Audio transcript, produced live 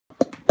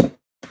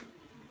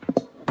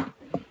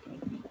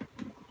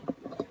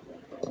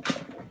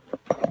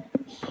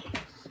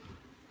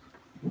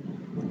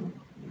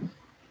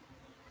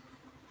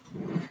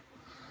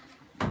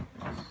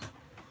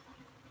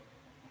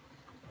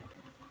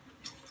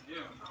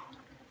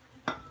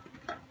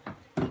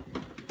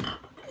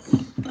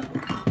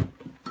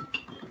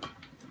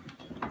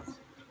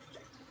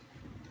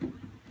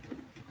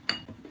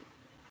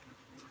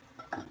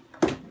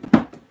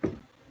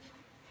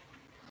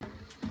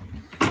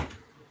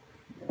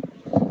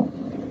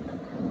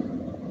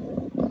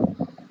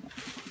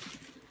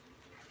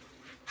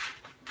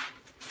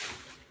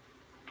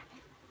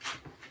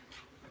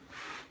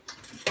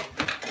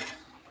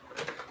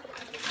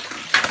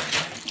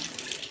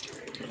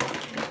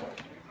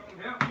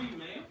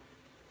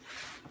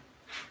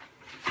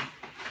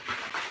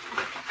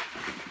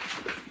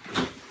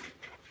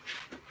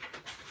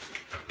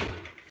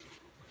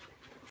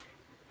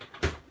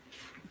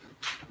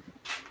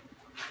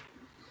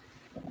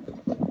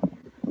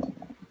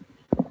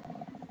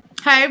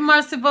Hey,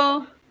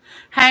 Merciful.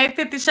 Hey,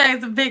 50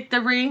 Shades of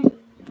Victory.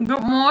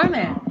 Good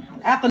morning.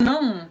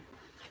 Afternoon.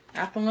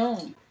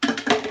 Afternoon.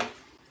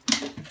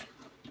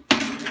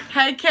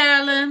 Hey,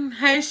 Carolyn.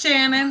 Hey,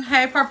 Shannon.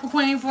 Hey, Purple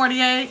Queen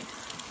 48.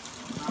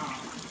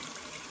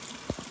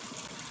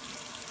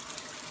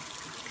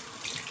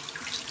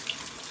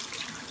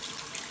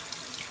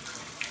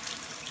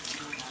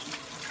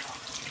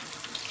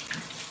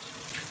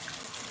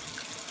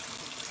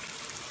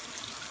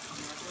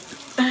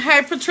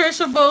 Hey,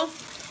 Patricia Boo.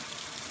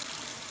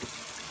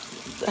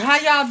 How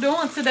y'all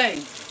doing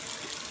today?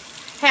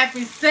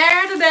 Happy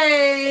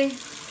Saturday.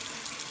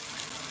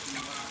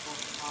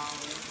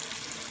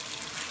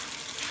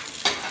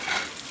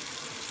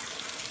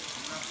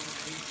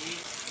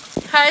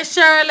 Hey,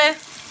 Shirley.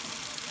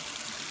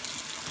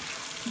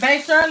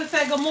 Babe Shirley,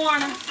 say good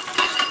morning.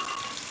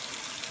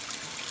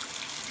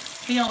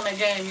 He on that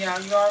game,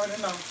 y'all. You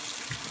already know.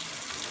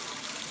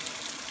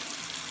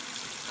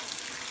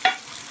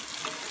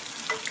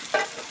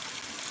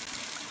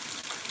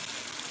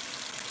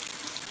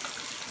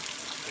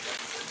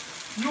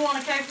 You want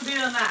a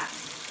quesadilla or not?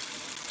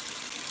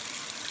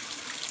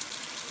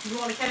 You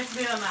want a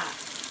quesadilla or not?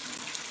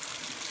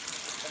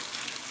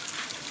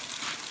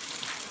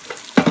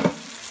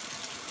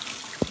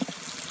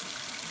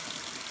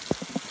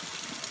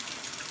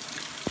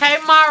 Hey,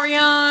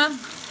 Marion.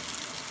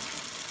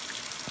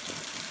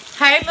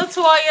 Hey,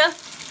 Latoya.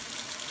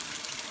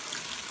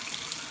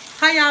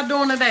 How y'all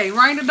doing today?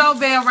 Ring the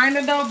doorbell, ring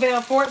the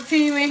doorbell.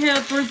 14 in here,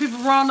 3 people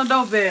rung the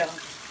doorbell.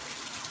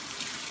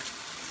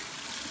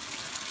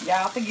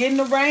 Y'all forgetting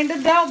to ring the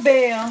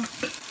doorbell.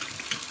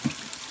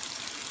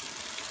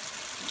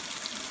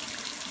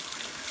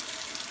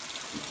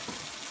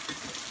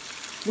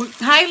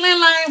 Hey, Lynn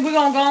Lane, we're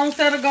going to go and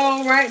set a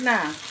goal right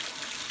now.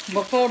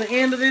 Before the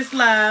end of this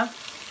live,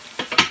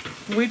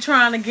 we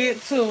trying to get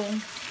to,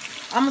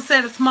 I'm going to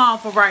set it small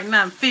for right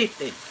now,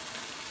 50.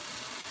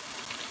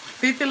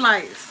 50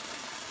 likes.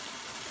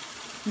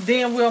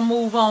 Then we'll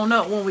move on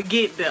up when we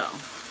get there.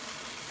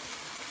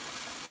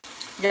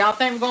 Y'all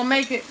think we're going to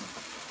make it?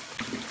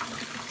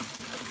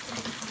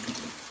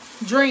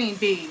 Dream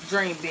big,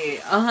 dream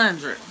big.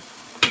 100.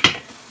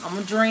 I'm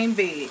going to dream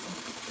big.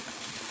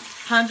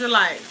 100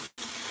 likes.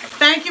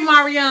 Thank you,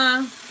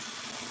 Marianne.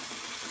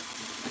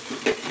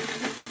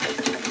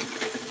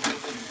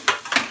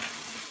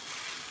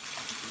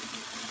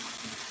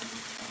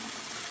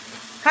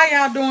 How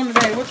y'all doing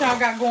today? What y'all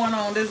got going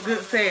on this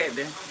good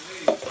Saturday?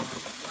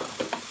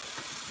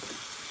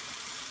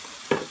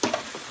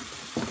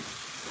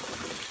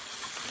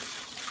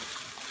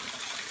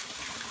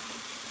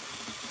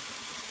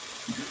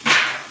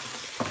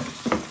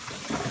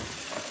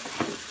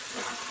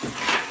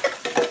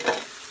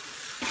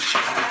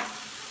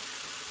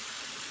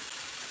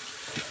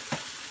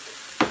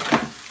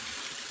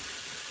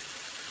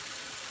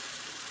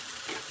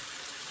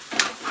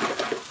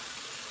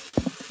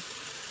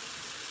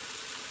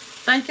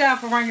 Thank y'all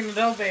for ringing the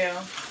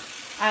doorbell.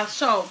 I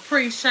sure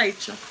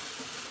appreciate you.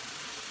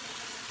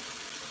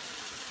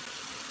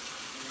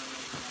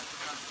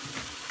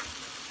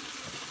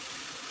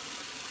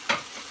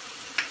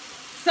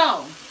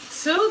 So,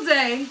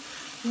 today,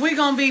 we're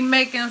going to be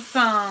making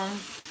some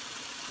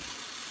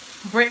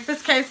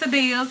breakfast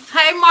quesadillas.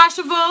 Hey,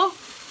 Marshall.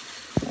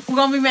 We're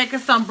going to be making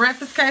some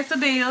breakfast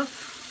quesadillas.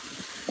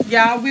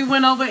 Y'all, we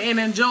went over and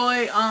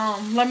enjoyed,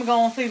 let me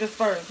go and see this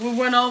first.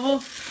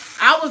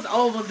 I was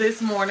over this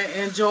morning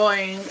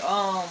enjoying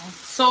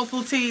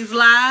Soulful Tea's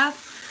live.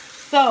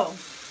 So,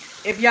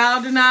 if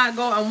y'all did not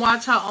go and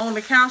watch her on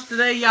the couch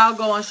today, y'all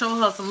go and show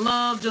her some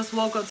love. Just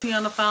woke up,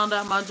 Tiana found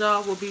out my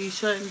job will be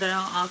shutting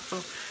down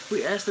also.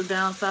 We actually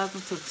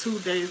downsizing to 2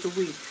 days a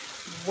week.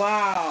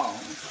 Wow.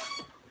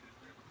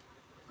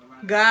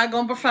 God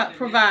gonna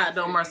provide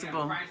though,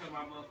 merciful.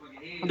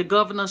 The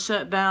governor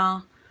shut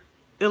down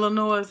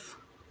Illinois.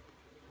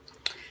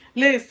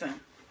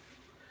 Listen.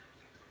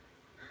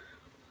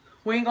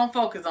 We ain't gonna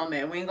focus on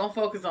that. We ain't gonna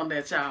focus on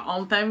that, y'all.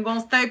 Only thing we're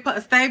gonna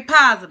stay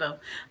positive.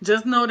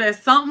 Just know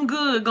that something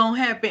good gonna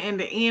happen in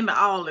the end of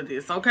all of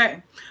this,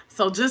 okay?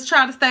 So just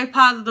try to stay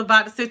positive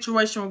about the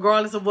situation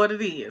regardless of what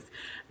it is.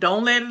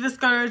 Don't let it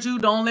discourage you.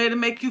 Don't let it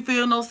make you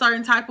feel no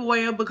certain type of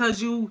way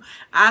because you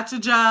out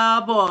your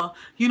job or,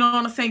 you know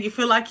what I'm saying, you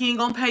feel like you ain't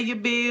gonna pay your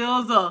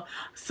bills or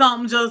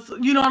something just,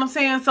 you know what I'm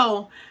saying?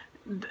 So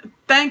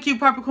thank you,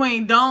 Purple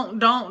Queen. Y'all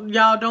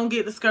don't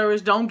get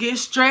discouraged. Don't get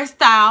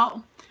stressed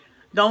out.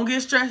 Don't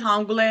get stressed.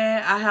 I'm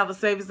glad I have a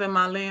savings in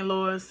my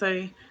landlord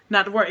say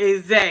not to work.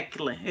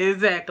 Exactly.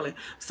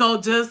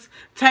 So just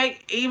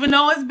take, even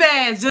though it's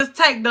bad, just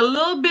take the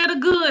little bit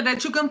of good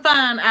that you can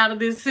find out of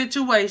this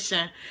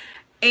situation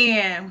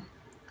and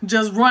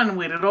just run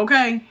with it,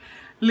 okay?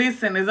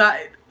 Listen,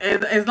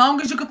 as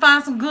long as you can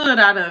find some good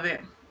out of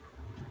it,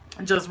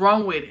 just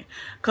run with it.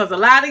 Because a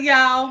lot of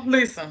y'all,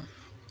 listen,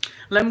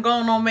 let me go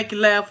on and make you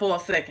laugh for a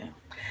second.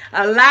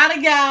 A lot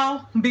of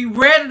y'all be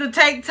ready to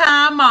take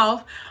time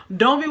off,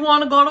 Don't be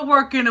want to go to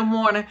work in the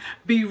morning.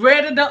 Be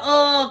ready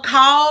to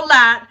call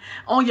out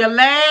on your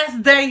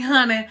last day,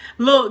 honey.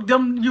 Look,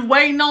 you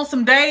waiting on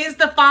some days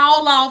to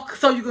fall off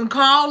so you can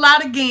call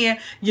out again.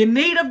 You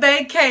need a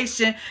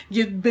vacation.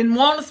 You've been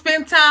wanting to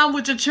spend time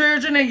with your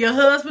children and your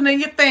husband and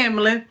your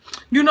family.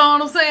 You know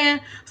what I'm saying?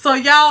 So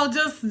y'all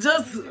just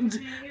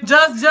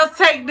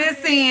take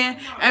this in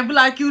and be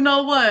like, you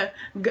know what?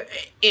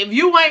 If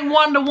you ain't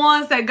one of the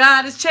ones that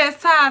God is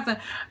chastising,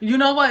 you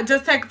know what?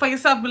 Just take it for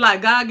yourself. Be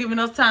like, God giving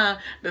us time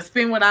to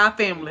spend with our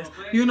families.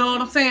 You know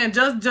what I'm saying?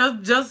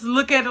 Just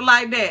look at it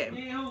like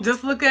that.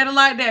 Just look at it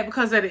like that,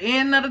 because at the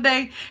end of the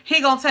day,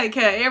 He gonna take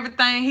care of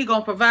everything. He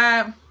gonna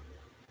provide.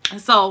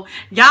 So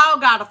y'all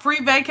got a free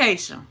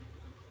vacation.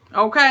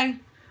 Okay?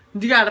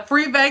 You got a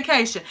free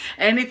vacation.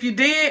 And if you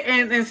did,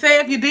 and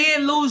say if you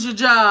did lose your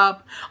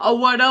job or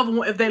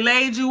whatever, if they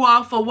laid you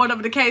off or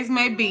whatever the case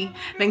may be,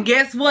 then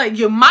guess what?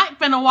 You might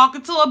finna walk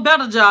into a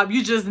better job.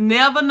 You just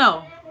never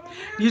know.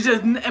 You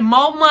just,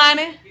 more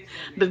money,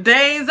 the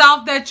days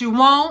off that you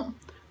want,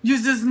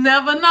 you just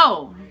never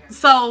know.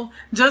 So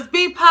just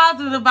be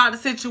positive about the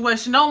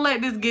situation. Don't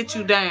let this get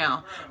you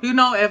down. You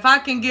know, if I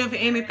can give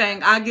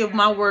anything, I give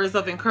my words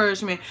of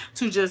encouragement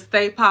to just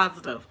stay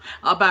positive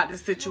about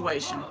this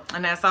situation.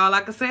 And that's all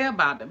I can say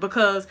about it,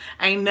 because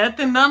ain't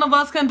nothing none of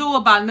us can do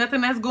about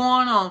nothing that's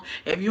going on.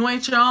 If you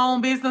ain't your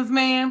own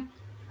businessman,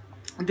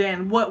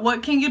 then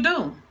what can you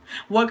do?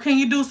 What can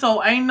you do?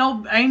 So ain't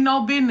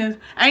no business,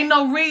 ain't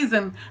no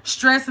reason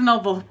stressing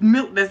over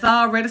milk that's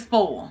already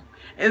spoiled.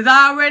 It's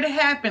already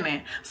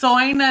happening. So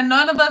ain't nothing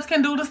none of us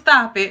can do to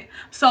stop it.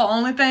 So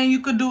only thing you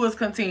could do is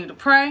continue to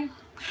pray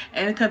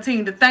and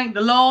continue to thank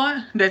the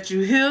Lord that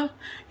you're here.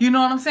 You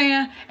know what I'm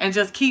saying? And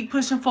just keep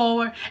pushing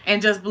forward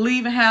and just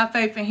believe and have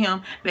faith in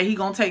Him that He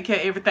gonna take care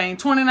of everything.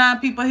 29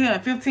 people here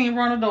and 15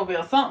 running the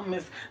doorbell.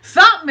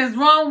 Something is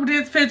wrong with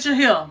this picture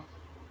here.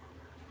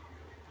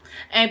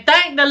 And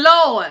thank the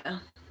Lord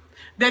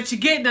that you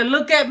get to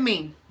look at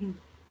me.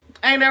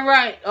 Ain't that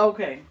right?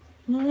 Okay.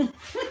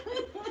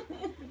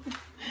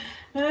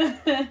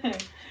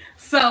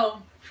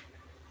 So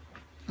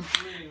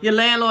your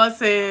landlord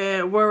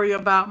said worry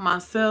about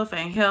myself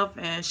and health,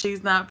 and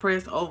she's not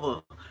pressed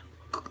over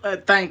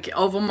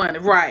over money.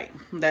 Right,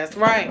 that's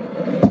right.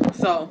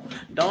 So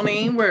don't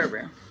even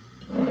worry,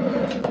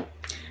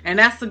 and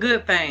that's a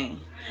good thing.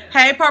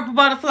 Hey, Purple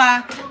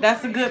Butterfly,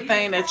 that's a good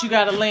thing that you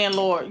got a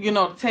landlord, you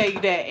know, to tell you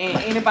that. And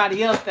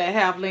anybody else that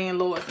have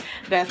landlords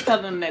that's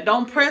telling them that.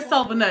 Don't press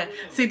over nothing.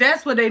 See,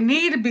 that's what they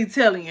need to be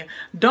telling you.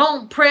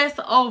 Don't press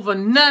over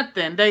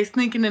nothing. They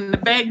sneaking in the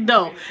back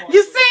door.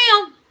 You see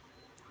them?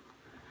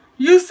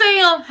 You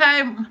see them?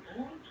 Hey,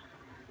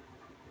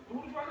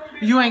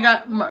 you ain't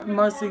got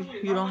mercy.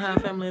 You don't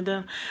have family in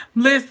there.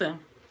 Listen.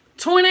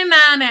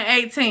 29 and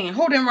 18.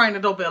 Who didn't ring the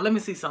doorbell? Let me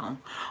see something.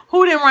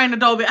 Who didn't ring the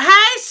doorbell?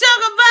 Hey,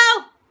 Sugar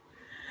Boo.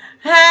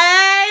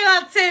 Hey,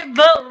 what's it,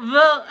 Boo?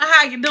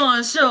 How you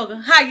doing, Sugar?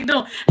 How you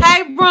doing?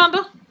 Hey,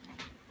 Brenda.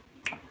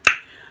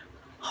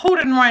 Who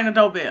didn't ring the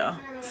doorbell?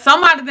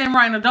 Somebody didn't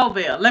ring the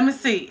doorbell. Let me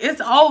see.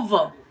 It's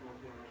over.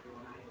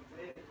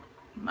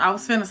 I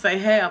was finna say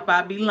half.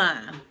 I'd be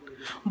lying.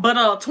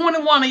 But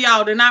 21 of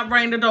y'all did not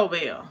ring the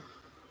doorbell.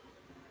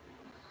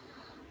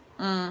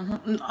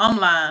 I'm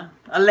lying.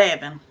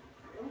 11.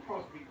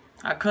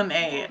 I couldn't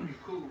add.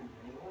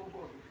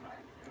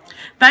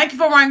 Thank you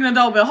for ringing the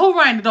doorbell. Who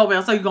rang the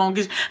doorbell? So you gonna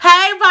get.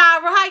 Hey,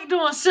 Barbara, how you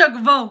doing, Sugar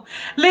Boo?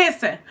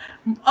 Listen,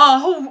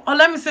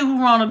 let me see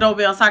who rang the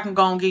doorbell so I can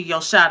go and give you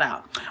a shout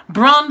out.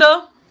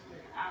 Brenda.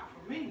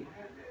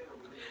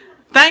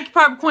 Thank you,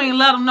 Purple Queen.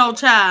 Let them know,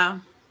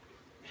 child.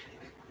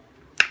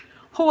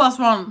 Who else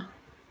rang?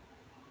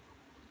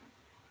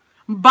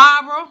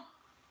 Barbara.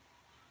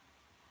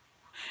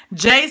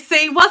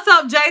 JC. What's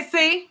up,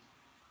 JC?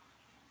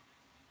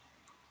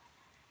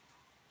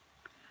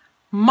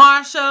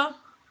 Marsha.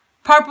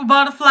 Purple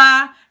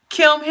Butterfly.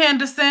 Kim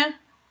Henderson.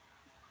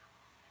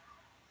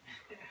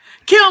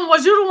 Kim,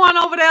 was you the one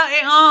over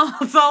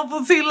there in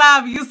Soulful Tea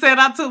Live? You said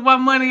I took my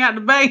money out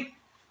the bank.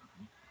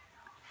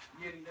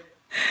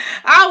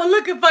 I was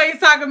looking for you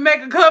so I could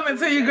make a comment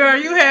to you, girl.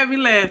 You had me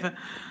laughing.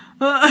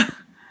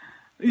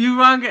 You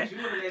wrong.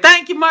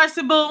 Thank you,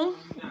 Mercy Boo.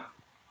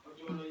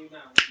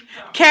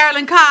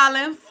 Carolyn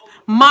Collins.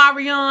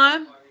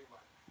 Marion.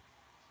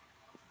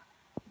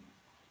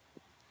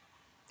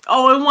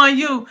 Oh, it wasn't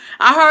you.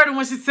 I heard it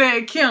when she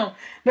said Kim.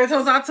 That's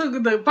what I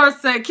took. The person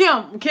said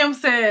Kim. Kim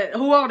said,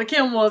 whoever the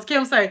Kim was,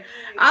 Kim said,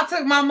 I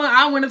took my money.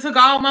 I went and took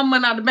all my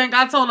money out of the bank.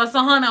 I told her,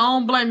 son, honey, I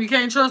don't blame you. You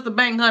can't trust the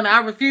bank, honey. I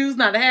refuse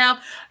not to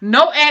have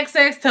no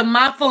access to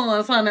my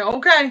funds, honey.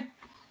 Okay?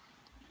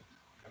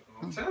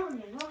 I'm telling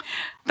you, bro.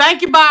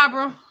 Thank you,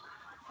 Barbara.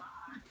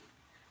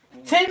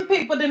 10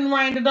 people didn't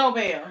ring the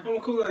doorbell.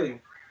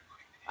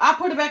 I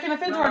put it back in the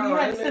refrigerator. You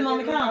had to sit on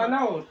the counter. I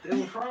know. It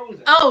was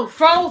frozen. Oh,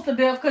 froze to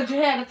death because you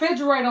had the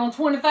refrigerator on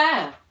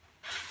 25.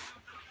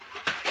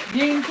 You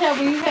didn't tell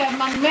me you had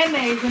my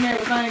mayonnaise and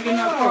everything in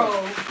the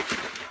froze.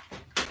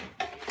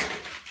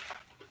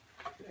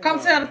 Come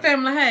tell the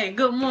family, hey,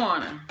 good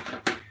morning.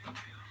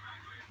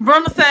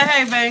 Brenda said,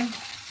 hey, babe.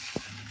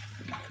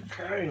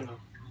 Damn.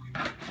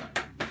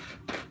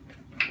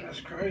 That's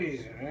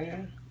crazy,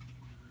 man.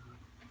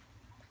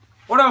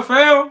 What up,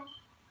 Phil?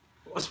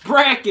 What's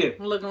bracket?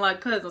 Looking like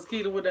Cousin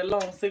Skeeter with that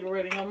long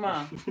cigarette in your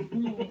mouth.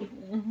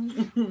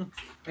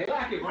 They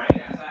like it rain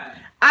outside.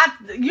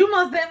 You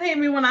must didn't hear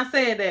me when I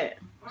said that.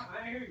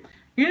 I hear you.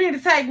 You need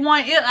to take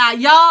one ear out.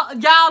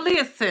 Y'all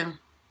listen.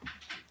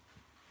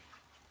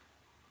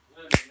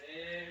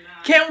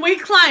 Can we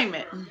claim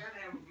it?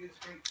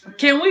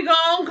 Can we go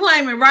on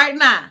claim it right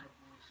now?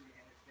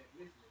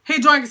 He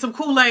drinking some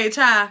Kool-Aid,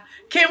 child.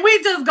 Can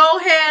we just go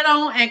ahead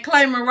on and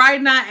claim it right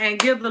now and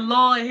give the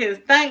Lord his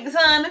thanks,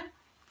 honey?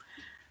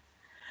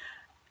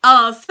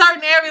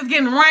 Certain areas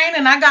getting rain,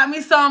 and I got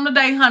me some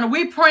today, honey.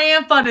 We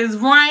praying for this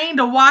rain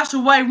to wash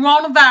away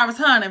coronavirus,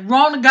 honey.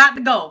 Rona got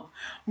to go.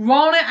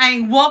 Rona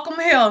ain't welcome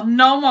here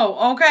no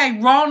more, okay?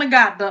 Rona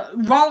got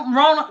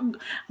Rona,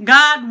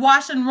 God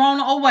washing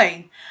Rona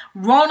away.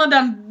 Rona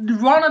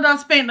done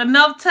spent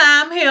enough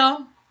time here.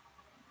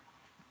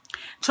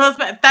 Trust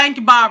me, thank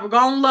you, Barbara. Go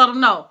on, let them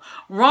know.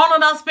 Rona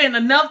done spent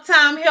enough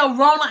time here.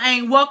 Rona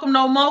ain't welcome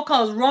no more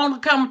because Rona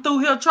coming through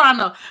here trying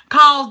to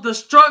cause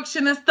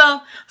destruction and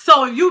stuff.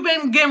 So if you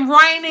been getting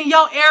rain in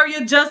your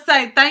area, just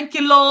say thank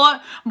you, Lord,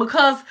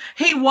 because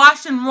he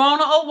washing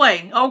Rona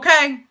away,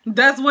 okay?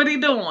 That's what he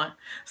doing.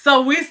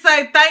 So we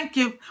say thank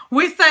you.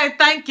 We say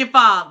thank you,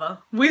 Father.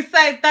 We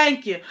say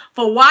thank you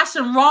for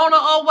washing Rona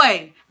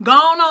away. Go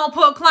on,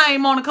 put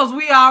claim on it because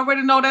we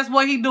already know that's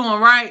what he doing,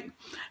 right?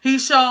 He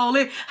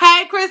surely.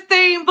 Hey,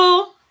 Christine,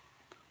 boo.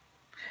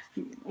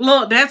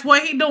 Look, that's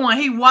what he doing.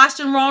 He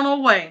washing Rona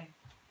away.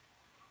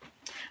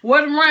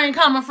 Where the rain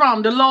coming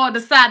from? The Lord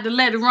decided to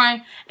let it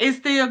rain. It's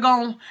still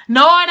gone.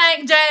 No, it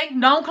ain't, Jay.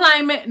 Don't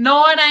claim it.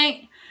 No, it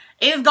ain't.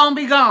 It's going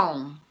to be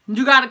gone.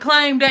 You got to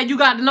claim that. You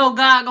got to know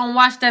God going to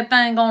wash that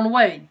thing on the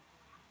way.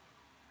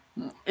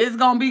 It's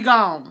going to be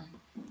gone.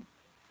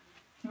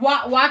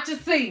 Watch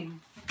it see.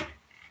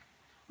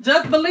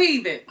 Just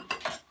believe it.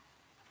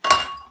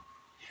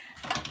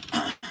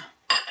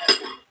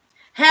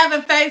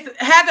 Having faith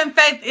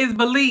is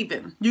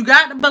believing. You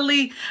got to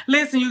believe.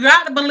 Listen, you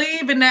got to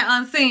believe in that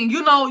unseen.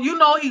 You know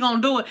he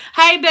gonna do it.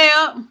 Hey,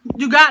 Deb,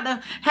 you got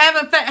to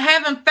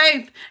having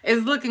faith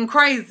is looking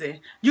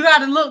crazy. You got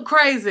to look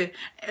crazy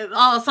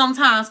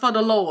sometimes for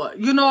the Lord.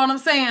 You know what I'm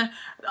saying?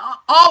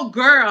 Oh,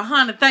 girl,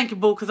 honey, thank you,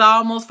 boo, because I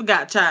almost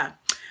forgot, child.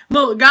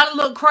 Look, gotta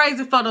look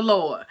crazy for the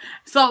Lord.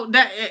 So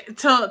that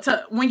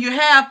when you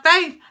have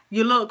faith,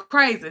 you look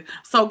crazy.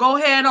 So go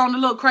ahead on to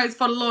look crazy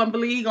for the Lord and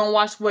believe he gonna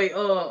wash away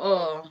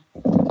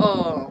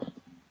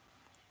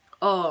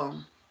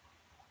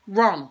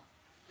Ronald.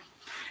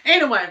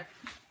 Anyway.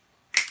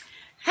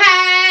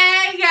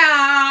 Hey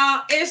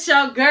y'all, it's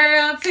your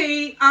girl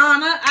T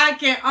Honor. I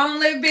can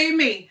only be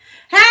me.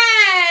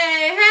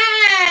 Hey,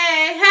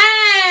 hey,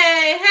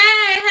 hey, hey,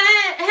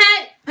 hey,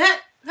 hey,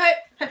 hey, hey,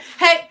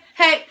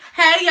 hey.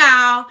 Hey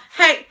y'all,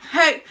 hey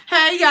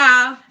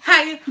y'all,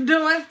 how you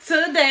doing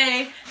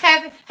today?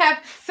 Happy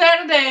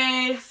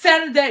Saturday, go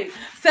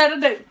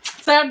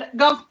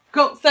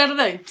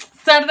Saturday,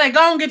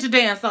 go on, get your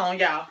dance on,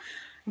 y'all.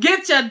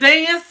 Get your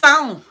dance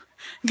on,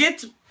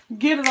 get it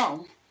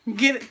on,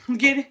 get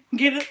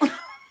it.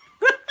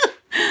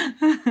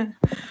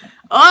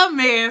 Oh,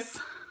 miss.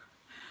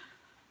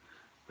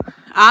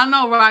 I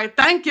know, right?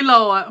 Thank you,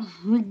 Lord.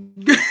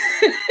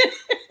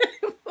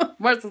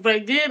 Versus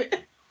say, get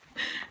it.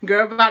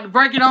 Girl, about to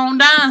break it on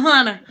down,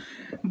 honey.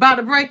 About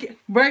to break it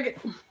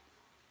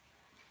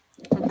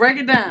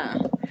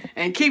down.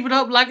 And keep it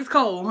up like it's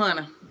cold,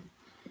 honey.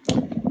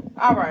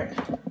 All right.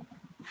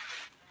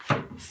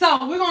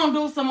 So, we're going to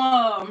do some,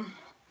 I'll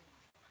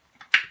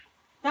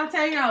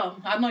tell y'all.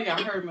 I know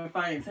y'all heard me if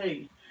I ain't tell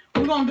you.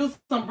 We're going to do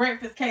some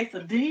breakfast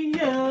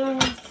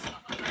quesadillas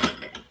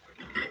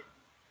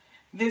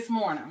this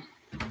morning,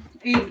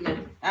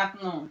 evening,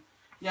 afternoon.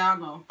 Y'all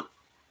know.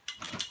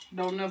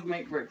 Don't never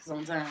make breakfast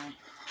on time.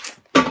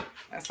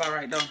 That's all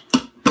right, though.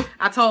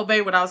 I told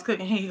Babe what I was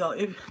cooking. Here you go.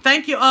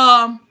 Thank you,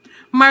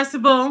 Mercy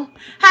Boo.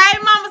 Hey,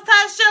 Mama's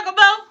Touch Sugar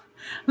Boo.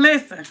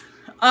 Listen,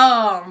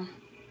 I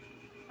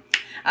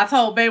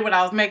told Babe what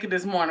I was making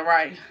this morning,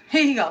 right?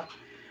 Here you go.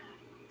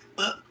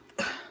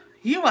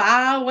 You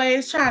are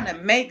always trying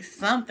to make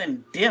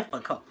something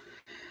difficult.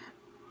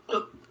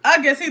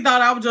 I guess he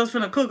thought I was just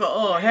finna cook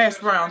a hash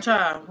brown,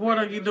 child. What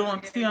are you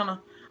doing,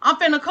 Tiana? I'm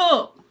finna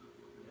cook.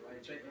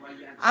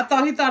 I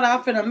thought he thought I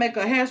was finna make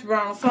a hash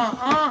brown or something.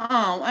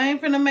 I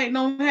ain't finna make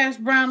no hash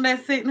brown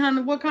that's sitting,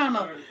 honey. What kind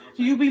of...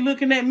 You be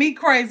looking at me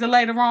crazy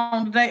later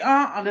on today.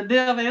 The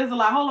devil is a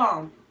lie. Hold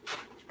on.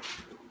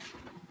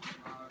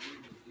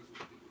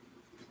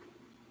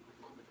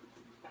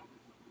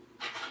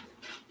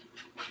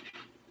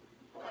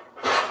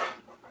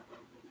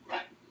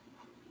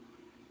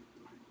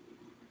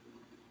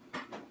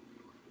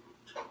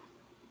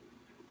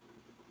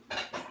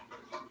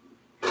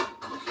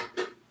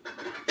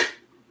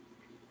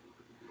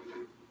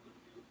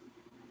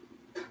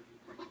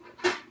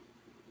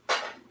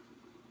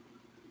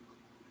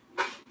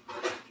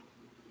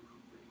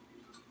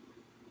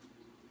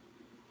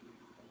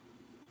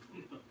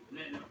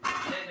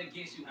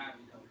 against you, Ivy,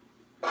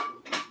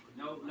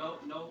 though. No,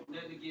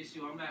 nothing against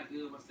you. I'm not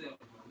good myself.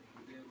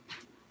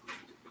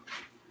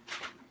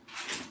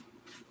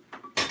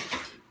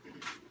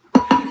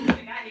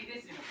 I hit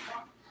this in the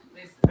park.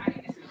 Listen, I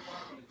hit this in the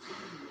park on the tube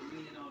with me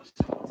and on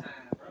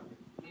Showtime, bro.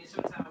 Me and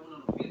Showtime went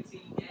on a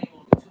 15 game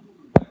on the tube,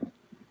 bro.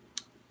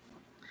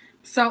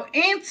 So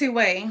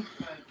anyway,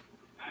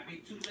 I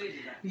beat 2 legends.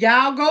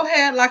 Y'all go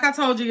ahead, like I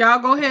told you, y'all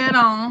go ahead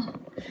on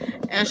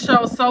and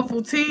show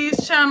Soulful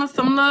T's channel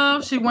some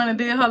love. She went and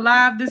did her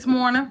live this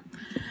morning.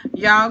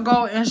 Y'all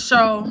go and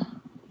show.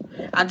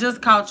 I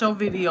just caught your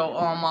video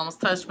on Mama's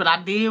Touch, but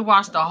I did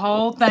watch the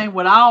whole thing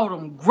with all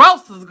them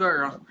grocers,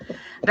 girl.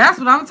 That's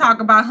what I'm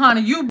talking about,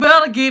 honey. You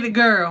better get it,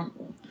 girl.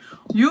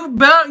 You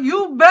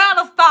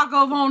better stock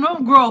up on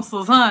them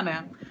grocers, honey.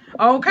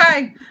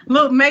 Okay?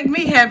 Look, make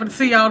me happy to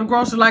see all the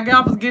grocers like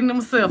y'all was getting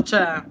themselves,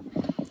 child.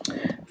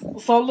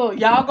 So look,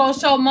 y'all go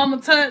show Mama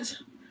Touch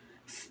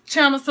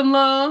channel some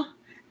love,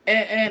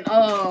 and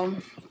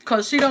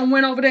cause she done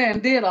went over there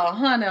and did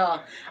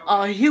a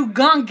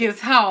humongous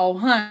haul,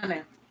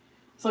 honey.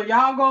 So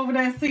y'all go over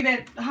there and see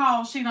that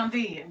haul she done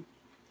did.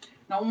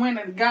 Done went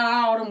and got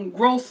all them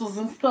grocers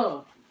and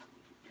stuff.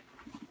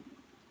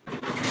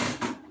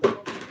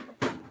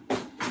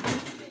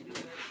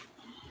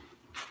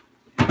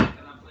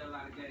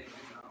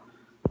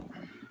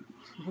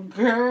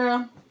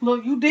 Girl,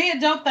 look, you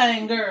did your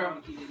thing, girl.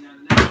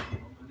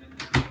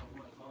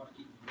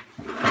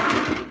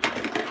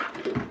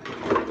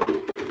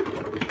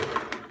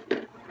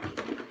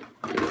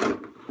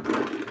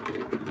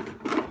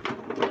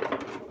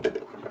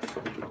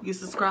 You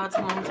subscribe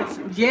to Mama Touch?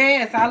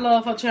 Yes, I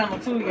love her channel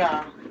too,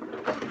 y'all.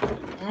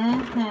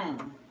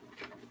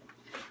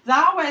 It's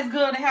always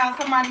good to have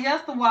somebody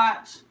else to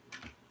watch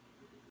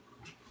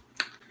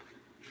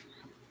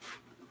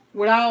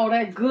with all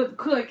that good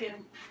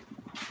cooking.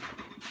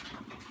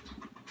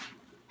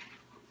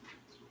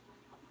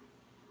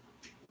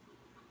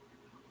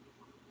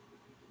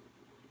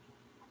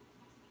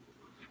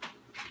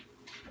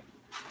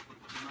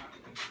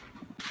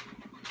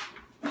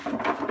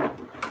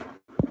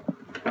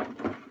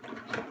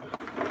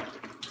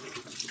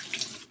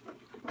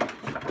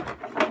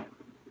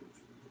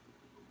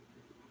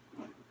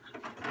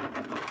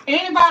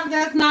 Anybody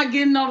that's not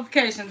getting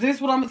notifications, this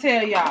is what I'm going to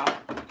tell y'all.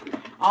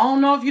 I don't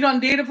know if you done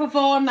did it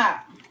before or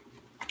not.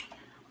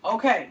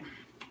 Okay.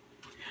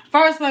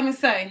 First, let me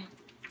say,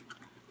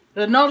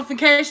 the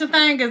notification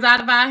thing is out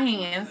of our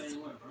hands.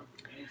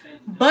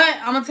 But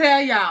I'm going to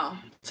tell y'all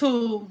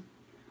to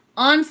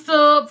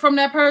unsub from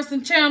that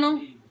person's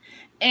channel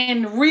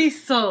and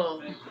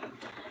resub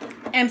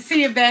and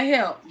see if that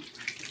helps.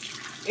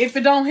 If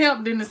it don't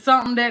help, then it's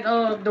something that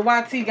the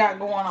YT got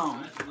going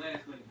on.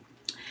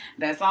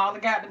 That's all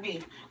it got to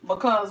be.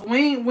 Because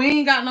we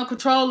ain't got no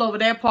control over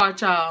that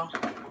part, y'all.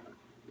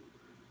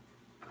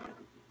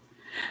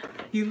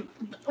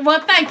 Well,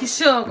 thank you,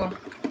 sugar.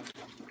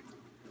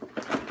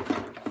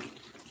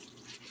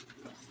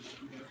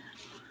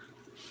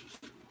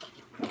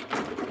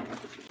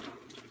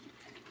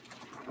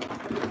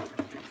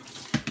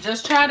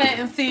 Just try that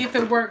and see if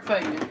it worked for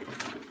you.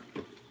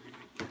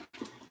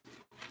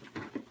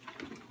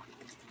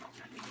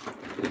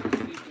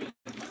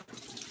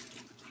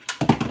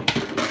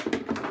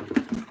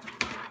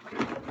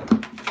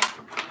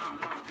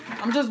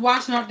 I'm just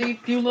washing up these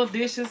few little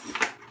dishes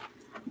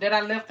that I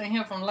left in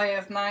here from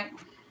last night.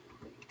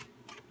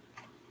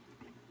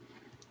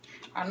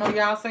 I know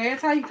y'all say, every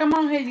time you come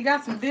on here, you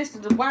got some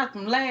dishes to wash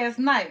from last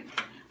night.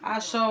 I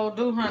sure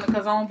do, honey,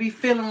 because I don't be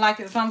feeling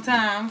like it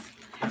sometimes.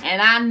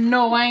 And I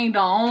know I ain't the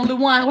only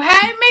one.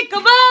 Hey,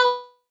 Mika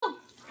Boo!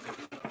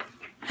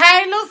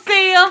 Hey,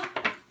 Lucille!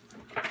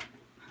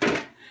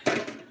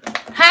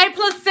 Hey,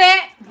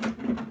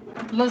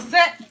 Placette!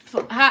 Placette,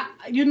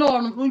 you know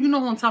what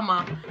I'm talking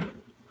about.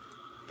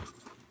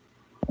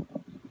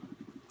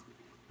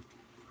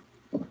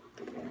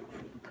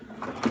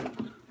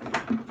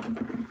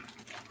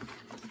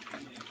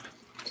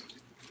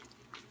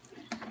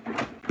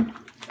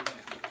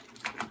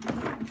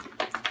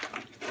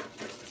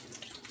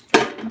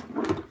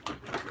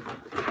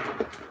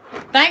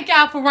 Thank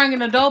y'all for ringing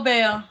the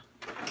doorbell.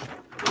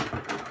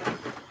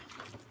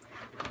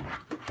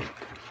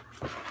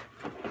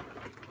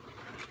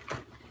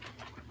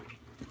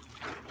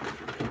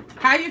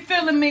 How you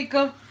feeling,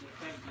 Mika?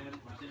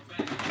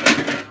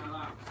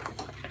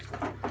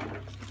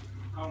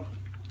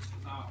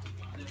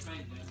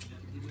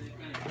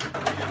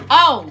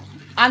 Oh,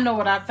 I know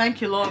what I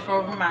thank you, Lord,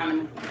 for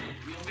reminding me.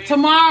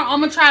 Tomorrow, I'm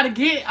going to try to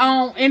get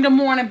on in the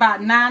morning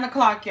about 9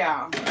 o'clock,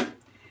 y'all.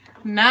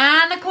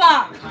 9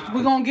 o'clock,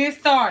 we're going to get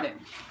started.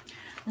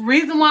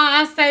 Reason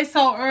why I say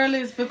so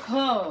early is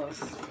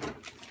because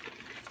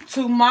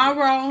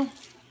tomorrow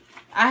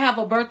I have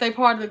a birthday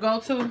party to go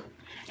to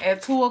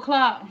at 2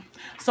 o'clock.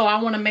 So I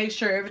want to make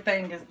sure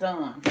everything is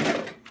done.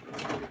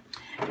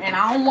 And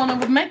I don't want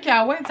to make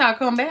y'all wait till I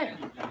come back.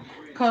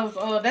 Because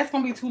that's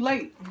going to be too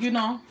late, you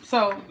know.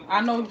 So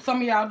I know some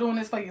of y'all doing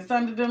this for your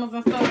Sunday dinners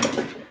and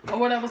stuff or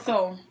whatever.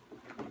 So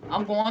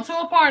I'm going to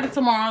a party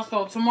tomorrow,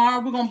 so tomorrow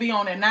we're going to be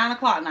on at 9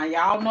 o'clock. Now,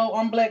 y'all know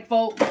I'm black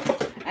folk.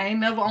 I ain't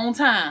never on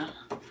time.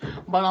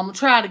 But I'm going to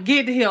try to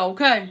get here,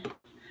 okay?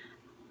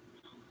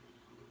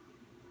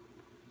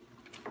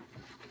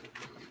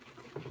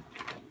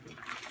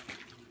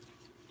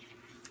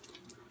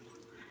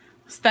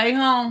 Stay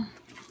home.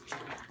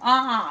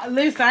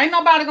 Listen, ain't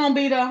nobody going to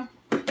be there.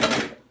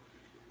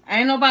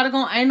 Ain't nobody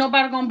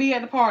gonna be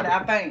at the party,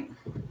 I think.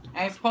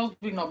 Ain't supposed to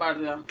be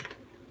nobody there.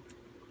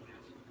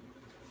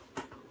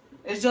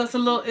 It's just a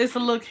little,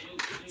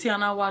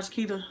 Tiana watch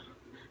Keita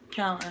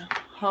counting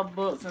her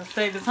books and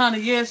say this,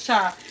 honey, yes,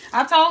 child.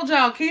 I told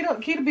y'all,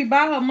 Keita be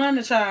by her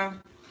money, child.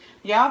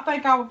 Y'all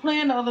think I was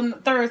playing the other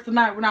Thursday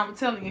night when I was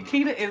telling you.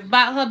 Keita is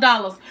by her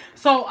dollars.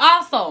 So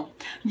also,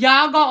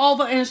 y'all go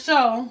over and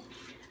show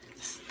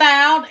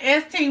Styled,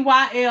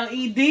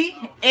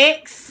 STYLED,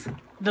 X,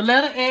 the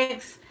letter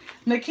X,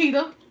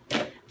 Nikita,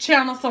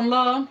 channel some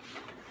love.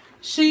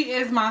 She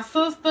is my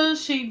sister.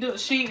 She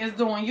is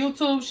doing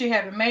YouTube. She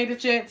haven't made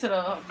it yet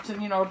to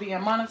you know, being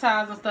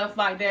monetized and stuff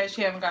like that.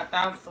 She haven't got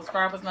 1,000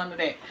 subscribers, none of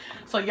that.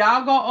 So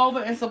y'all go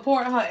over and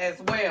support her as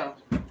well.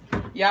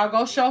 Y'all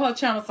go show her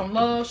channel some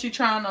love. She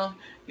trying to,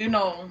 you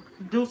know,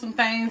 do some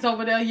things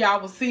over there. Y'all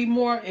will see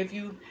more if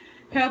you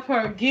help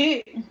her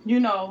get, you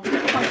know,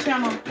 her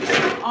channel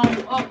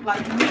up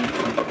like me.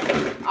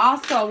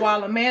 Also,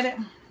 while I'm at it,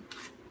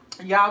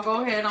 y'all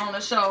go ahead on the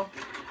show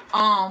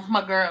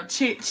my girl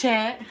Chit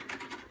Chat.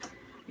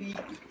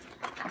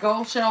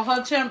 Go show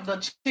her channel,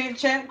 the Chit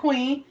Chat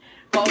Queen.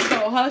 Go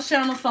show her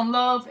channel some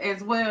love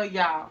as well,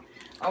 y'all.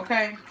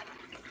 Okay?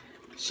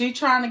 She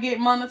trying to get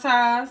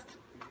monetized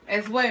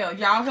as well.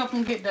 Y'all help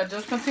them get there.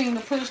 Just continue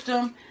to push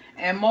them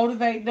and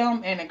motivate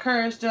them and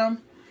encourage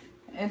them.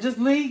 And just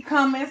leave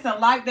comments and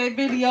like their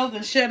videos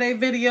and share their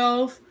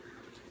videos.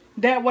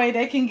 That way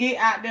they can get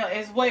out there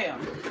as well.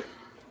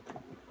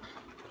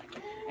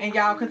 And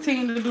y'all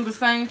continue to do the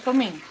same for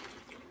me.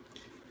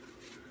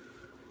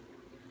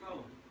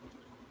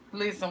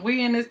 Listen,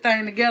 we in this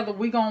thing together.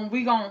 We gonna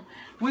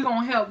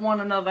help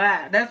one another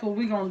out. That's what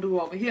we gonna do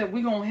over here.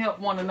 We gonna help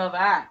one another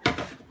out.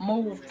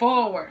 Move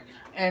forward.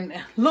 And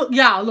look,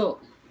 y'all,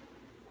 look.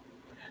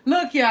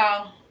 Look,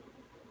 y'all.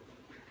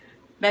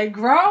 They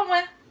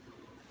growing.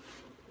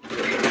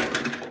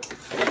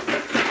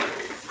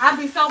 I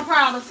be so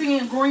proud of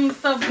seeing green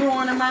stuff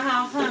growing in my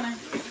house, honey.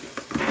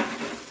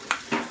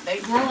 They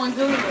growing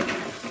good.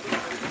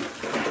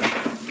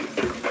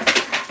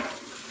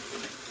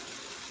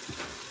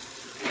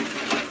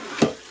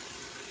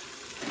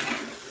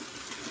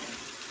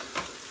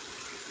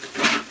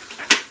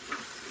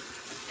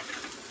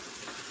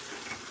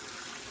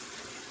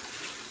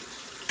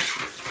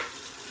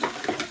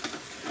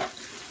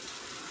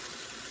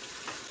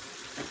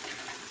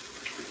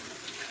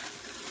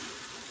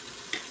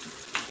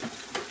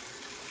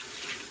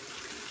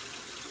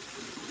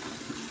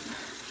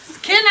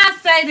 Can I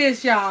say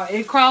this, y'all?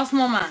 It crossed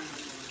my mind.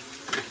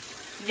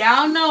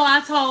 Y'all know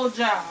I told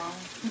y'all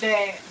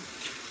that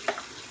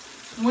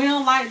we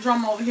don't like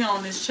drama over here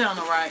on this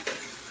channel, right?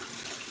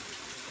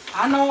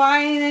 I know I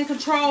ain't in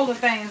control of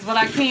things, but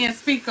I can't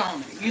speak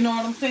on it. You know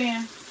what I'm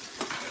saying?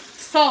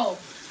 So,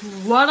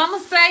 what I'm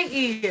going to say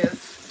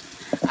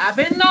is, I've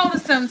been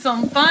noticing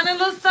some funny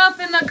little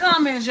stuff in the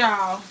comments,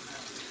 y'all,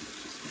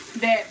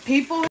 that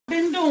people have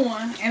been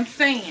doing and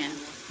saying,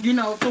 you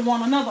know, to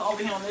one another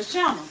over here on this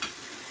channel.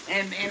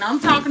 And I'm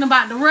talking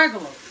about the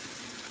regulars.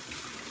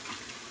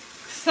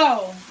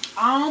 So,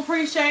 I don't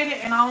appreciate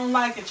it and I don't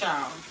like it,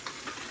 y'all.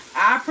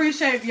 I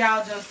appreciate if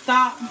y'all just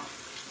stop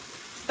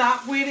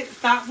with it.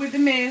 Stop with the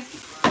mess.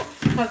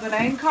 Because it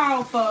ain't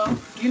called for.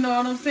 You know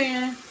what I'm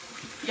saying?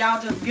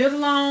 Y'all just get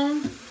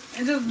along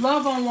and just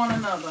love on one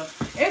another.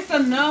 It's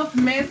enough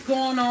mess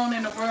going on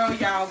in the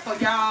world, y'all,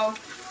 for y'all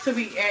to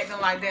be acting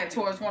like that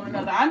towards one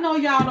another. I know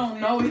y'all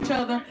don't know each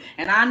other.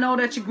 And I know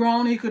that you're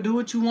grown and you could do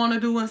what you want to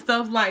do and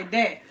stuff like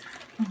that.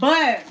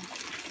 But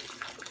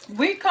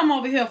we come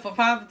over here for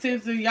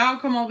positivity. Y'all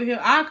come over here.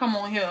 I come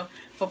on here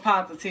for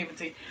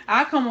positivity.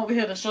 I come over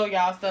here to show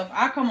y'all stuff.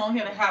 I come on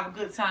here to have a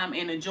good time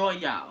and enjoy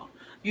y'all.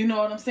 You know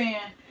what I'm saying?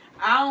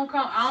 I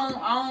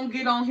don't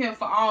get on here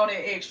for all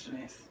that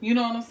extraness. You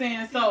know what I'm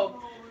saying?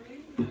 So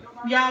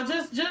y'all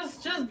just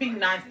be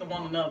nice to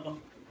one another.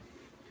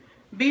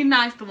 Be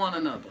nice to one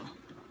another.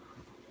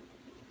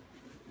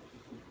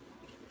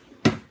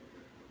 You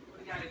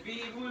got it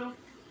big with them?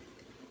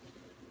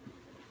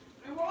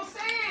 That's what I'm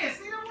saying.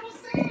 See, that's what I'm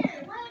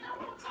saying, bro. That's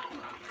what I'm talking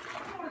about. I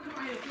want to come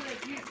out here and play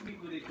against me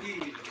with it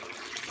big.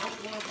 I don't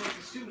want to break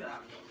the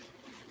shootout.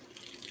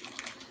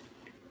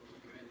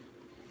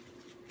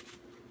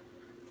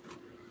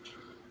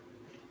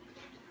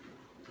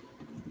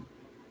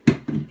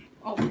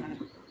 Oh,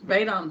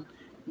 Baydon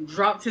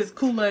dropped his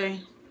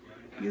Kool-Aid.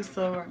 You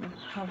so right.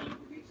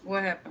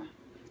 What happened?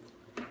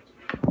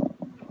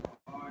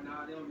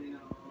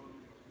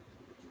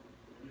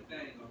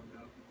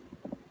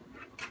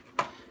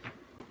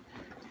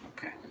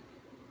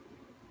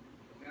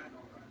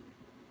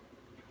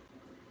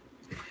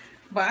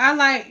 But I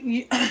like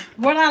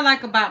what I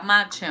like about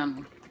my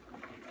channel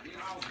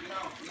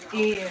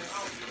is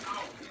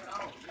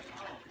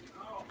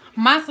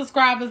my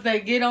subscribers, they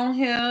get on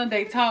here,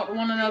 they talk to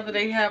one another,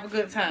 they have a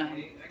good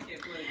time.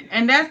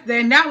 And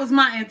that was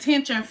my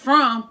intention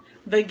from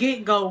the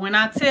get-go when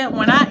I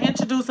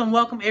introduce and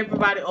welcome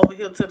everybody over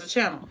here to the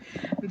channel.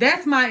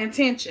 That's my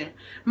intention.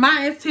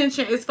 My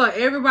intention is for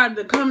everybody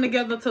to come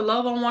together, to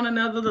love on one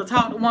another, to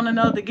talk to one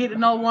another, to get to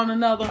know one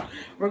another,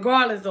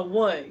 regardless of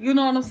what. You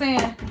know what I'm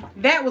saying?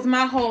 That was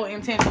my whole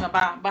intention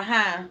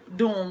behind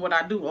doing what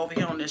I do over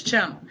here on this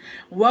channel.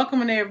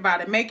 Welcoming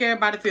everybody, make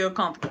everybody feel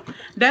comfortable.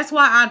 That's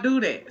why I do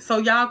that. So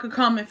y'all can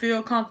come and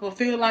feel comfortable,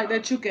 feel like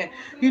that you can,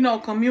 you know,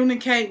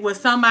 communicate with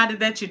somebody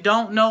that you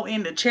don't know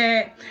in the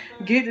chat,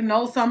 get to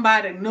know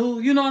somebody new.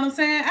 You know what I'm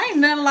saying? Ain't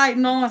nothing like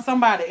knowing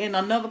somebody in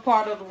another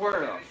part of the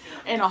world,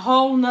 in a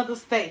whole nother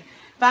state,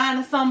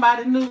 finding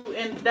somebody new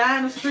and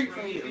down the street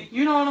from you.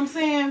 You know what I'm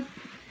saying?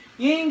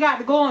 You ain't got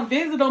to go and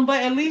visit them,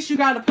 but at least you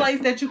got a place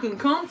that you can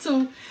come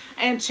to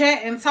and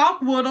chat and talk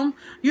with them.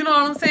 You know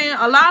what I'm saying?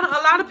 A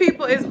lot of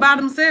people is by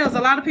themselves. A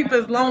lot of people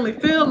is lonely,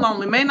 feel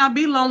lonely. May not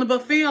be lonely,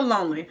 but feel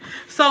lonely.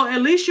 So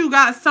at least you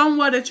got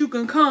somewhere that you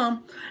can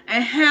come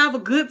and have a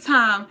good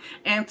time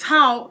and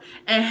talk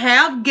and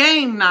have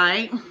game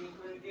night.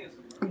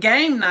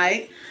 Game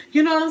night.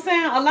 You know what I'm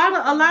saying? A lot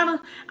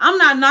of I'm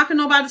not knocking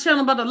nobody's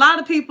channel, but a lot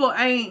of people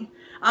ain't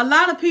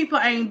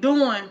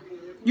doing,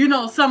 you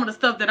know, some of the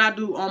stuff that I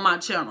do on my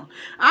channel.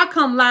 I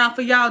come live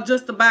for y'all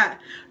just about.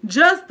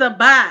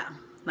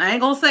 I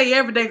ain't gonna say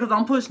every day because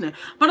I'm pushing it,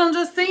 but I'm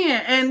just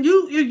saying. And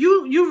you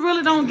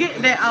really don't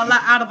get that a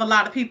lot out of a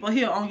lot of people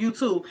here on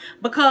YouTube,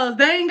 because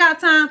they ain't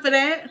got time for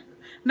that.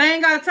 They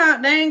ain't got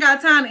time. They ain't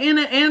got time to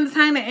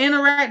entertain and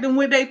interacting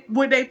with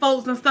they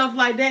folks and stuff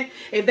like that.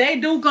 If they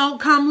do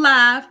come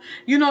live,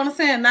 you know what I'm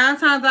saying, 9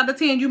 times out of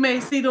 10 you may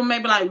see them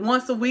maybe like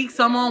once a week,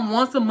 some of them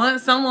once a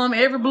month, some of them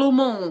every blue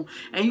moon,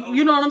 and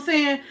you know what I'm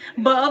saying.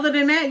 But other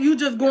than that, you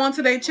just go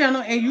onto their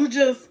channel and you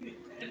just,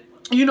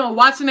 you know,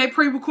 watching their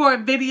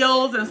pre-recorded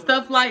videos and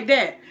stuff like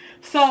that.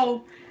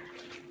 So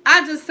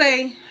I just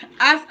say,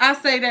 I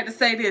say that to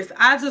say this.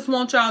 I just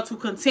want y'all to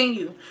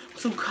continue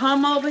to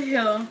come over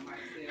here,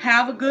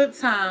 have a good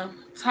time,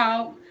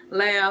 talk,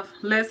 laugh,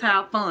 let's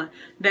have fun.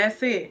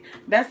 That's it.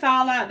 That's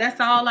all I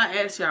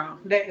ask y'all.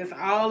 That is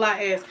all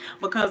I ask,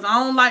 because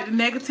I don't like the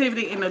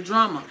negativity and the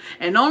drama.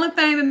 And the only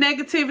thing the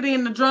negativity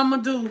and the drama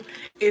do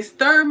is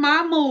stir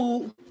my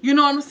mood, you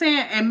know what I'm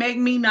saying, and make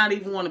me not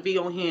even want to be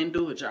on here and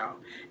do it, y'all.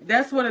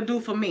 That's what it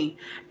do for me.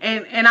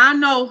 And I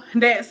know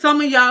that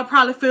some of y'all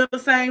probably feel the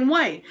same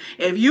way.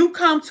 If you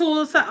come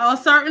to a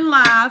certain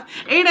live,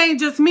 it ain't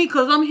just me,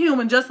 because I'm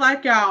human just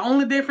like y'all.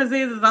 Only difference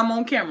is I'm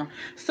on camera.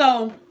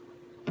 So,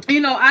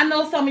 you know, I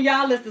know some of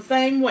y'all is the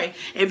same way.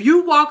 If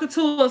you walk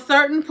into a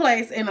certain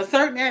place in a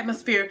certain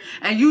atmosphere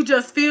and you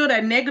just feel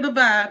that negative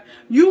vibe,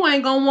 you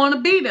ain't gonna want to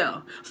be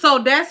there. So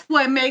that's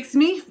what makes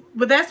me,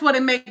 but that's what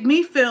it makes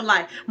me feel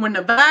like. When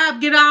the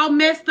vibe get all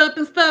messed up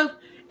and stuff,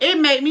 it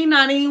make me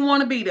not even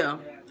want to be there.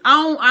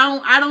 I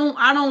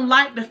don't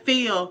like to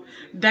feel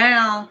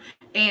down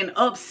and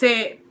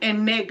upset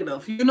and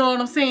negative. You know what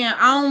I'm saying?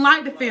 I don't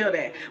like to feel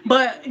that.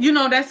 But you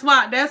know, that's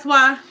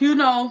why, you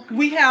know,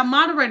 we have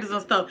moderators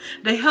and stuff.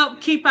 They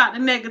help keep out the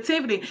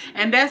negativity.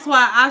 And that's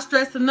why I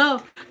stress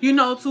enough, you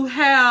know, to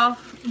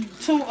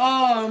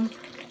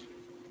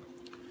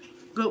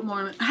good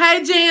morning.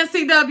 Hey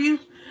GNCW.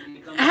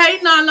 Hey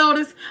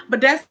non-lotus.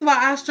 But that's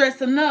why I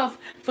stress enough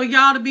for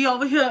y'all to be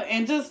over here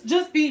and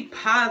just be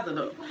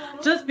positive.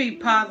 Just be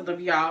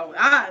positive, y'all.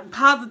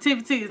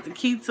 Positivity is the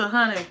key to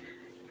honey.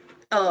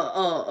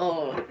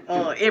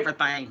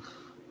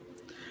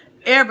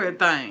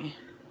 Everything.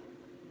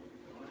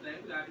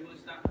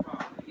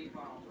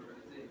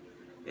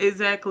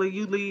 Exactly.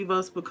 You leave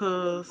us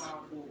because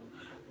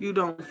you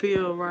don't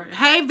feel right.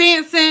 Hey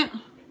Vincent.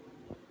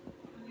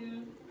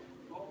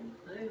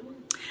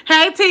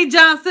 Hey T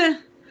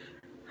Johnson.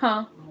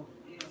 Huh?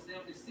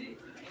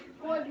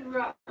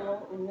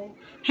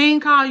 He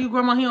ain't call you,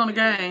 Grandma. He on the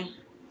game.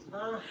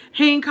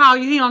 He ain't call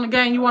you. He on the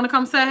game. You want to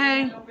come say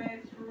hey?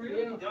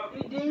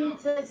 He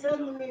didn't say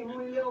something to me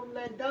when you opened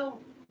that door.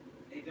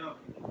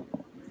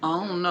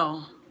 I don't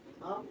know.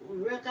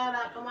 Rick out,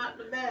 I come out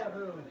the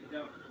bathroom.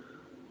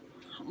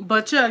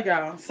 But yeah,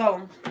 y'all.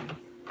 So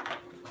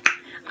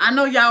I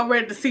know y'all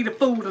ready to see the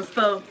food and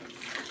stuff.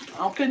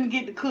 I'm finna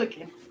get the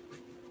cooking.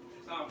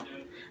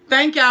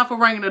 Thank y'all for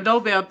ringing the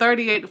doorbell.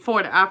 38 to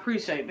 40. I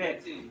appreciate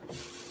that.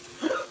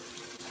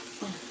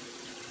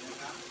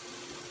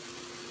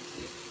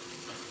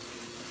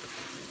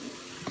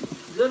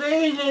 Good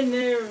evening,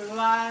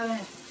 everybody.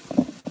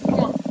 Come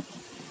on.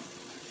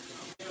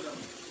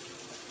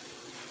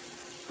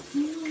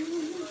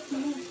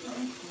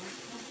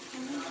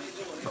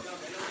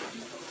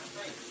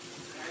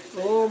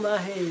 Oh, my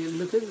head.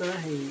 Look at my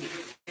head.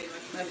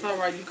 That's all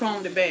right. You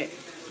combed it back.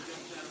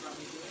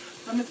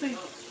 Let me see.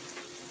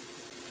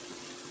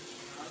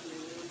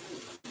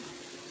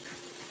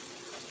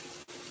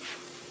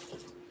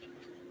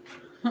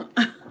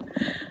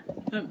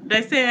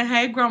 They said,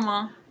 hey,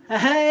 Grandma.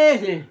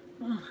 Hey.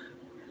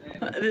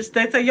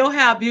 They say your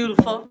hair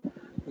beautiful.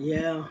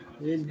 Yeah,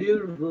 it's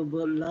beautiful,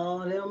 but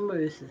Lord have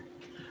mercy.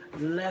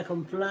 Look like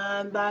I'm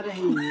flying by the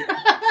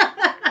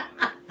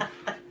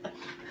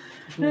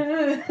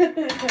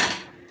head.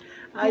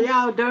 How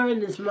y'all doing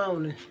this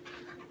morning?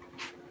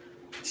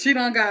 She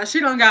done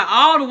got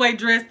all the way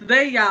dressed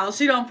today, y'all.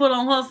 She done put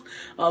on her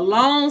a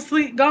long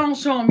sleeve. Go on,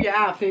 show 'em your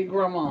outfit,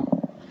 Grandma.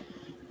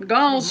 Go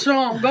on,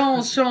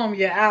 show 'em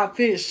your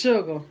outfit,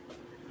 sugar.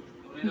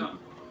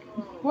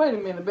 Wait a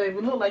minute,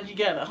 baby. Look like you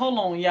got it. Hold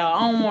on, y'all.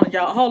 I don't want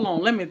y'all. Hold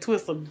on. Let me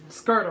twist the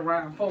skirt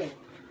around for you.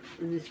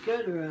 The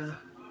skirt around?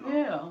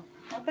 Yeah.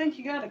 I think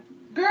you got it.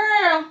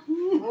 Girl!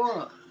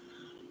 What?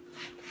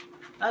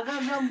 I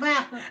got no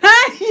back.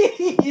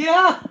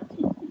 Yeah.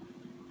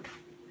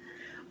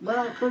 But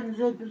I couldn't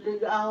zip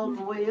it all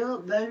the way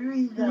up. That's the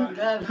reason I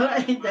got it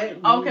like that.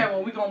 Okay,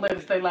 well, we're going to let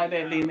it stay like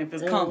that then if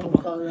it's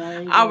comfortable.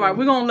 All right,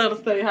 we're going to let it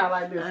stay high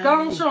like this.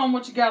 Go on, show them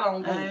what you got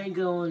on. I ain't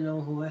going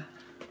nowhere.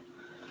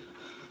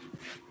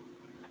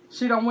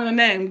 She done went in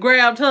there and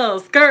grabbed her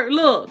skirt.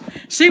 Look,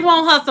 she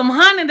want her some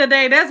honey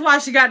today. That's why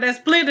she got that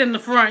split in the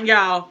front,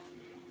 y'all.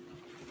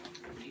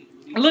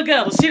 Look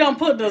at her. She done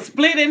put the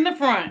split in the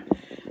front.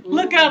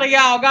 Look at her,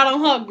 y'all. Got on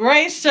her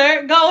gray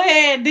shirt. Go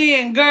ahead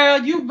then,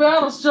 girl. You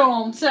better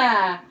show them,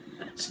 child.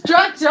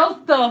 Strut your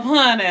stuff,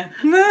 honey.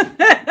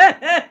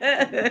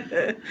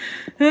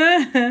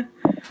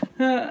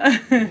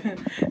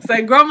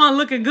 Say, Grandma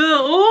looking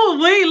good. Ooh,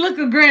 we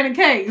looking granny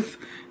cakes.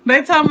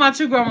 They talking about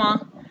you, Grandma.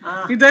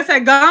 They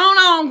say, go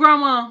on,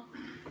 Grandma.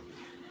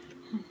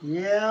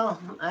 Yeah,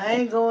 I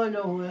ain't going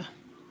nowhere.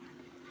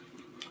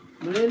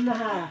 But in the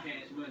house.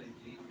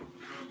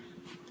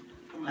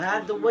 I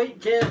have to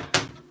wait till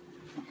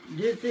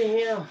this in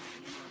here.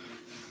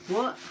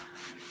 What?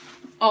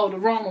 Oh, the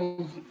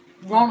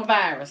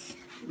coronavirus.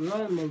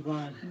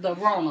 Coronavirus. The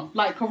Rona.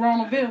 Like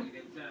Coronavirus.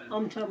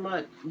 I'm talking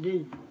about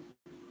this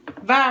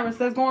virus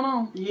that's going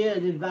on. Yeah,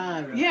 the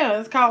virus. Yeah,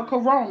 it's called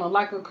Corona,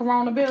 like a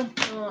coronavirus.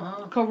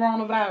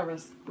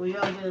 Coronavirus. Well,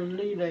 y'all gotta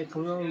leave that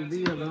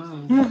coronavirus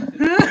alone.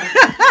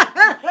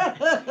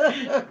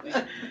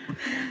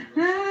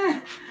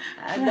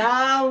 And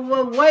I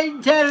will wait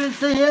until I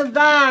see his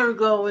virus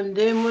go, and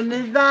then when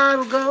this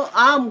virus go,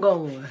 I'm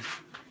going.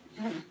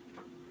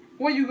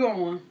 Where you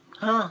going?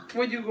 Huh?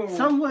 Where you going?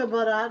 Somewhere,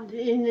 but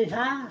in this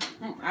house.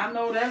 I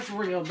know that's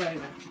real, baby.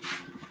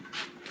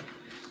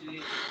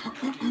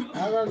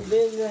 I done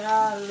been in the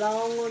house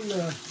long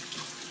enough.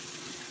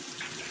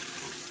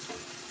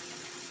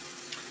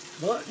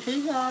 But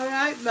she's all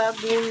right about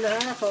being in the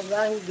house, because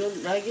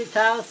I get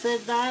tired,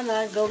 sit down,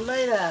 I go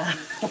lay down.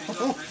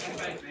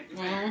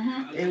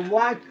 And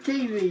watch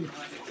TV.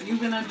 You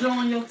been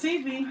enjoying your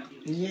TV?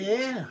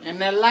 Yeah.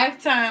 And that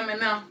Lifetime and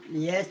now.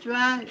 That's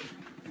right.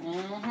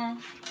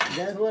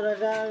 That's what I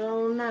got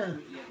on now.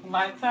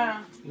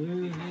 Lifetime.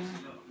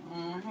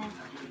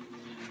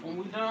 When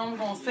we done, we're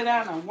going to sit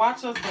down and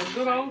watch us a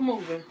good old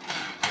movie.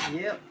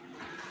 Yep.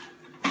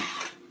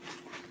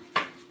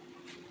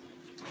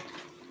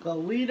 Because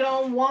we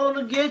don't want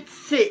to get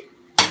sick.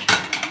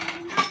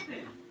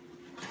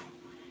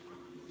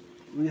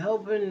 We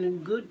hoping the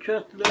good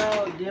trust of the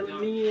Lord, them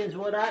means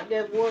without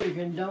that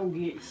working don't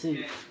get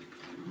sick.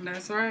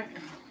 That's right.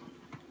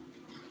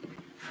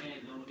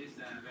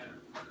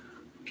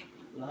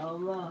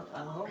 Lord,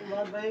 I hope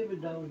my baby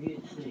don't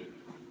get sick.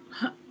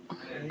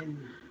 And,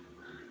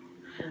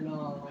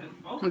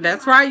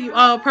 that's right, you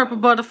purple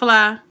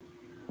butterfly.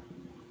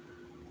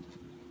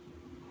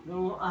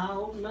 No, I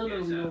hope none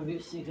of them don't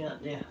get sick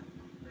out there.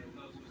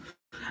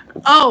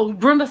 Oh,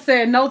 Brenda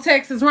said no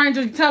Texas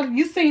Ranger.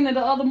 You seen it the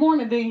other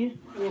morning, didn't you?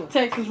 What?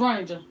 Texas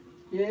Ranger.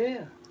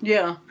 Yeah.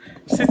 Yeah.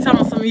 She's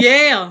telling some,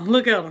 yeah.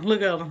 Look at her.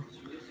 Look at her.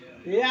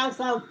 Yeah, I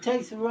saw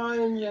Texas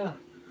Ranger.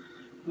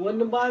 Wasn't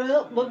nobody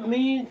up but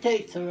me and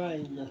Texas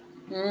Ranger.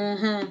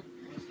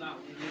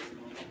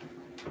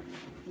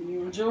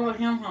 You enjoy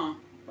him, huh?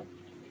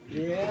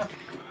 Yeah.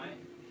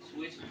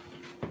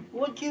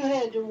 What you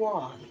had to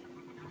wash?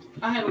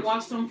 I had to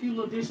wash them few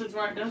little dishes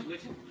right there.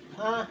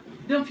 Huh?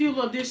 Them few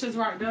little dishes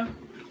right there.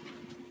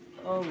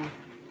 Oh.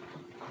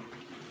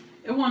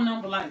 It wasn't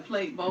nothing but like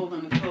plate, bowl,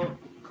 and the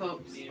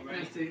cups.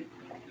 That's it.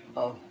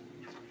 Oh.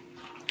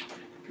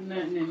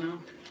 Nothing in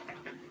them.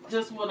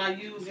 Just what I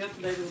used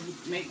yesterday to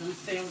make them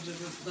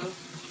sandwiches and stuff.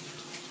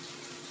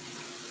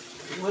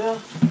 Well,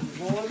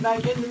 going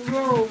back in the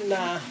room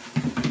now.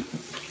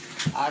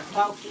 I'll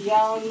talk to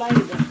y'all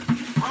later.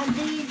 I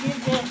did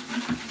get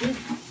this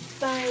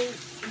thing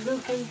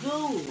looking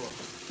good.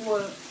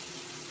 What?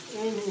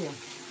 In here.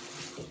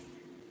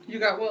 You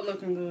got what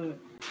looking good?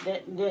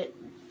 That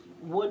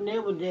wasn't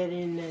ever that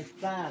in that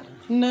spider.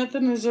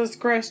 Nothing, is just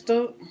scratched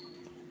up.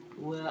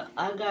 Well,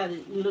 I got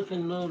it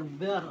looking a little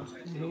better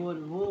than what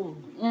it was.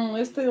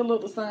 It still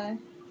look the same.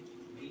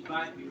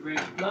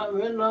 Not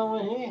really over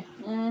here.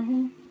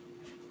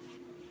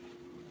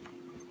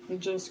 It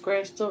just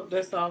scratched up,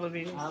 that's all it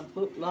is. I'll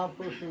put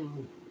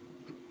some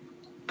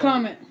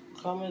comment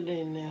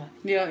in there.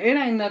 Yeah, it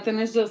ain't nothing,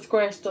 it's just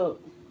scratched up.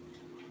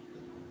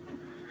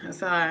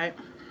 That's alright.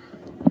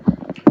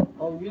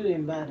 Oh, you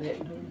didn't buy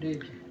that,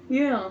 did you?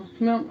 Yeah,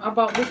 I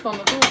bought this from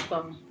the food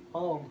store.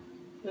 Oh.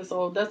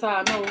 So that's how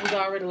I know it was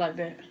already like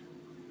that.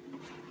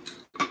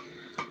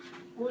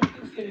 What you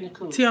finna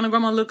cook? Tiana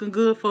grandma looking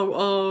good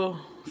for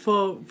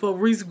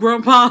Reese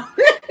grandpa.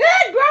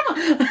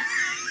 Grandma.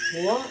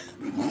 What?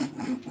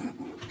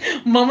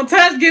 Mama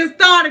Touch getting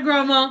started,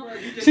 grandma.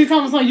 She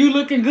told me something, you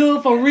looking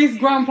good for Reese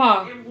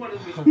grandpa.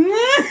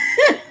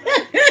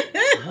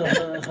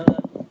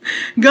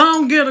 Go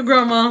on get her,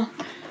 grandma.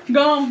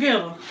 Go on get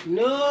her.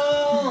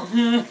 No.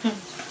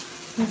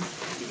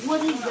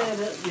 What is that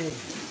up there?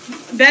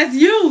 That's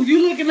you.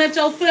 You looking at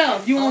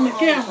yourself. You on the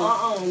camera.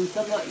 I'm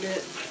talking about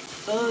that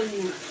other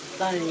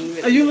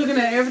thing. Are you looking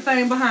at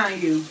everything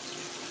behind you?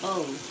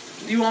 Oh.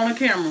 You on the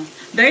camera.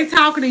 They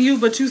talking to you,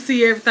 but you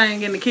see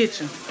everything in the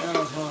kitchen.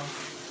 Uh-huh.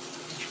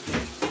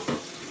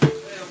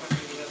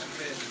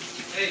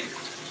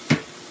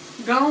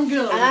 Go on get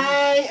her.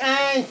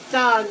 I ain't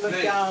starting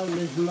with y'all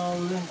this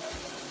morning.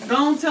 Go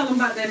on tell them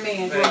about that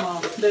man, grandma,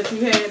 that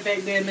you had back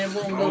there in that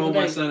room the Oh, other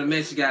my day. son,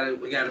 man,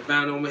 we got a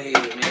bound on my head,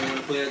 man. Want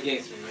to play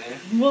against me,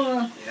 man.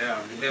 What?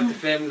 Yeah, he left the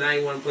family, now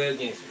he want to play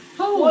against me.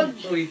 Who? What?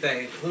 Who do you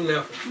think? Who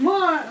left him?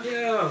 What?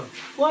 Yeah.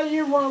 What do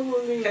you want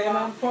with me, Came out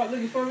Rob? of the park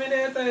looking for me and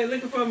everything.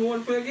 Looking for me,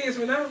 want to play against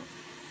me now.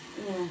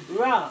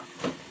 Rob,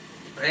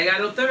 I ain't got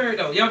no third,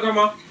 though. Yo,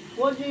 grandma.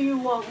 what do you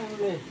want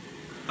with me?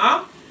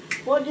 Huh?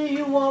 What do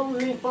you want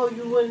with me before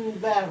you went in the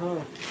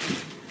bathroom?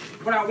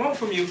 What I want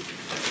from you?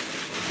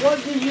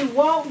 What do you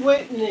want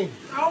with me?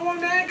 I don't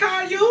want that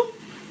call you.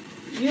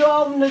 You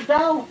open the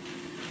door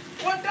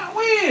What that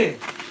when?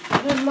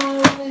 this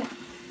morning.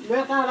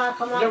 Look how I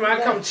come out. Grandma,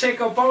 I come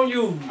check up on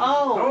you.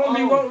 Oh, I don't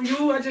be wanting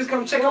you. I just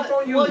come check up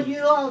on you. What you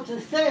ought to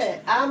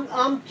say?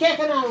 I'm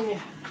checking on you.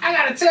 I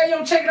gotta tell you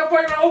I'm checking up on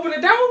you when I open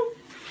the door.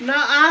 No,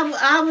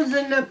 I was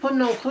in there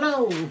putting on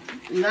clothes,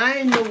 and I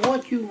didn't know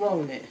what you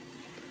wanted.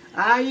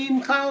 I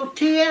even called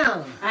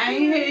Tiana. I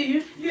ain't hear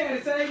you. Yeah,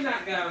 the same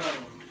knockout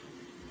on.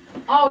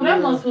 Oh,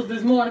 that must was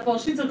this morning before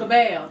she took a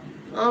bath.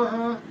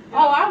 Uh-huh.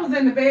 Oh, I was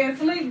in the bed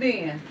asleep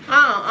then.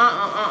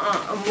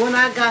 When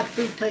I got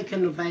through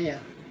taking the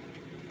bath.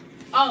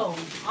 Oh,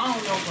 I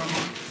don't know, grandma.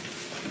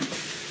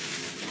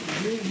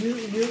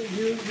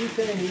 You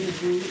can't even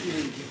do it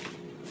either.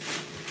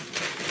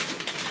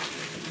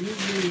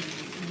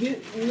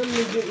 Let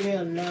me get me a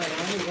nut.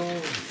 I'm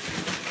going.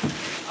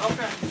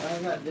 Okay.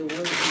 I got the work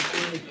to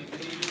do.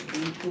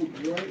 You cook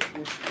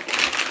breakfast.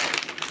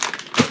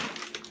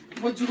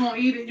 What you gonna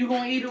eat it? You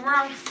gonna eat it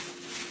raw?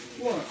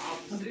 What?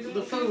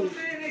 The food.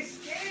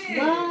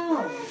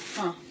 No.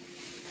 Huh.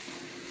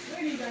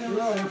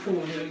 No, I'm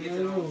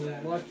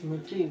finna watch my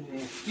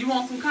TV. You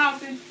want some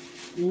coffee?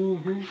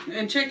 Mm-hmm.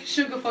 And check your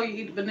sugar before you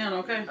eat the banana,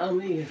 okay? I'm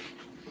here.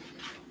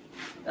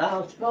 I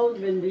was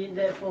supposed to do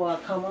that before I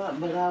come out,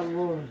 but I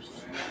was.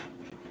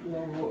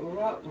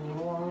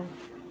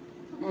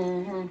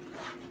 Mm-hmm.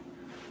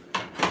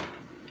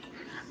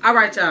 All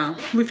right, y'all.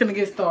 We finna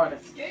get started.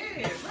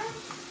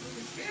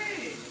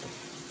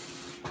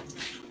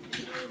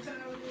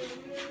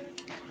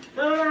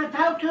 So I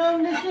talked to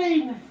him this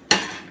evening.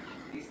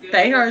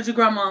 They heard you,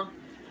 grandma.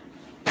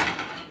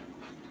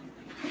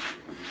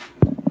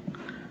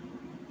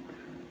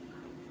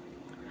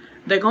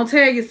 They gonna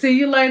tell you, see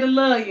you later,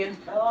 love you.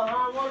 I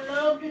want to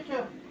love you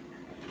too.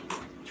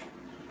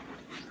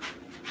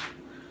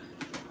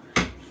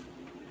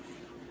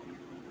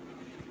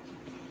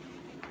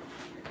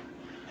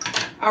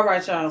 All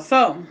right, y'all.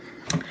 So,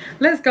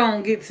 let's go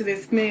and get to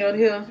this meal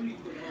here.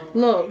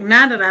 Look,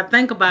 now that I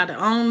think about it,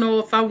 I don't know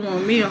if I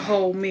want me a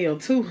whole meal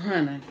too,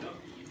 honey.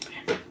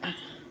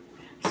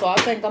 So, I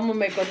think I'm going to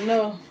make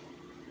enough.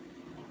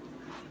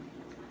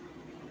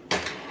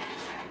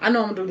 I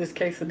know I'm going to do this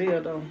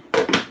quesadilla, though. I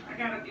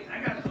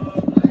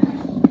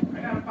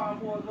gotta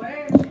pop for a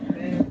glass.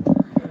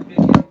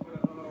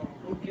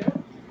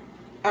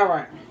 All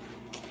right.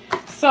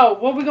 So,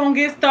 what we're going to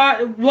get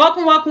started.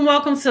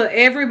 Welcome to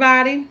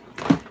everybody.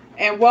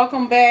 And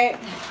welcome back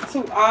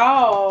to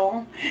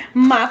all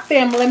my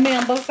family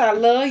members. I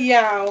love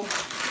y'all.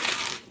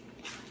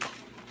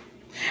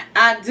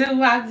 I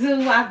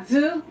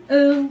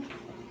do.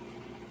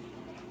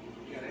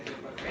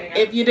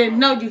 If you didn't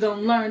know, you're going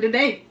to learn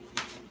today.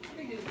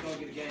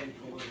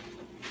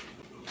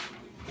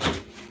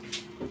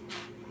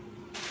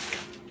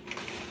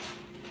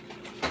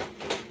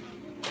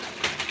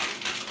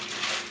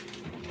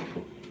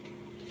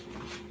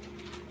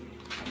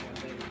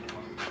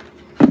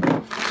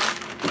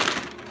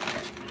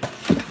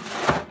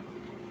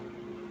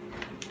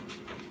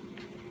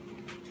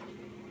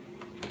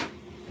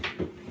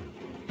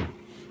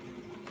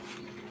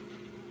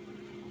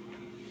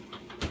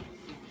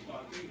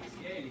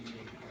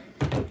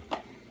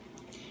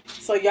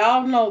 So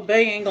y'all know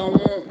Bay ain't gonna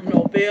want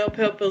no bell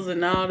peppers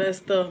and all that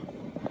stuff.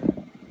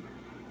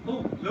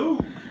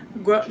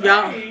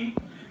 Y'all,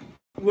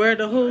 where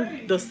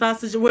the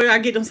sausage? Where I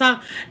get them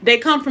sausage? They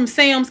come from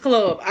Sam's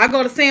Club. I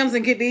go to Sam's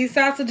and get these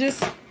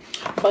sausages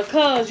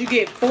because you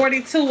get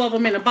 42 of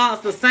them in a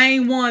box, the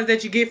same ones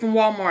that you get from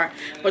Walmart.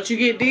 But you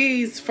get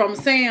these from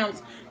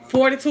Sam's,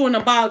 42 in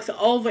a box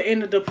over in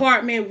the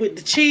department with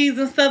the cheese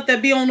and stuff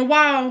that be on the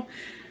wall.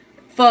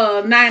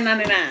 for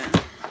 $9.99.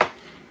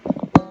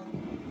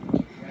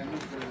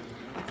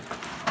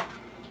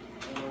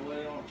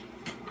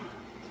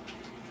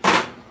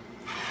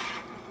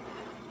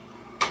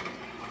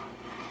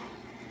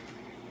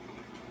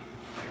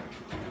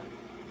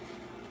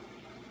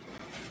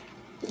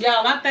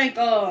 Y'all, I think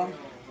I'm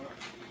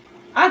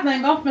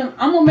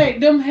gonna make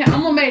them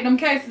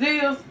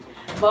quesadillas,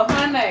 but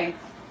honey,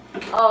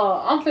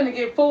 I'm finna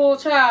get full,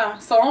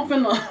 child. So I'm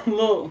finna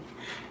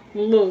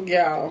look,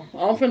 y'all.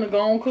 I'm finna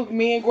go and cook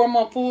me and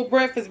grandma full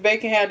breakfast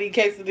bacon. Have these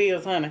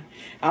quesadillas, honey.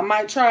 I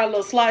might try a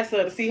little slice of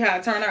it to see how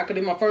it turn out, cause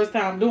it's my first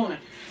time doing it.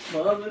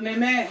 But other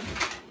than that,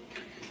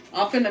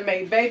 I'm finna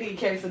make baby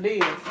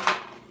quesadillas.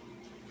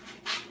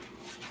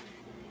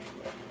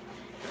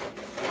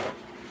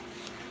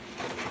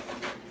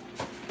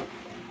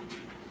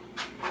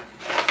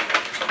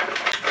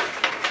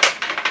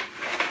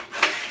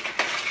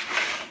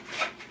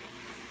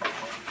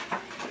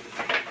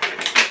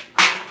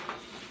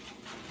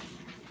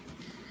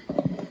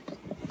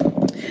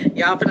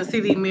 Y'all finna see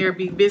these Mary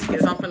B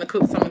biscuits. I'm finna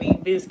cook some of these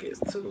biscuits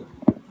too.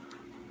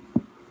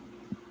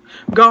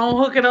 Go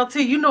on, hook it up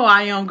to you. You know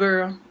I am,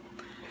 girl.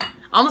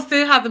 I'ma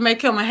still have to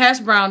make him a hash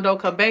brown though,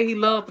 cause baby he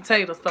love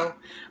potatoes, so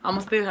I'ma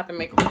still have to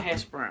make him a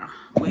hash brown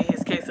with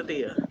his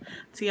quesadilla.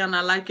 Tiana,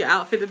 I like your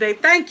outfit today.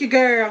 Thank you,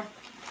 girl.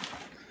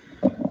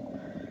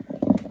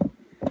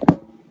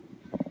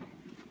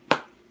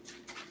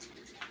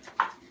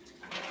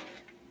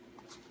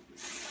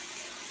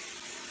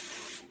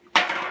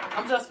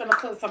 I'm just gonna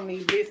cook some of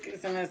these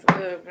biscuits in this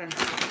oven.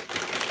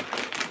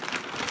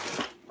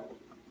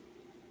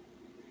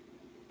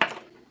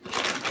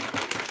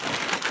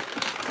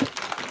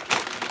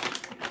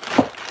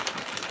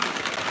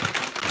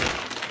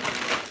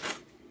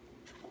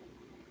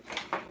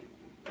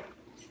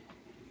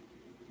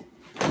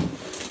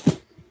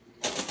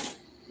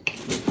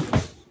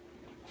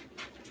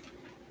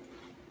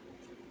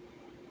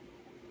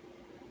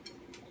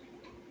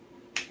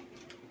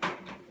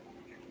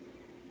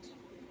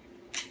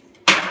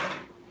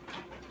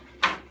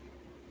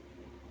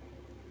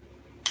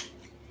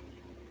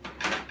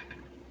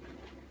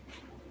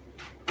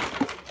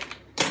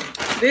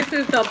 This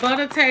is the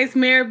Butter Taste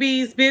Mary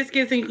B's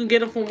biscuits, and you can get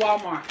them from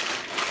Walmart.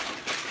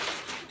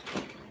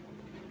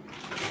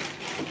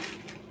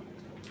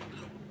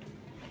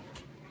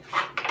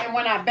 And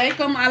when I bake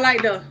them, I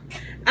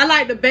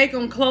like to bake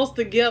them close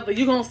together.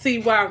 You're gonna see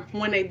why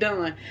when they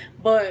done.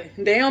 But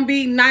they don't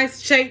be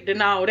nice shaped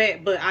and all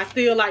that. But I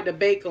still like to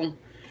bake them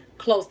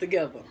close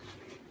together.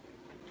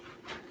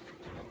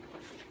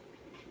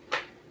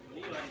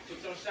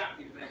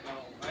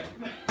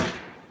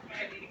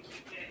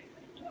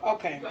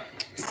 Okay,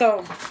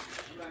 so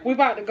we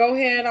about to go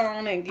ahead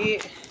on and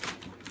get.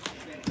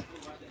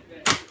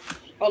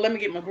 Oh, let me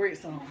get my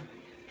grits on.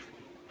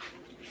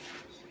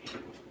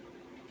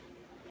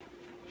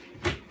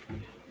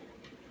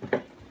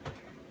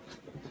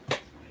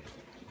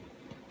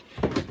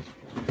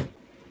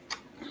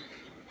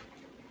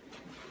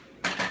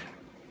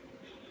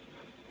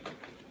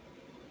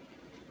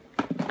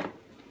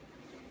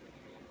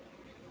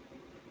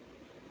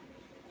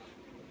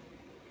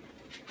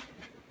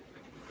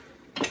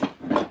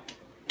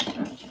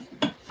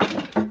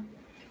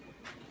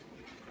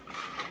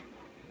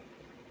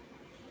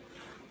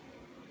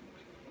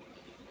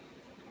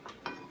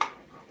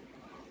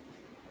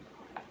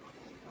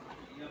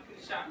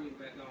 Shot me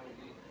back on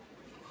again.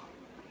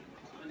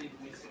 I need to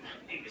mix it.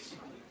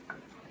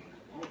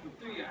 Open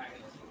 3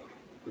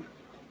 items.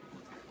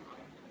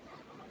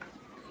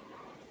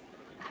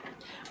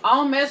 I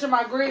don't measure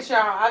my grits, y'all.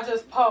 I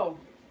just pour.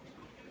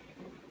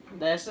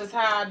 That's just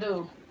how I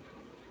do.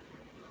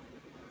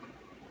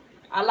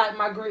 I like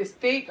my grits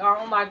thick. I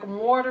don't like them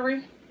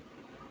watery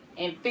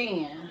and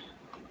thin.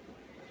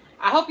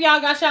 I hope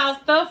y'all got y'all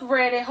stuff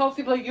ready.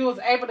 Hopefully you was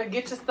able to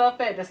get your stuff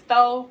at the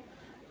stove,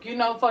 you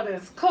know, for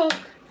this cook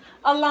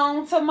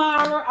along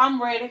tomorrow.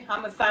 I'm ready.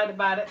 I'm excited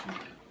about it.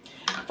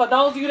 For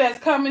those of you that's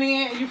coming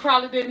in, you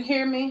probably didn't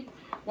hear me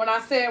when I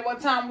said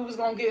what time we was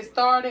going to get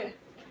started.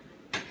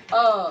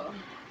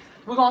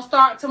 We're going to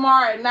start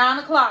tomorrow at 9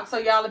 o'clock, so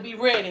y'all will be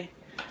ready.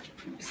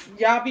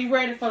 Y'all be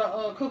ready for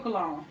the cook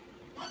along.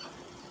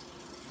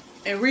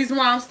 And reason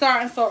why I'm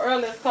starting so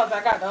early is because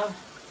I got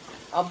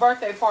a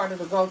birthday party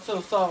to go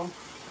to, so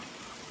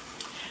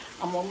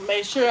I'm going to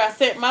make sure I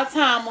set my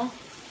timer.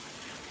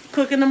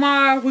 Cooking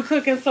tomorrow, we're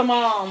cooking some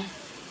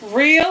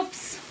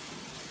ribs,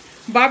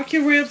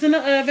 barbecue ribs in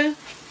the oven.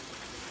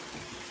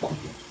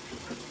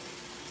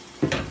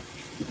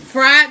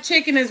 Fried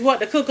chicken is what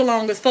the cook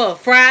along is for.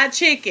 Fried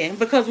chicken,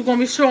 because we're gonna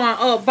be showing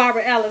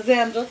Barbara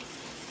Alexander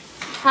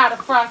how to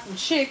fry some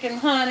chicken,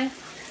 honey.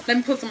 Let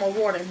me put some more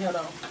water in here though.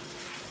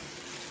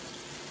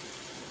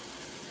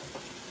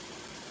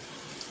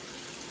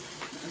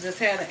 I just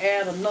had to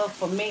add enough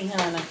for me,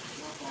 honey.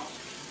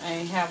 I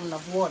ain't have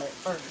enough water at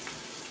first.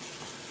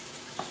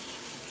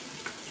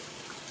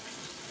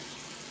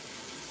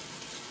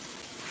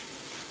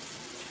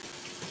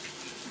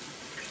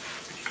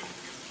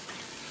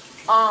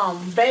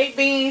 Baked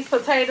beans,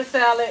 potato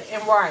salad,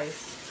 and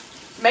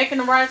rice. Making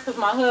the rice because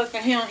my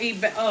husband, he don't eat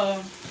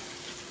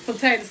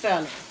potato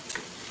salad.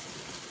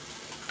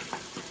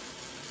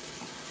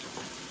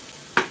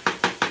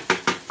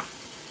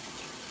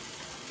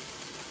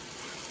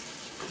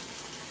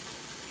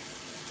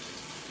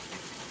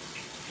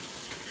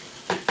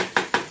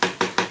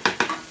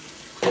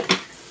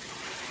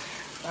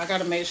 I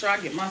gotta make sure I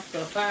get my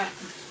stuff out.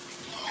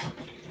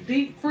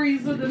 Deep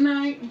freezer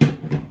tonight.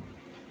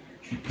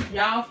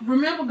 Y'all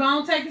remember, go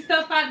and take your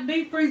stuff out the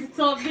deep freezer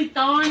so it be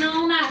thawing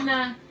on out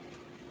now.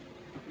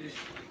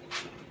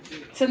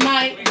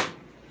 Tonight,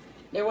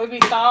 it will be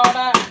thawed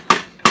out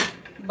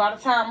by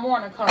the time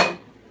morning comes.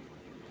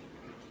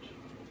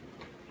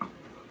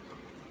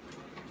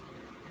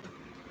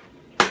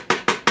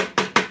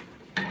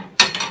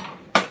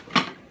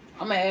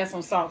 I'm gonna add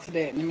some salt to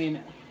that in a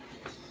minute.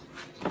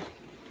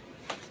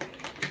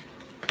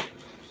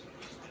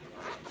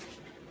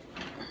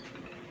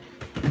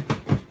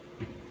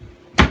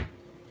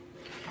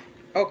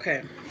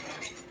 Okay.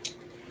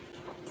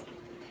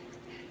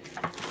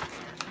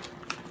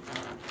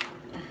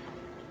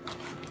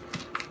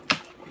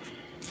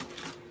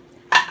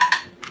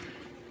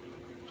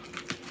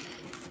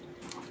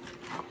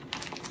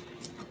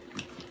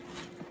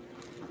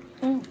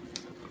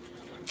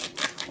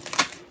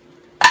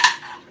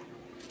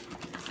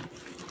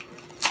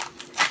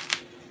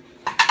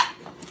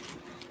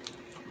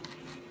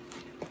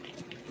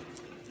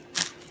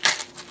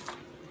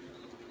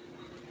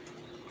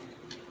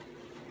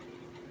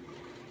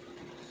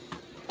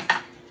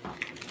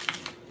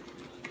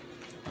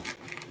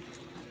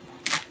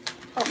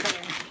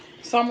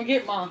 So I'm gonna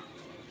get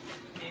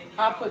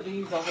I'll put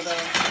these over there.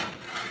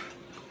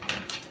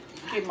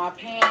 Get my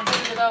pan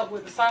heated up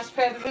with the sausage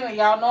patties in it.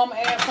 Y'all know I'm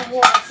gonna add some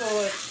water to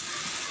it.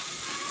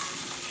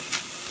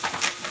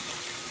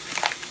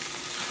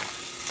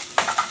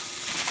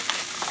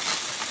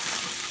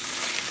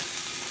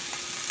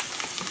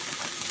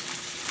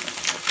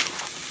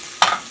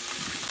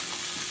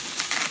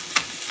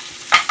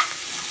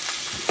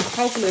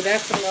 Hopefully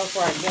that's enough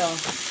right there.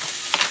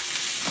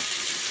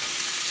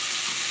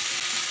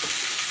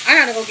 I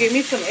gotta go get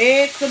me some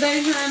eggs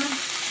today, honey.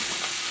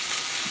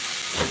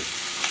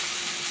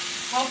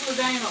 Hopefully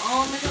they ain't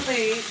all in the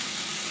leg.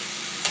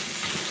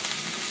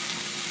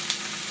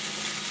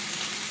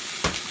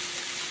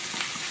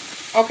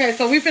 Okay,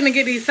 so we finna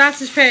get these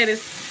sausage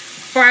patties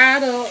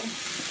fried up.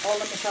 Oh,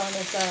 let me turn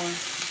this down.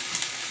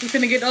 We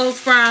finna get those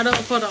fried up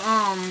for the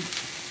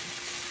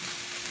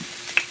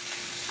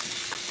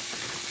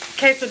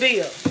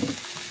quesadilla.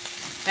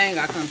 I ain't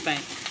got something.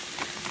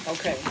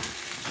 Okay.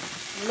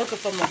 I'm looking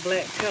for my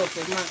black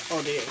pepper.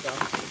 Oh, there you go.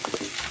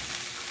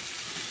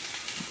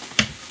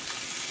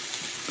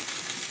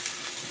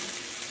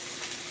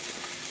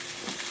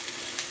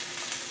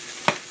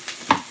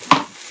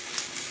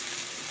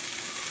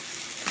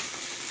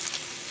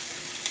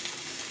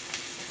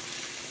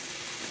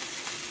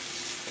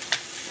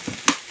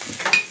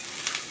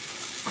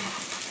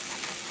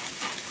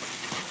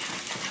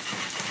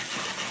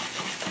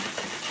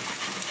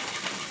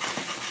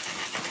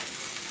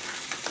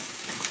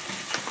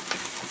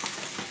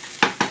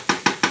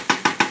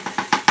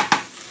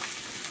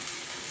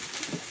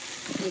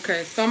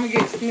 Okay, so I'm gonna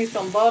get me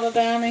some butter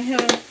down in here.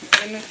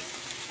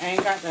 I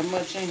ain't got that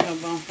much in here,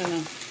 but I'm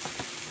finna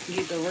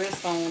get the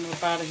rest on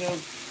up out of here.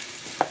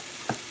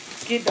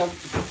 Get the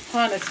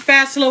honey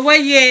spatula. Where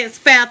you at,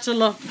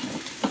 spatula?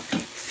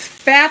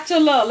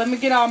 Spatula. Let me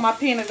get all my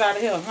pennies out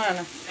of here,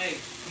 honey. Hey,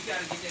 you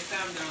gotta get that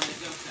salmon down that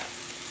jump shot.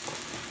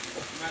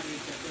 Might need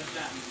that jump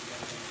shot.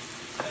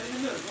 Hey,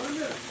 look, go in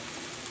there.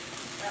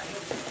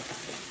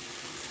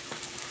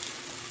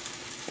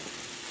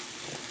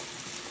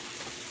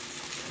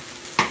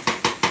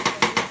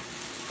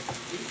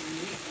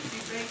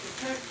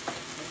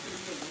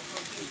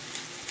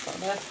 So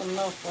that's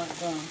enough right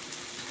there.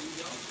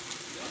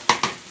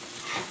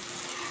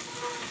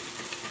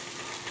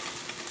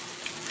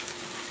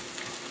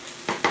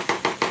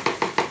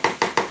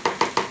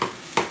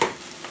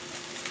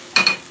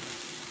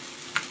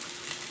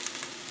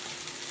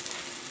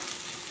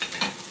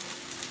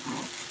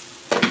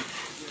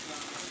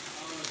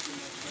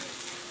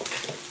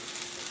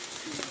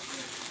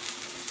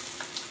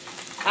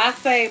 I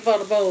save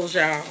butter bowls,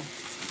 y'all.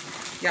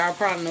 Y'all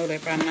probably know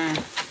that by now.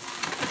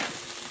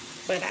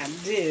 But I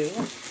do.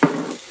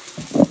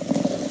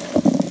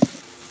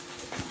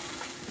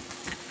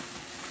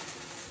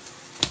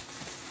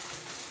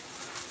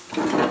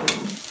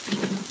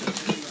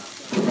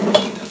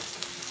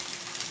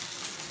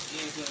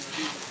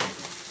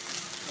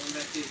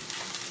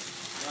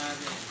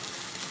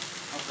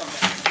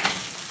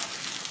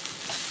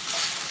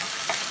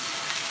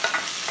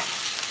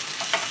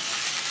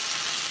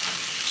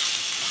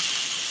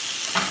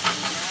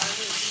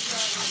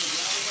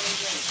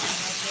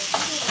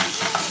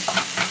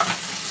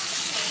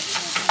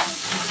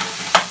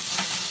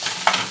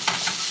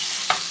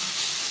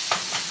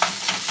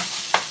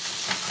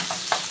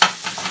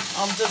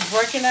 I'm just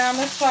breaking down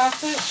this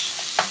sausage,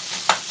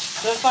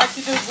 just like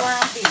you do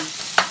ground beef.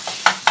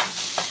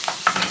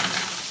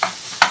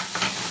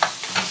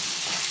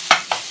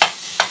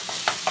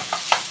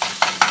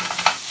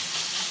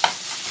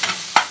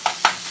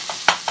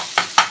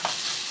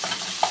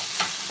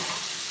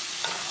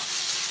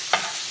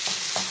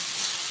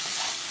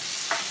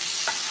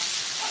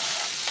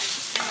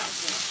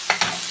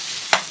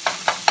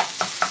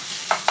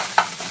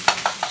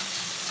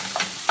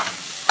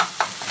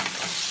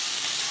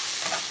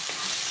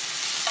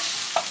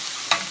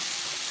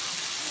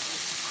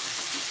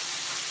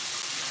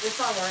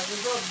 all right.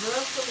 It's up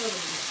just a little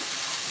bit.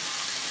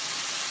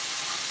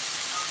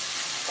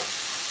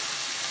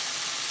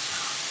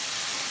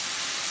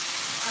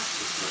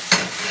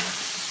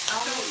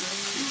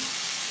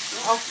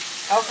 Oh,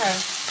 okay.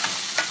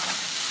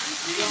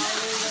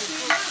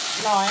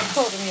 No, I ain't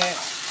cooked them yet.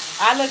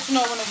 I'll let you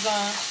know when it's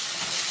done.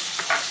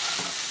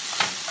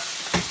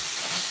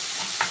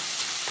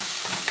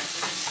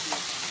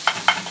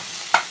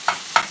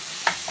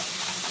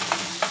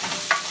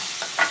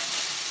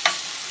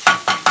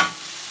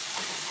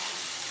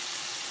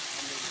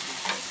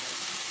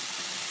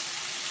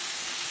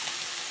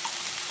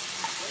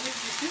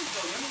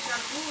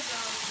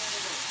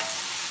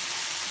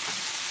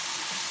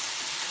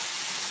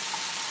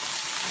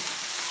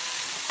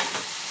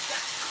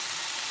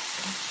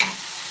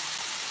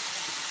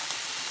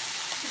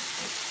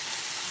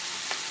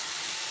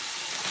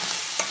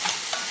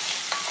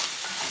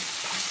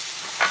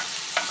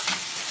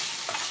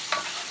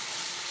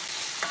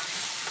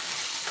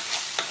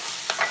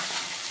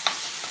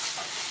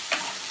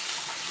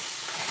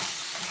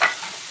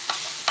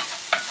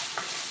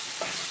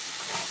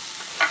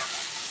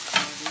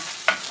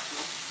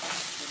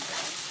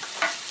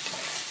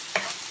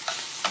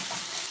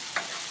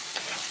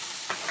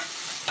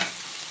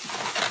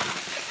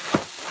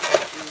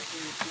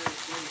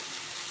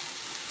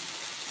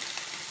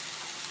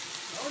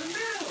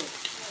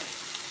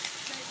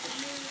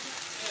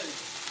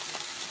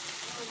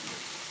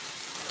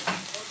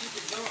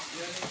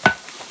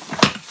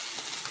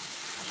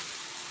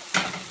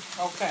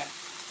 Okay.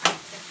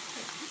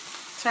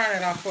 Turn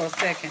it off for a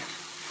second.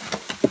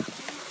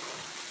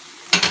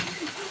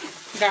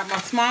 Got my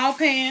small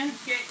pan. You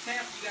can't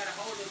tap, you gotta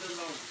hold it a little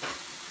longer.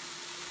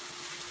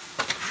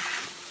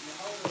 You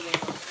hold it a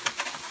little longer.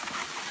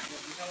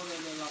 You hold it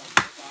a little longer.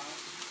 That's all.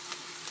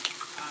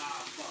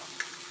 Ah, fuck.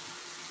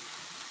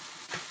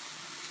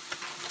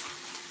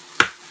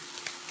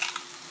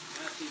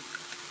 That's it.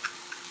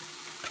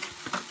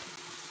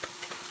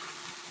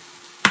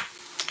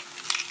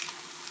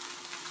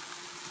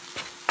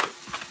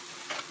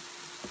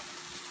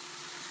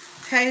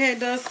 Hey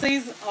does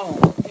season. Oh,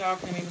 y'all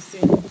can't even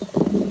see.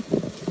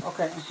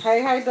 Okay.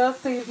 Hey does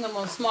season them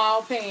on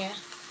small pan.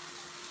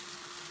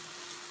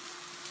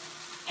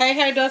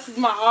 Hey does is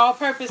my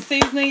all-purpose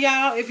seasoning,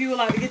 y'all. If you would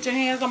like to get your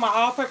hands on my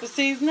all-purpose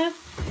seasoning,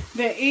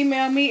 then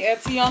email me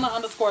at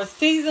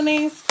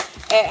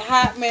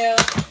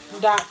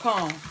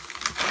tiana_seasonings@hotmail.com.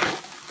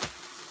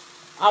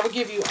 I will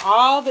give you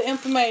all the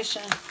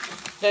information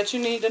that you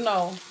need to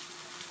know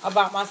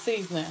about my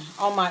seasoning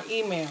on my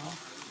email.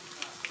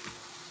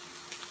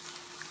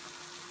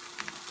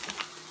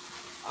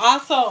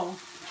 Also,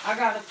 I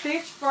got a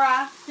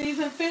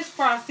seasoned fish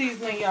fry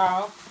seasoning,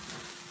 y'all,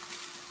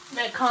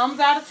 that comes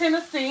out of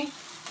Tennessee.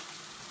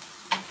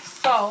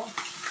 So,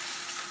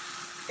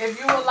 if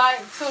you would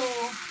like to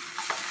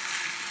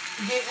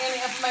get any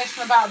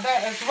information about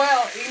that as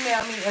well,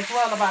 email me as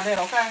well about that,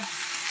 okay?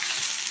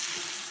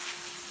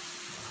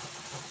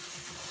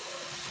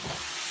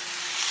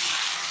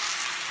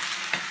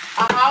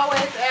 I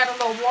always add a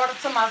little water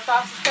to my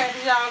sausage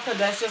patties, y'all, because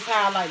that's just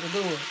how I like to do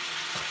it.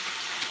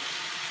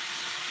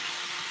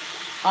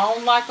 I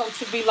don't like them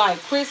to be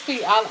like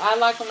crispy. I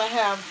like them to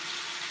have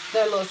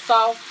that little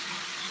soft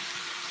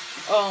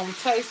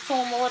taste to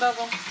them or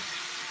whatever.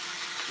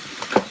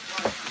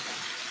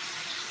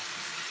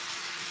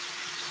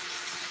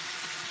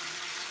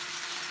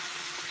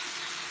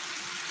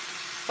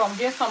 So I'm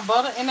getting some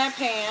butter in that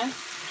pan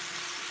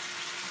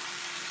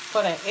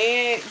for the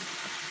egg.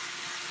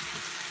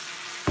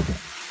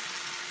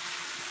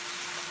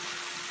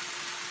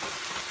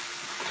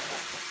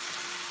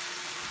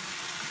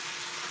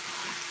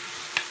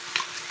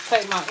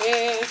 Take my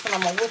eggs and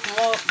I'm going to whip them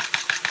up.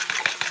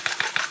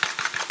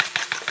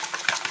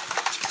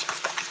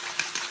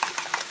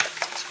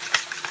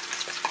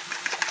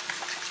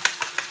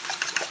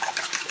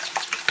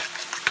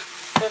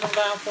 Set them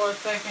down for a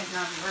second.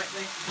 Now I'm right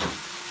there.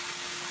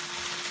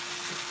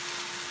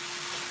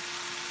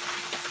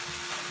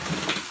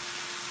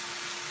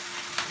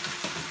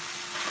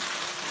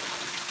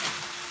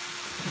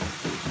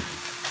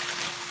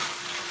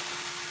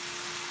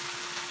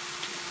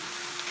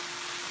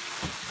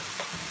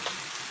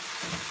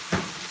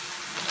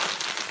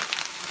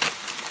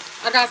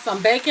 I got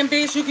some bacon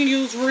bits. You can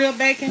use real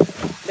bacon.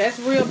 That's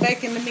real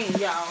bacon to me,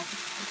 y'all.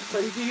 So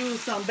you can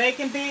use some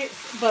bacon bits,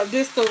 but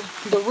this the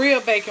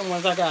real bacon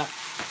ones I got.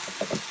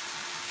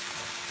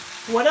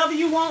 Whatever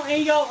you want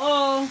in your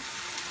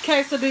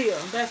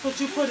quesadilla, that's what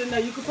you put in there.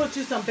 You can put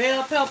you some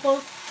bell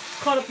peppers,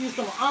 cut up you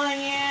some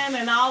onion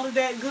and all of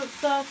that good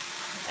stuff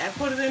and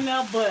put it in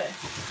there, but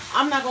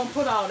I'm not going to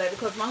put all that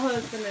because my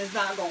husband is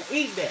not going to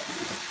eat that.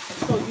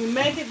 So you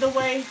make it the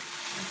way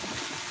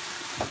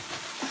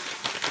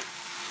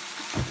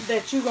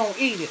that you gonna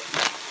eat it,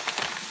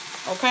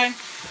 okay?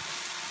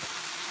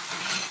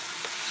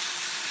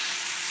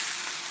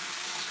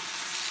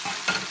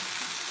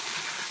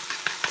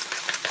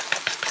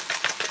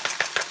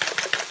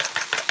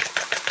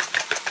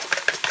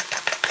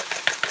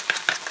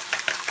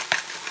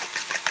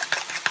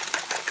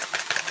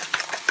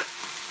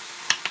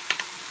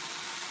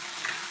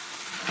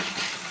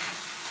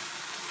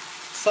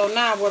 So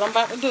now what I'm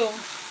about to do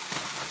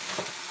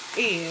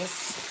is,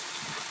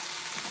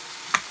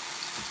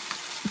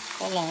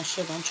 hold on,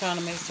 sugar, I'm trying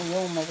to make some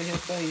room over here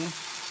for you.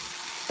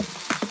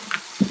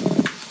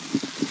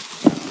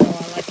 Oh,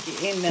 I like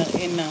it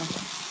in there.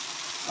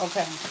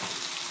 Okay.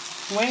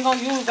 We ain't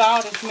gonna use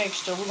all this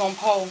mixture. We're gonna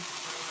pour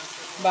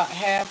about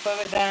half of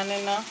it down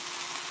in there.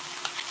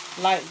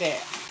 Like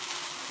that.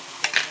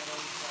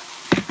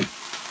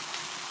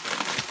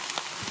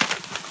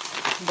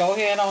 Go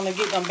ahead on and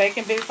get them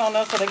bacon bits on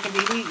there so they can be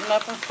heating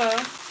up and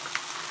stuff.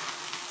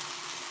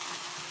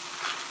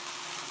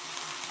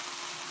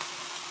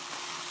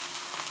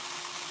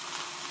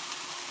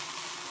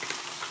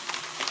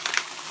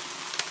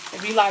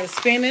 If you like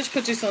spinach,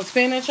 put you some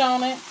spinach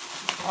on it.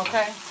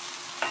 Okay.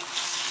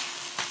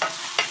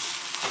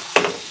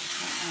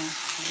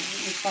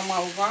 Get some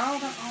more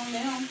water on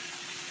them.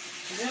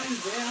 There.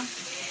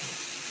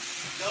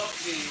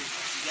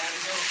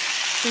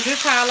 See, this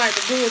is how I like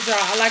to do it, y'all.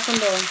 I like them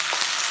to,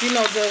 you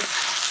know, just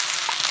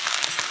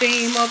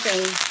steam up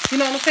and, you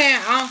know what I'm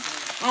saying? I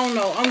don't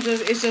know.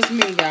 It's just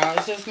me, y'all.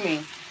 It's just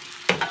me.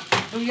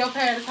 Do your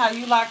patties how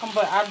you like them,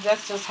 but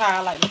that's just how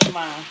I like to do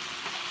mine.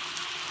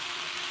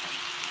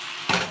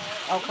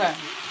 Okay.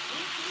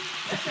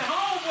 That's your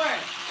homeboy.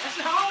 That's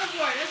your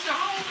homeboy. That's your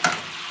homeboy.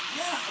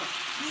 Yeah.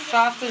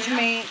 Sausage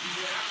meat.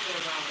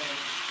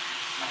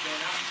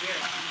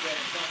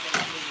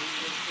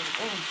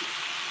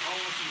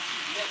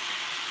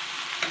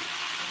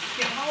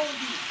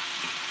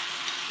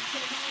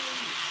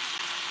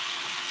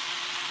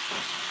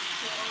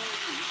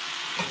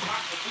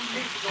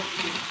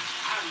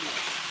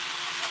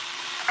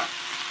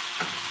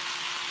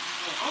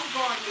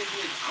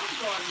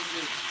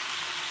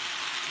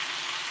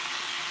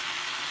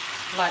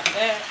 Like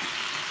that.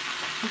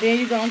 Then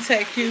you're going to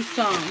take you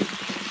some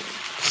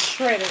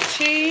shredded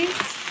cheese.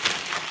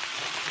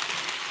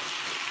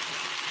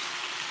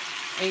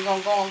 And you're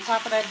going to go on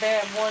top of that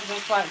bad boy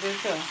just like this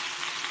here.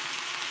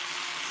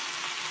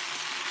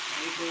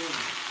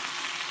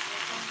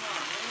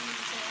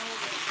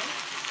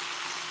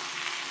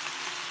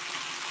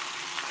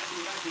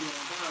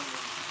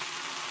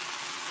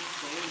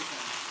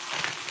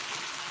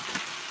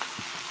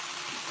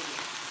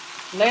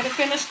 Let it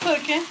finish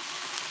cooking.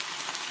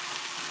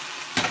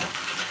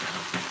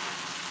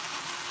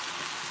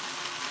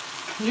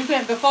 You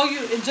can, before you,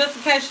 just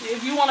in case,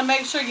 if you want to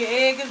make sure your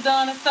egg is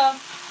done and stuff,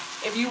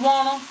 if you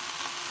want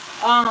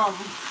them,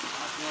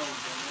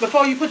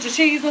 before you put your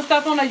cheese and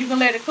stuff on there, you can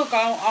let it cook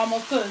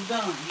almost till it's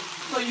done.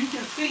 So you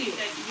can see it,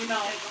 you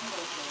know.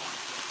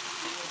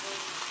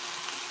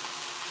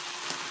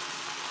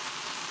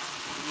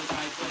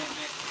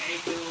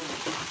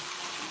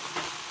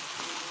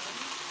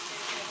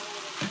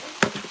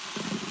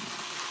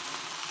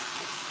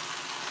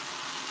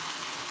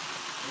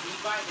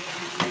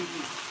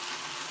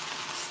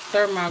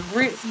 Stir my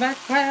grits back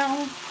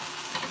down.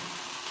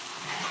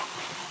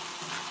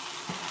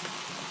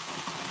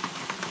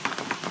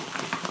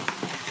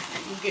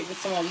 Get me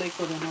some more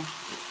liquid in them.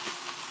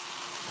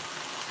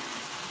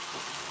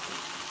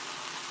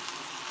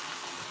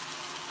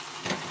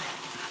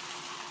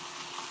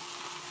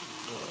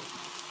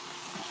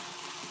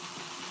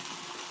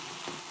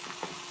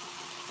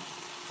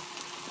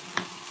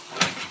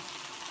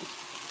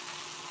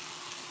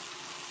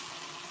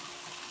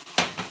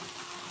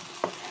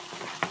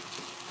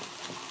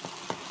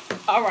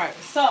 All right,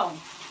 so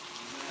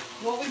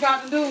what we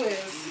about to do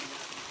is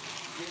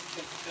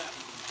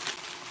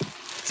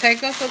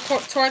take us a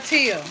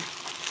tortilla.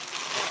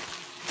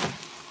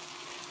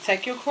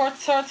 Take your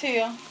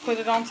tortilla, put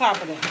it on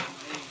top of it,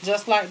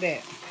 just like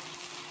that.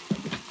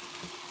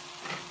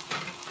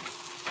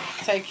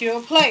 Take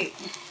your plate,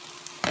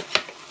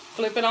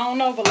 flip it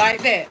on over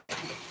like that.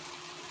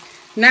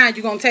 Now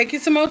you're gonna take you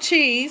some more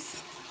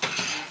cheese.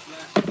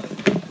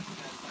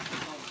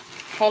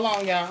 Hold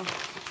on, y'all.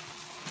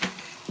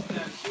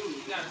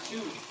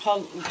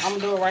 Hold, I'm gonna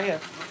do it right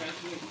here.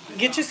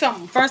 Get you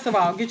some. First of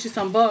all, get you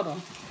some butter.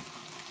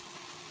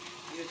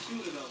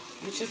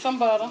 Get you some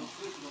butter.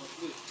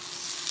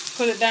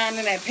 Put it down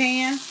in that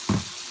pan.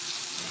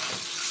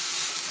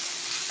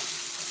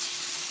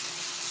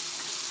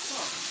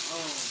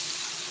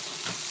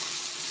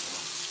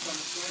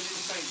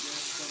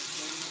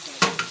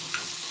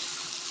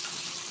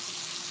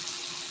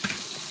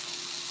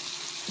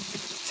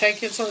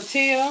 Take your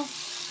tortilla,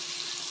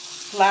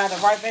 slide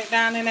it right back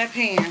down in that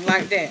pan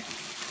like that.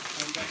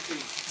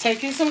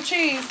 Take you some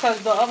cheese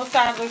because the other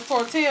side of this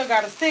tortilla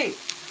got to stick.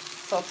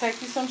 So take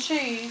you some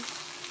cheese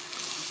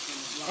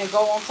and go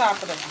on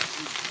top of that.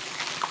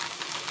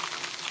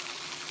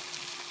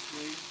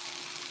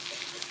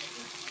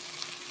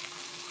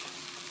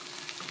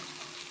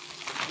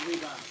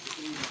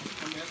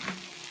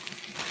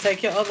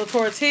 Take your other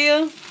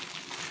tortilla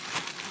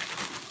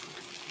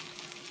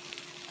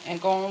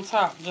and go on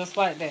top just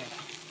like that.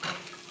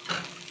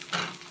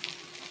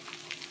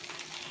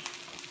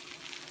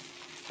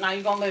 Now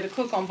you're going to let it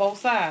cook on both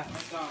sides.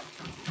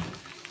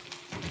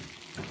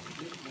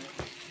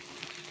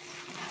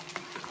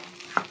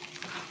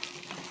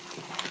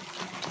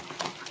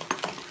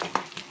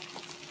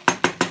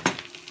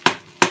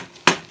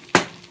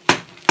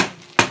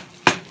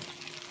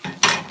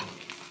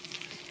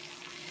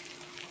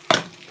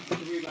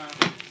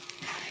 time.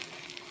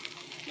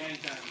 Game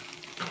time.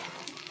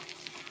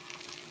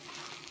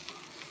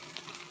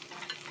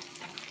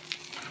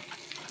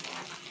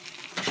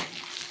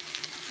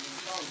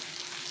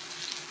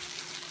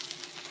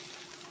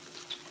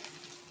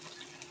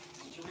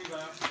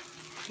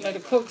 Let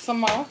it cook some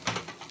more.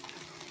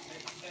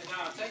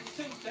 Take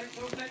the two. Take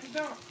the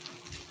door.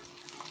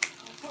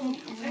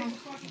 Take the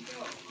fucking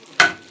door.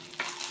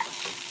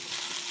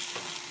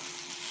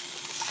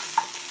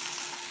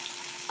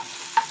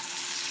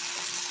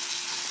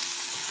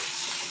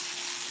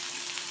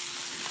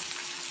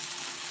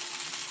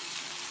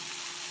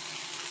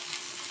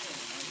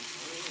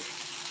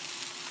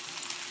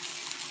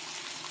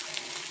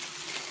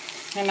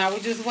 And now we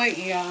just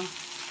waiting, y'all.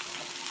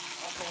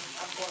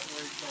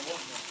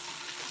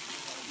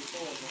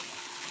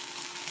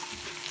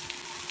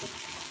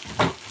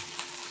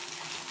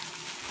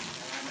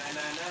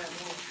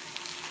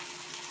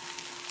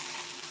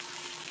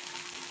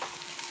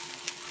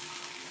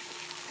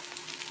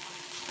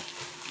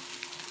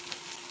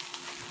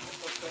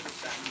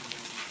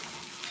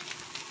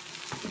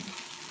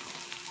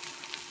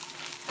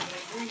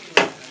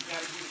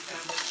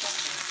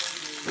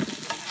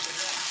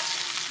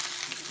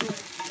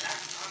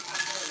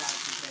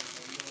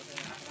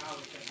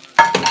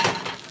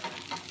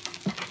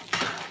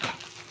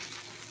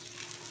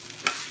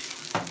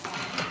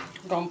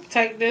 Gonna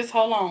take this,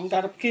 hold on,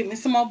 gotta get me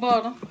some more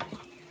butter.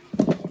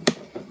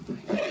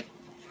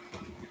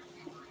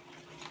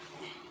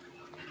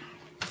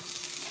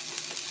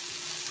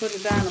 Put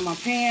it down in my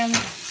pan.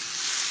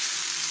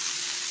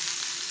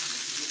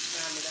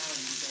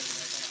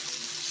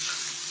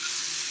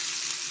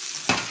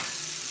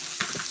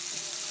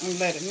 And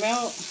let it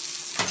melt.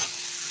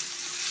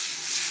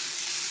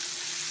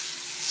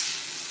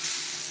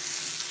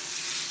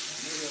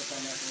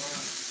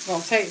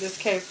 Gonna take this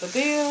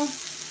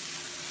quesadilla.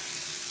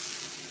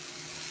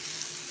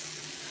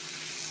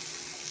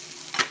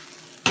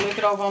 Look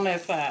it over on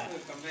that side.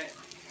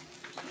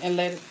 And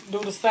let it do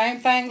the same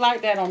thing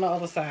like that on the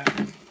other side.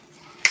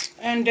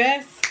 And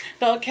that's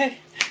the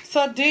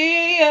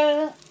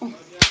quesadilla.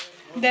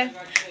 The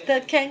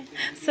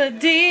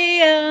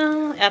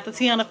quesadilla. After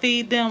Tiana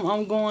feed them,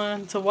 I'm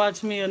going to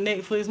watch me a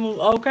Netflix movie.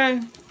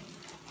 Okay.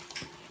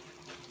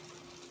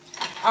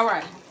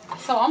 Alright.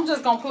 So I'm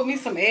just going to put me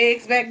some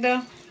eggs back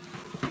there.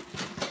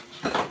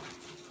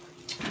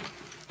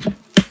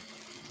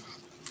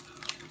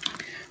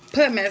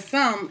 Put me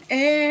some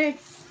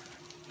eggs.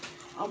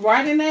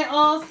 Right in that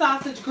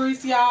sausage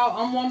grease, y'all.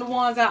 I'm one of the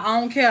ones I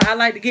don't care. I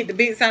like to get the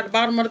bits out the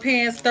bottom of the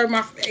pan, stir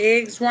my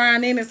eggs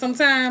right in it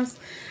sometimes.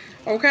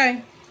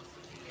 Okay,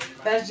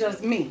 that's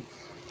just me.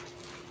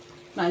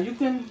 Now you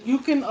can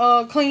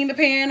clean the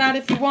pan out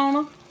if you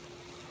wanna,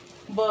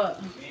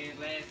 but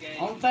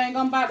only thing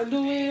I'm about to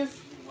do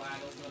is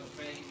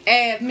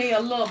add me a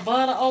little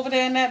butter over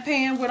there in that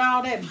pan with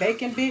all that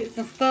bacon bits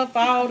and stuff,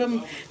 all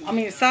them, I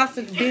mean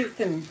sausage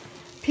bits and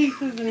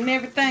pieces and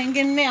everything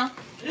in there.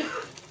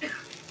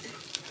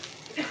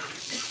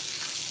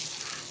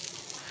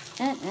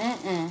 I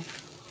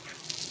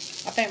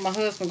think my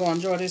husband gonna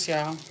enjoy this,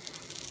 y'all.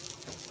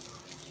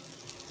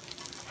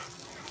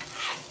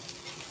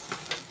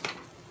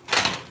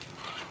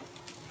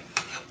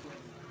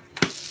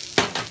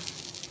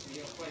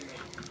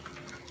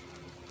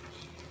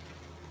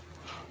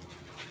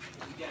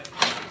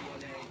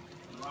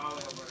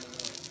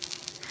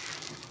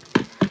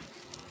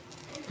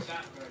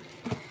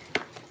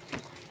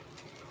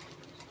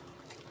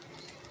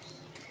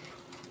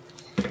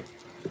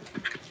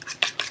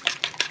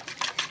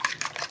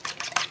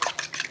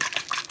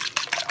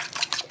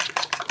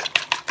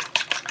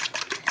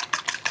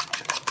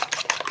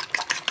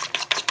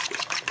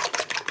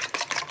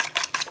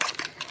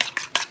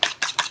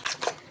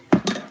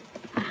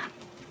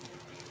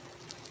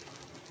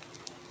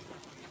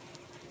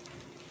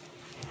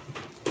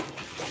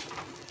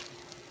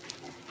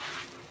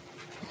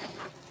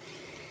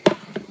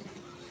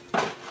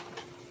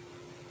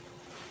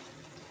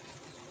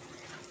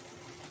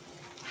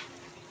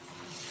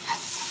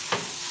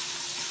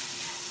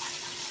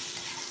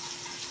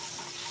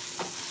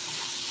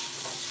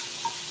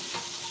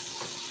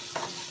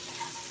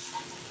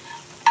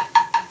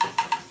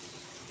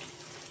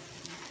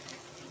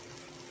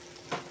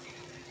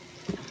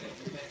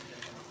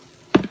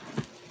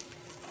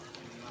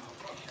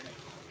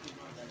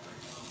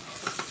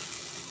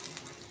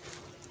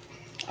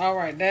 All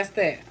right, that's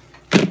that.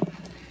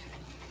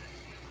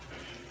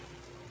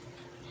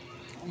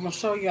 I'm gonna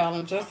show y'all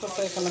in just a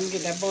second. Let me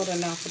get that butter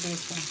now for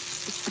this one.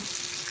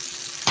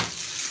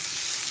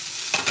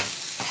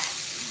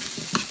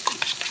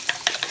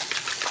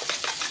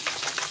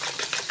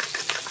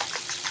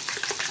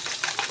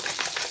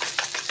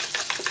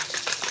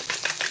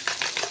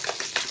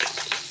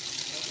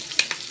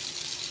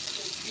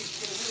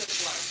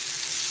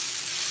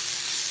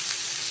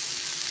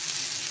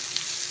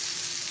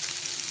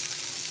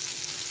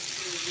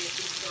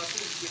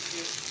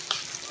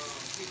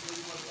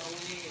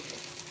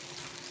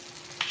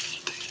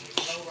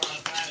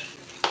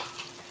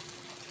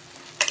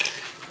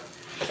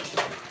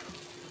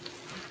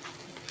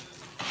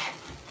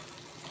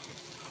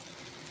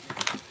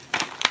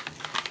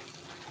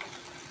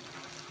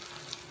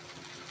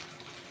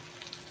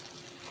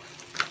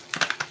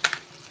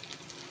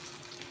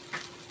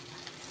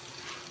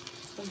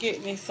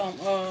 get me some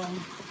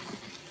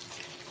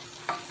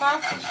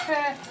sausage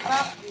packs,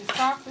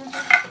 sausages.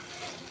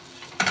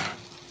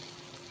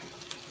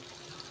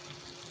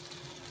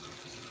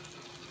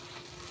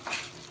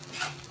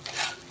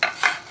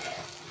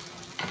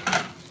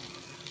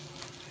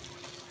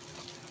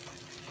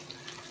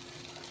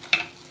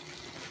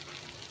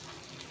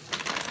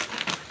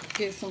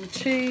 Get some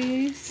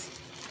cheese.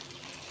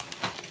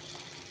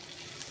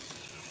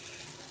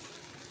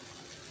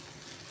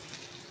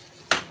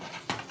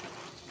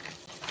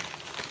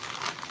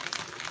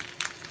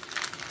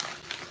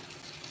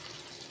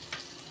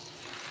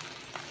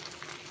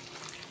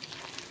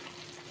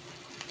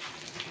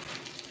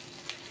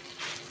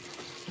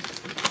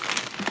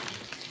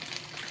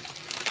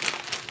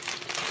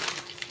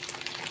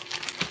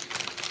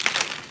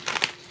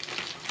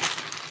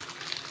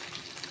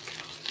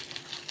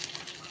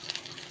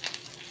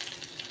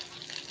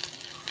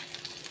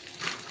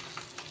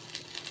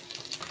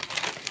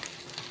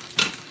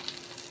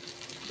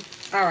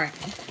 All right,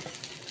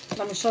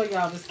 let me show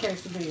y'all this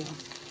quesadilla.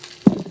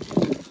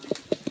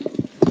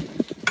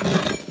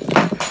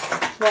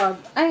 Well,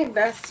 ain't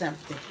that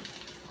simple.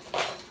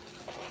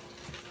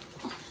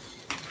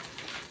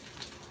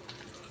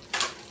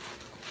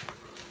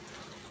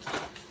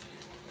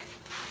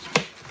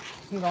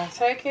 I'm gonna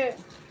take it.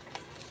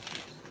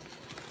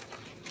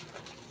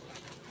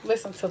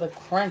 Listen to the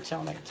crunch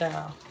on it,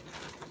 y'all.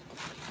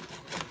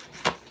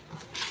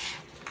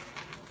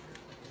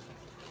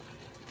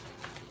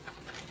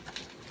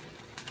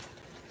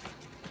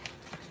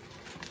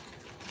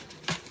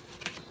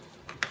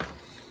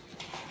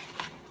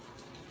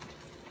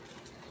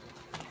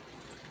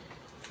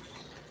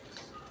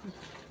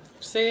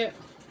 See it?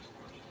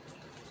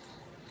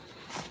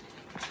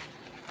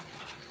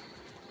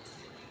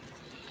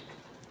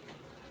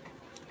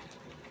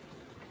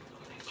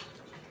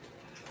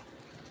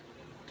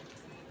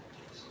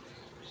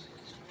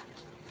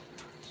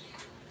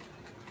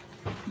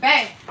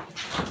 Babe,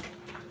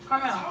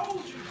 come here. I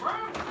told you, bro. I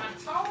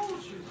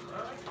told you,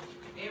 bro.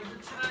 Every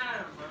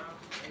time, bro.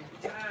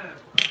 Every time,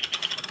 bro.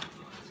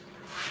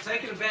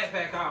 Taking the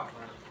backpack off,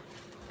 bro.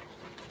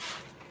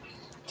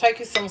 Take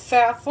you some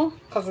salsa,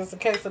 because it's a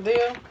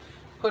quesadilla.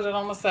 Put it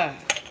on the side.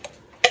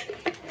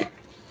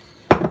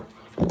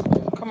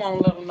 Come on,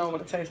 let them know what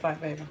it tastes like,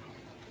 baby.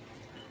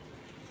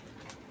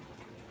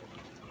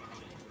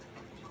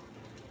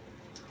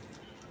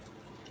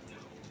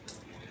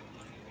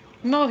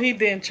 No, he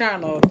didn't try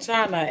to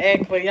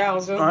act for y'all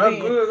just That's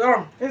good,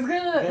 though. It's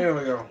good. There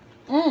we go.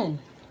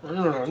 Put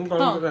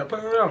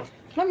it on.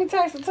 Let me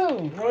taste it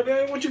too.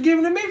 What you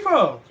giving it to me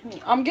for?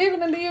 I'm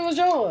giving it to you as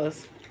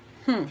yours.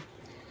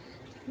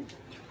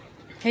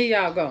 Here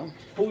y'all go.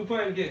 Who we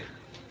playing again?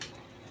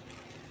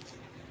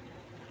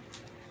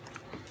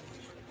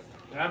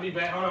 I'll be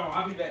back. Hold on.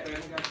 I'll be back,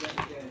 man. We got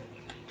that again.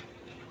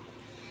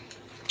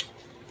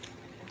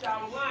 What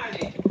y'all lying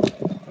at?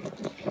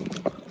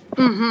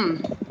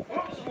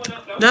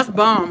 That's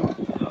bomb.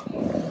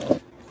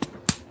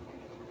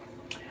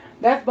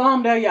 That's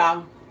bomb there,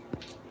 y'all.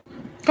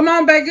 Come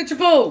on, babe, get your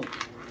food.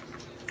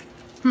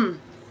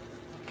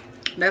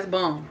 That's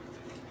bomb.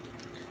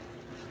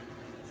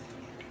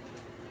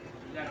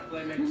 You gotta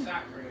play make a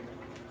shot for it.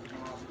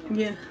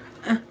 Yeah.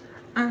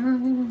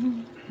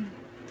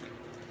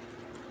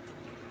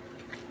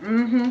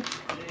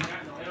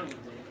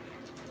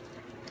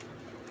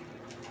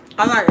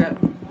 I like that.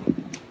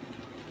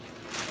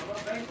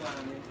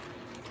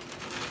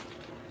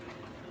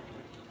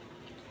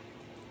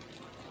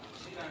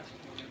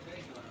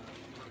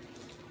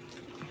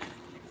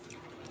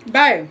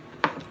 Babe.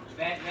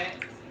 Back.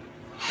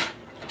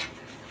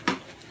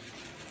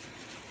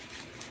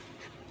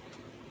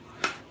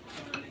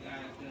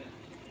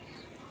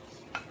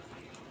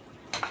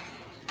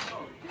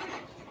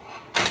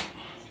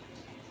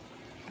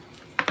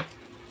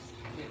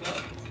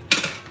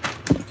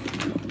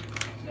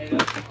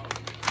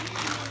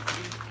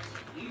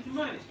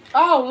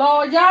 Oh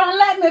Lord, y'all done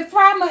let me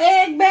fry my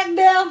egg back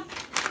there.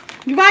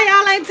 Why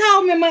y'all ain't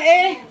told me my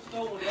egg?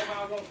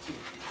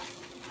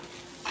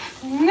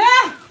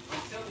 Nah.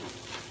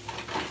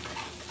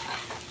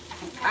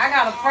 I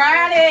got a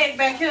fried egg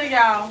back here,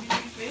 y'all.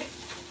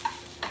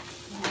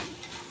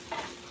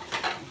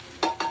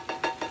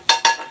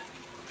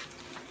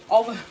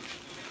 Over.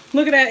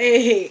 Look at that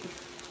egg.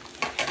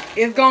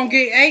 It's gonna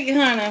get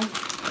 800.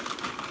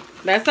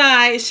 That's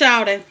alright,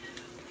 shouting.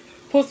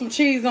 Put some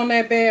cheese on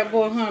that bad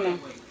boy, honey.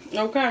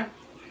 Okay. I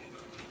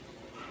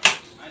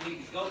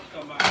need the goat to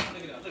come out.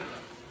 Look at that.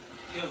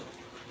 Kill it.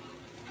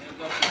 Let it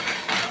go.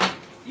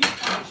 You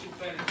can't shoot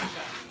better than shot.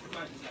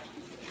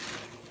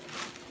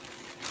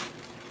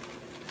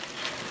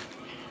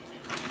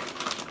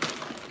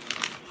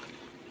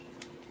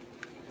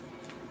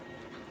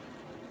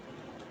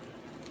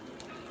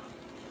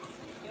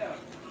 Yeah.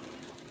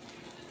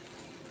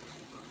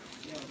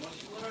 Yeah, once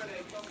you learn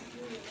that, come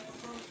good.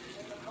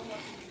 I want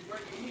you to be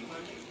breaking me, my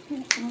nigga.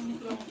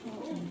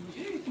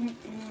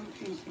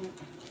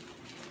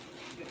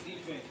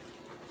 Defense.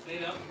 Stay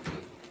up.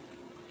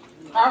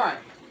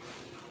 Alright.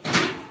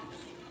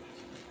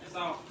 That's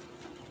all.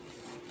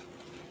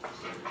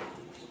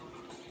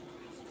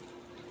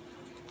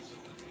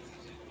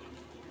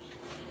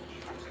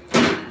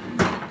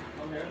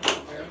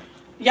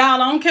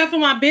 Y'all, I don't care for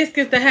my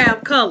biscuits to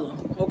have color,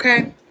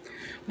 okay?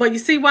 But you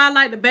see why I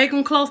like to bake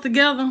them close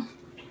together?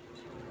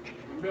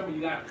 Remember, you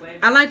gotta play.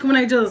 I like when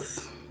they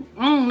just,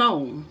 I don't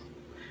know.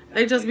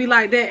 They just be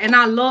like that. And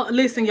I love,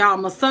 listen, y'all,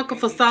 I'm a sucker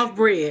for soft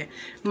bread.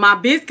 My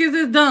biscuits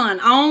is done.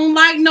 I don't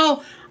like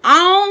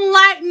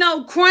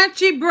no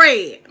crunchy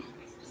bread.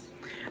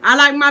 I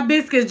like my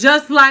biscuits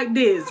just like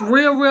this.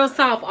 Real, real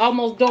soft,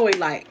 almost doughy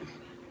like.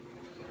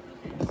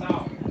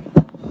 Soft.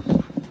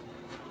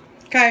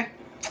 Okay?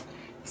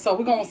 So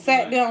we're gonna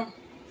set them.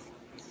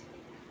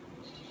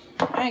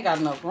 I ain't got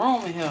enough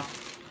room in here.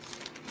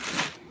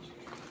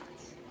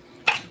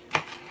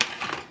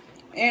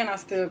 And I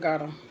still got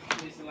them.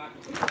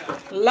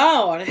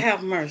 Lord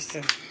have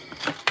mercy.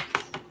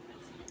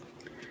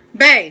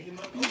 Babe.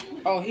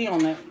 Oh, he on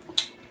that.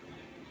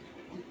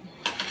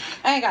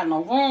 I ain't got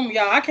no room,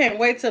 y'all. I can't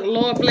wait till the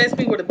Lord bless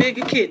me with a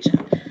bigger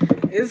kitchen.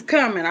 It's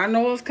coming. I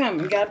know it's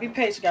coming. You gotta be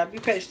patient. Gotta be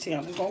patient,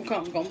 Tim. It's gonna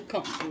come. It's gonna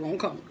come. It's gonna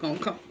come. It's gonna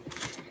come.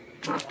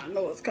 I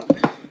know it's coming.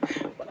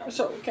 But I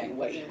sure can't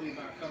wait.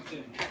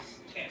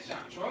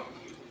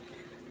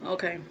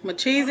 Okay. My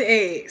cheesy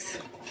eggs.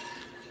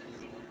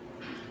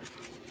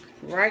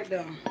 Right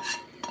there.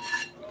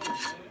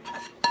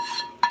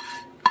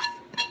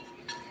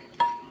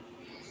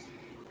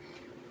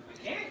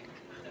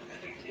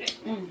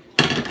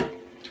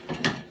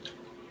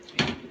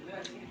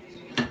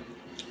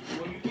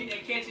 When you get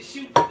that catch and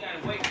shoot, you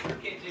gotta wait for the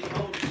catch and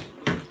hold it.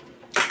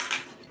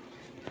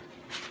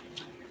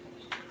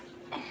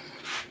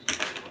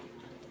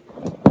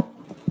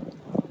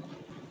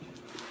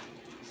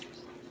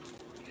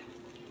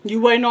 You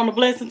waiting on the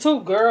blessing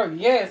too, girl?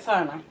 Yes,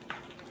 honey. Try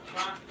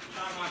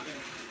my best.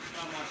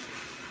 Try my best.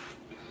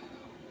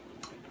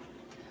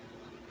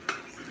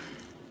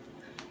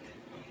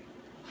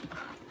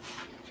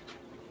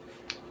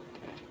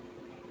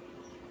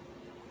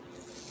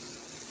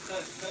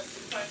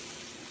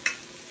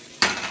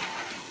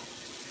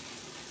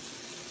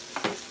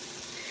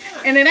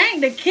 And it ain't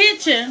the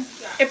kitchen.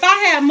 If I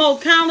had more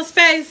counter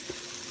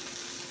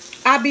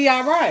space, I'd be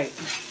all right.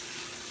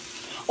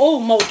 Oh,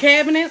 more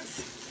cabinets.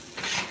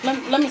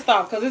 Let me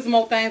stop because there's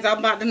more things I'm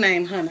about to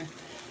name, honey.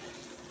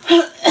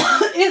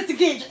 It's the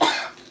kitchen.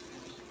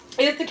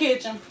 It's the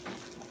kitchen.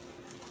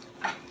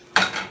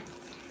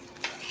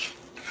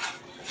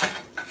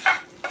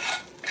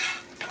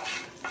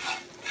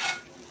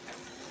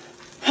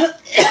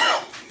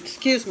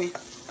 Excuse me.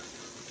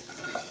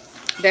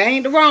 That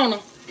ain't the Rona.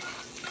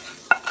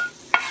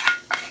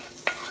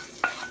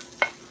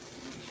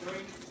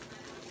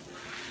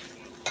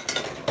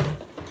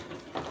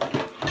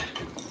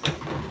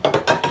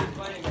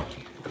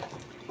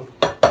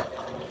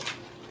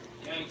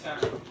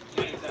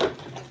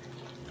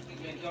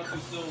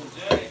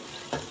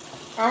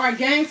 All right,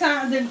 game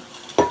time. Then,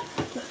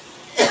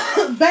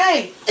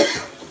 babe.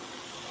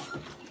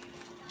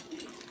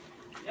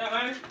 Yeah,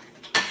 honey. I'm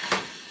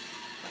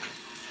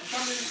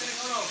coming to say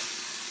hello.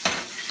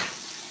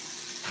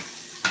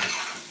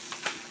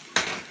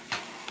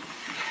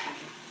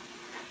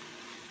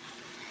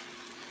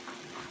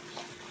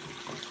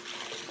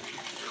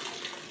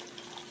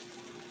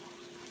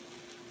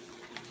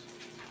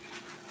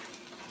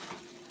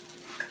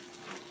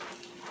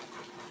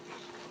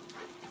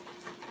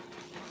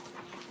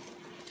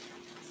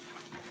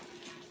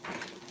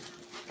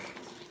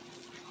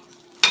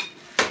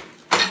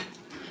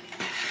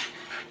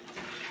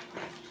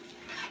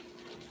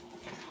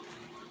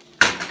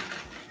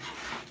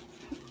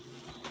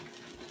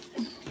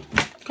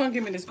 Come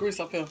give me this grease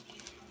up here.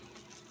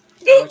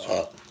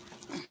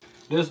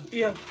 This?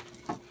 Yeah.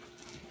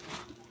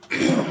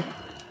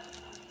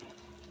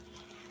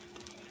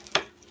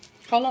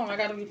 Hold on, I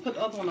gotta put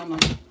the other one on my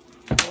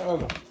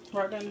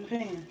right there in the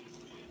pan.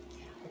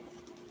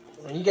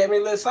 You gave me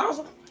a little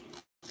salsa?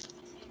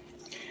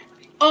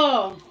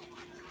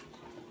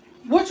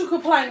 What you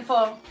complaining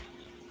for?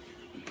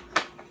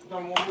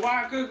 Don't want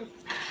wire cooker?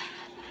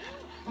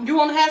 You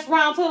want a hash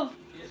brown too?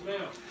 Yes,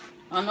 ma'am.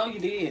 I know you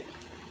did.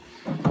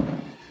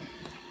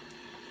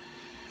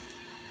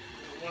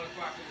 1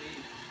 o'clock in the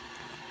evening.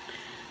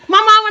 My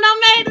mama done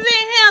made it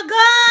in here,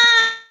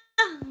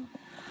 girl.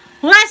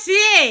 Where she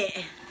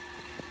at?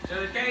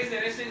 Johnny K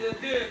said that shit look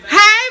good, man.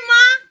 Hey,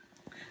 ma.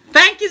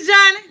 Thank you,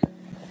 Johnny.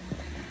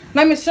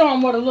 Let me show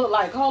him what it look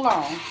like. Hold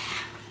on.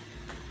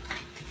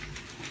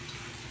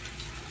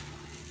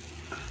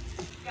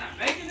 Got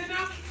bacon in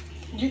there?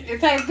 It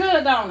tastes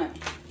good, don't it?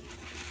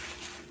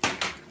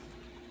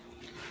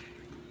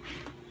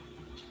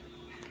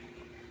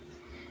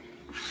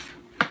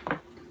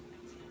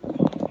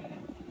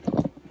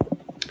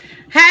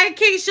 Hey,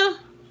 Keisha.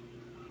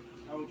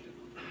 I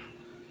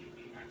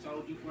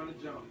told you from the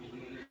jump.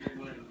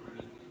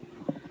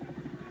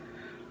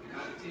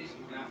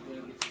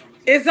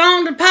 It's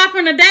on the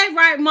popping today,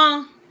 right,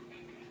 Mom?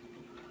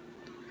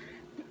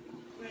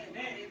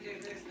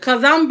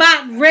 Because I'm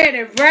about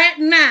ready right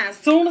now. As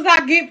soon as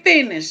I get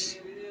finished.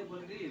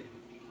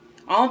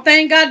 Only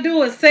thing I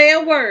do is say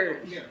a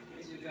word.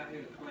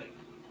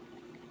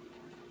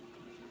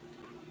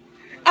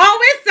 Oh,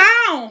 it's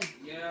on.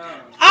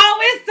 Yeah. Oh,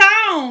 it's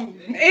on.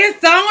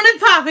 It's on and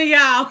popping,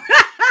 y'all.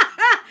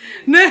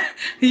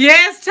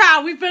 Yes,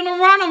 child. We finna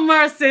run them,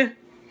 Mercy.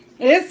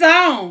 It's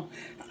on.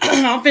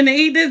 I'm finna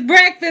eat this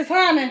breakfast,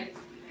 honey.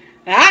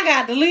 I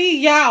got to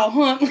leave y'all,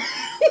 honey.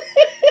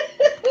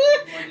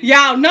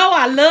 Y'all know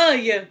I love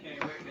you.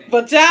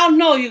 But y'all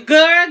know your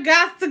girl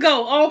got to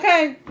go,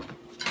 okay?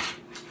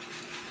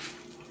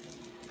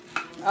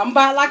 I'm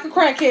about like a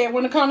crackhead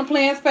when it comes to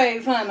playing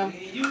spades, honey. And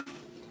you,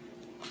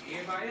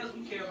 everybody else,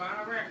 we care about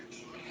our record.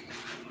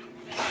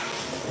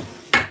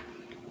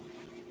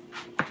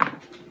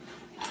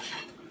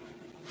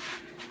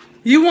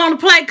 You want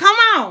to play? Come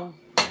on.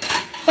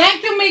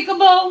 Thank you, Mika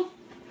Boo.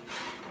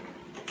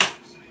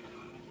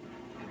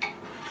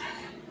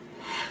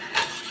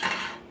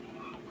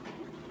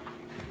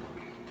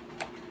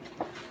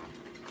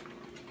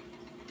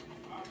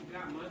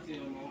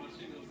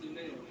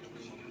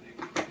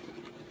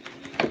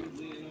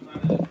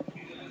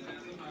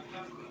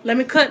 Let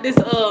me cut this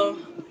other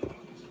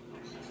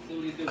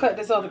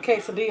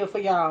quesadilla for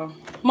y'all.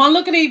 Mom,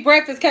 look at these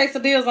breakfast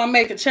quesadillas I'm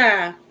making,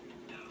 child.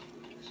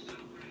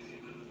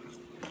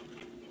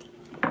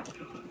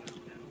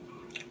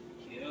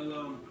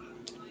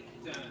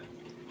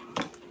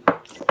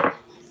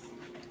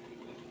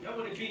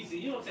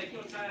 You don't take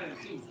your time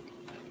too.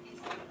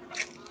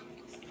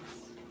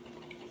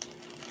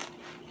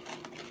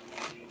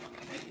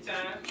 Take your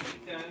time,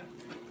 take your time.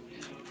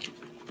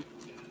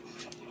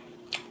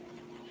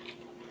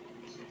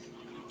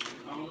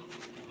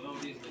 Blow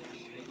this,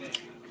 take that.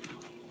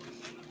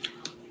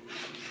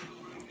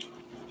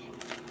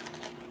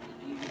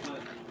 Easy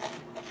button.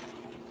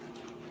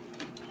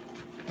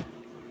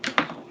 I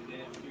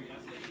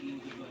said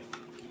easy button.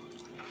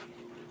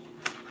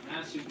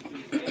 Now shoot the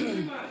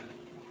three.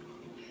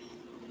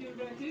 Give it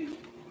back to you.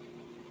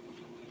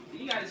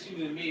 You gotta shoot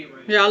in the mid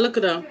right now. Y'all look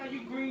at them. How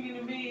you green in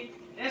the mid?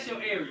 That's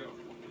your area.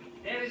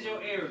 That is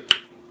your area.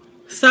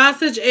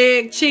 Sausage,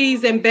 egg,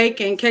 cheese, and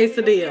bacon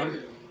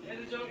quesadilla. That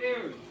is your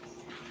area.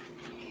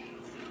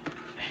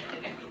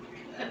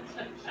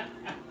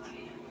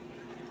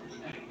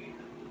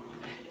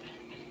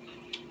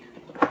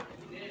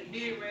 That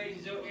mid-range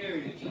is your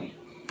area, G.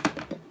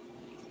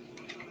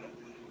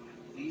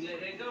 You let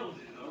that go?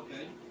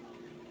 Okay.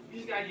 You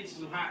just gotta get you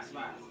some hot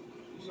spots.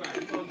 You're right.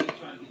 You're gonna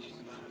try to get you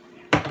some hot spots.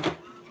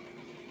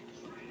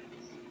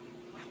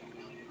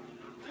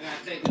 I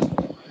gotta take this one.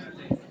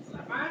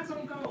 Find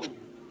some gold.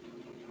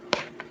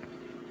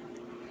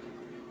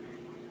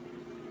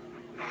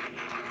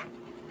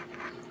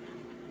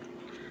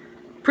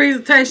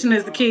 Presentation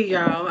is the key,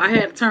 y'all. I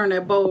had to turn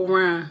that bowl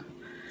around.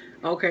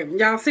 Okay,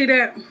 y'all see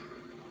that?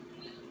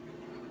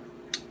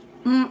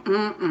 Don't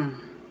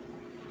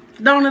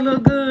it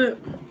look good?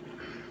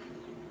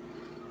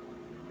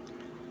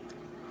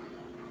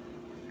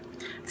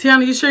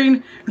 Tiana, you sure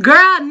you...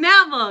 Girl,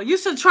 never. You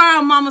should try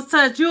on Mama's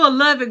Touch. You'll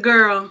love it,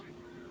 girl.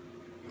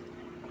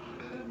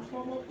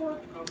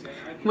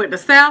 With the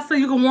salsa,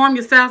 you can warm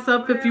your salsa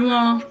up if you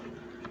want.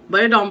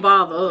 But it don't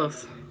bother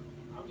us.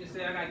 I'm just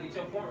saying I gotta get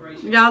your point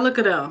ratio. Y'all look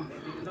at them.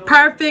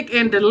 Perfect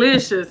and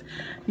delicious.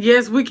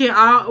 Yes, we can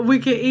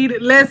eat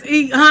it. Let's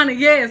eat, honey.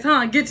 Yes,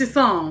 honey. Get you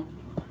some.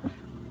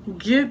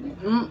 Get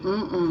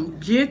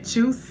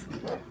you.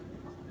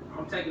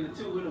 I'm taking the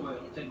two anyway.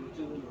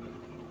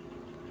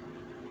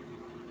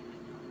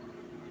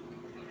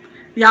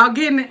 Y'all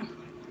getting it?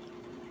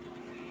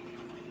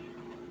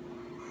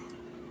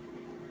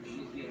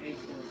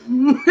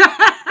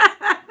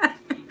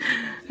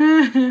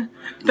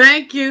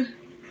 Thank you.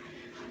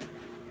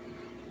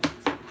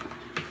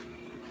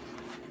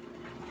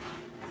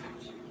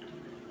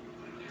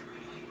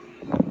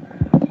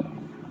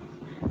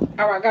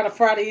 All right, gotta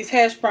fry these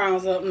hash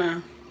browns up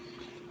now.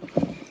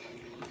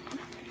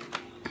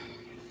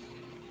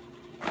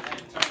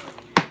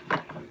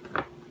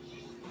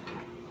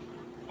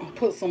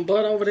 Put some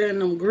butter over there in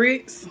them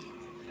grits. 9.9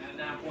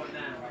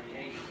 right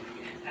here.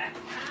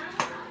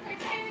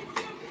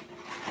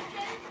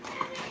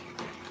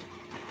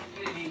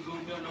 It ain't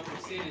gonna build no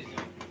percentage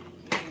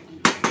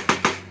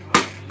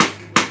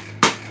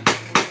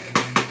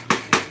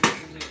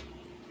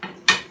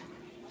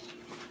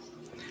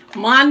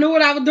though. I knew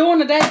what I was doing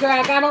today, girl.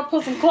 I got up,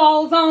 put some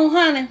clothes on,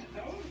 honey.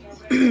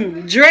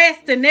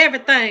 Dressed and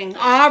everything.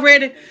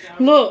 Already,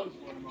 look.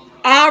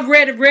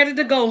 Already ready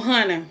to go,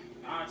 honey.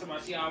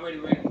 She already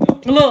ready to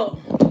go. Look.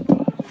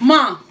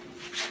 Mom.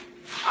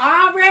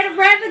 Already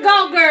ready to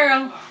go,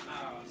 girl.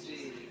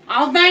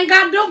 All thing I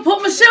gotta do is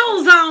put my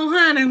shoes on,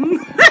 honey.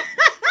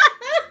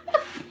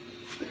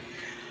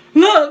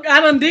 Look,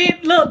 I done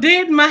did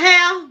my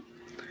hair.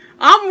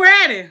 I'm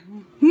ready.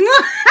 You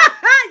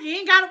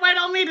ain't gotta wait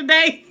on me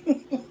today.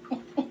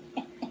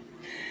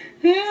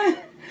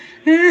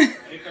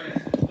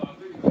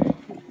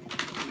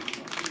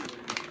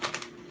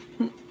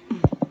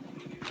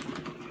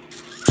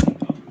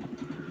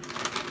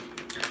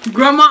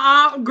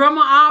 Grandma,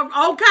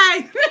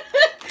 okay.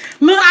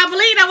 Look, I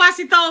believe that's why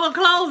she throw her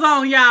clothes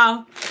on,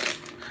 y'all.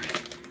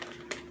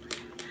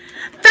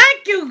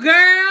 Thank you,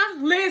 girl.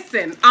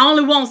 Listen, I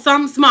only want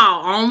something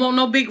small. I don't want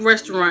no big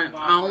restaurant.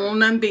 I don't want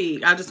nothing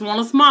big. I just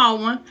want a small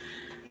one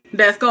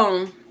that's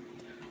going to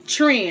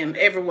trend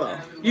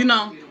everywhere. You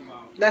know,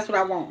 that's what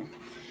I want.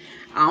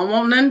 I don't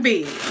want nothing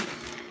big.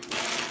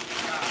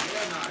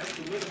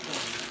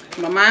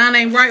 My mind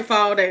ain't right for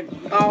all that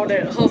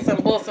hustle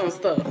and bustle and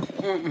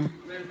stuff.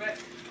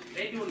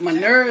 My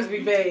nerves be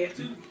bad.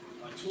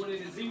 20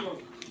 to 0.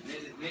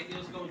 Let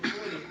us go 20. You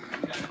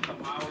got to come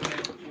all the way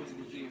back to 20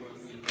 to 0.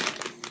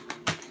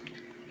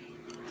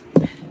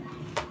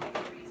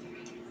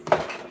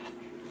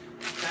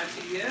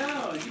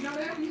 Yeah,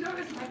 you know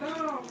that's my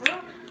dog, bro.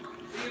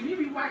 See, if you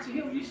be watching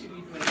him, you should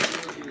be playing.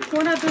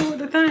 What I do with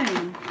the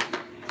thing?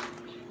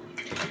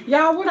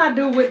 Y'all, what I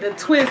do with the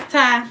twist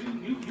tie?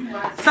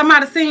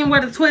 Somebody seen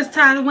where the twist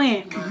tie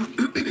went? I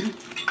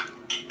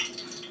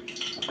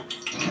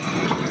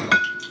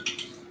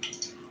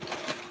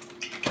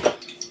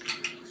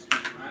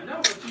know,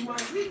 but you might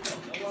see them.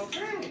 That's what I'm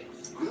saying.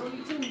 You don't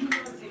need to. You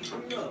might see.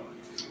 Bring it up.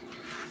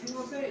 See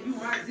what I'm saying? You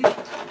might see.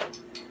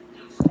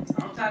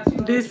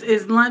 This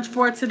is lunch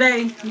for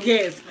today.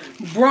 Yes,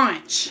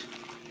 brunch.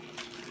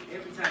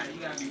 Every time you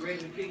gotta be ready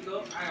to pick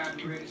up. I gotta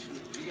be ready to shoot.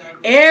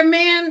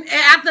 Amen.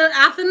 After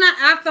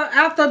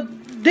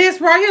this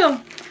right here,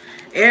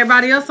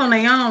 everybody else on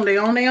their own. They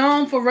on their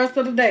own for the rest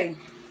of the day.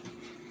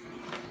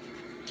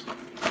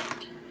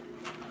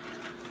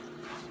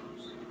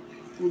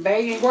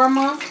 Baby and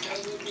grandma.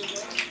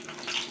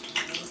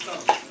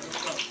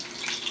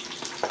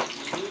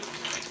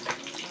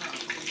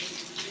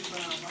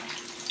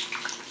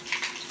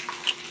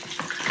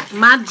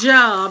 My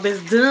job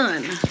is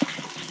done.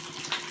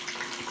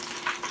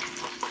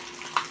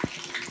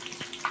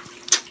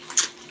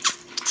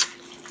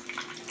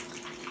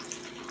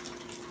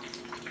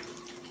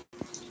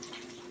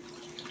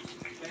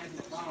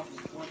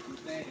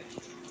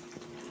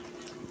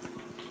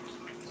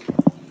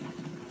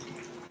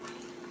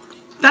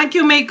 Thank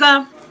you,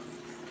 Mika.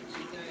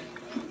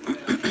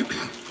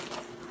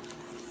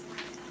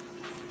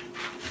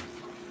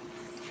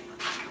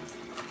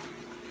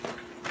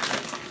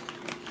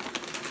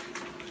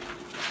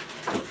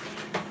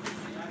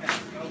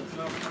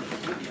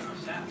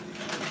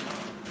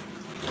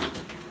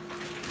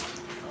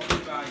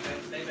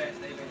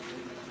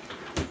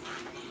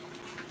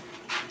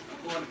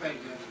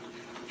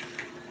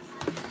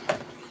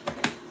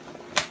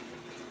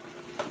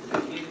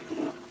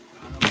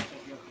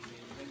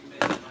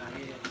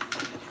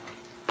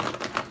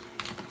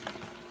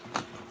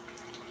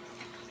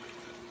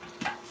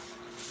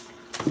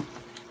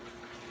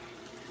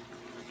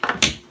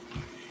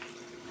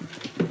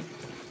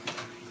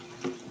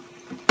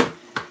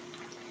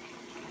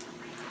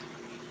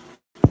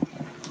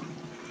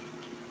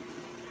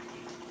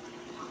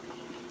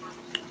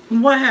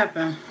 What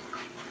happened?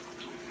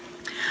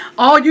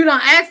 Oh, you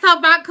done asked her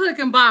about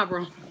cooking,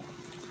 Barbara. Hey,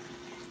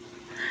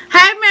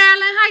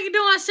 Marilyn, how you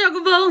doing, sugar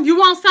boo? You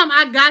want something?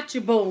 I got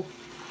you, boo.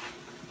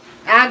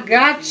 I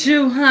got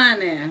you,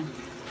 honey.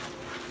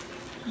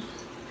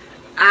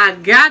 I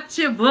got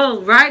you,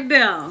 boo, right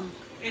there.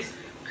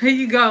 Here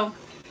you go.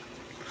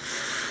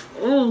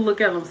 Oh,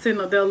 look at them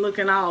sitting up there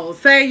looking all.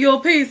 Say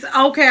your piece.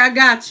 Okay, I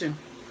got you.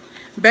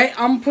 Babe,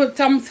 I'm put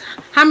some.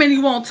 How many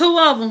you want? 2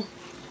 of them.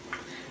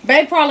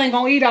 Babe probably ain't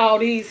gonna eat all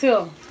these here.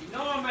 You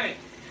know what, man?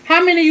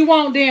 How many you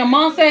want then?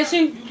 Mom said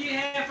she. You get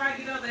half, I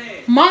get the other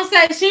half. Mom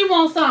said she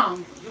wants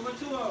some. Give her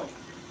 2 of them.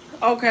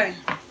 Okay.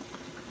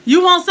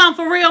 You want some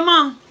for real,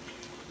 Mom?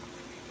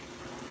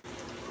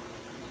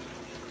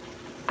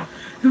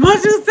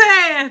 What you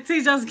said?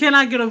 T-Just, can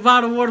I get a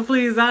bottle of water,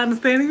 please? I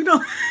understand you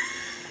don't.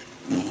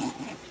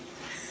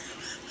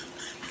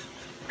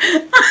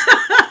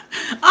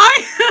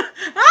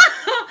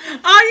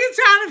 Are you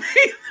trying to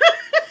be?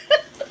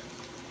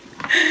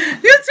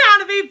 You trying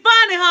to be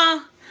funny,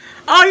 huh?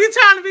 Oh, you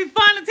trying to be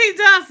funny, T.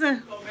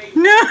 Johnson?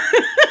 No.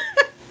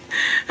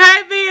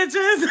 Hey,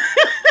 Beatrice.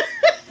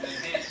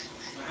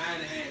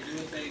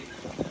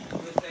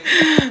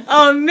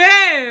 Oh,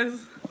 Nez.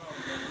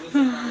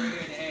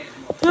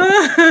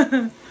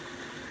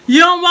 You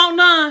don't want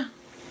none?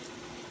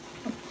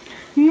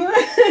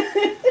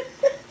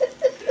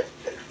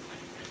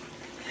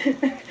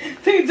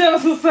 T.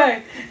 Johnson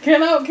say,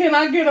 can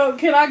I get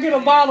a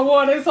bottle of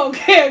water? It's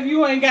okay if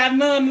you ain't got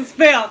none to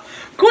spare.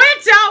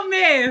 Quit your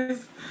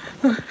mess.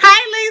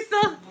 Hey,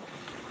 Lisa.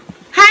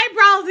 Hey,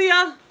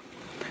 Brosia.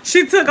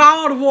 She took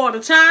all the water,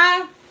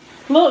 child.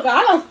 Look,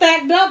 I done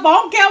stacked up. I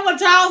don't care what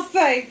y'all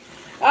say.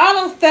 I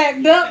done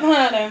stacked up,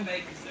 honey.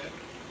 Thank you, sir.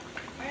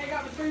 I ain't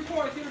got the 3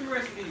 points. Give me the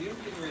rest of these. Give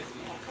me the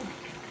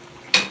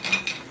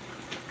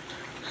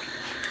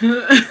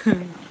rest of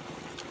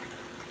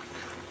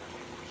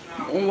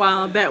these.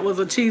 Wow, that was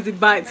a cheesy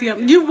bite,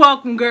 Tim. You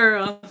welcome,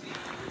 girl.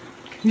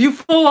 You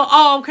full?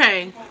 Oh,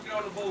 okay.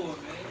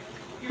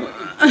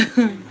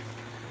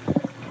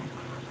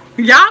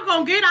 Y'all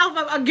gonna get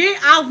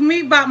off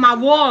me about my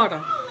water.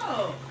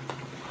 What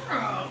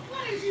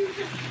is you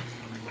doing?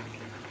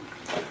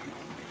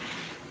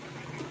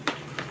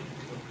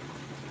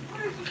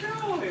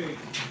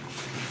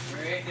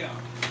 Right there.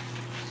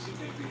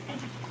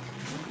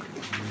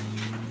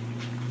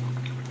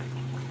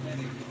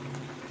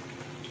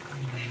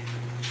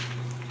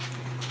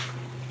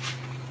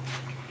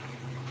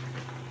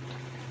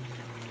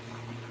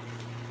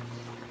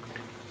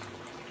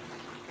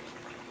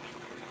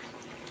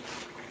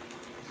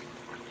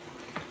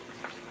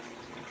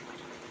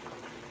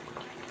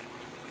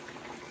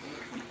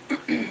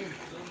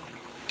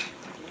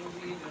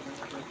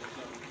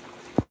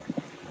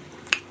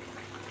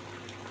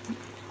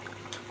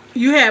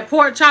 You had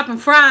pork chop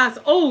and fries.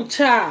 Oh,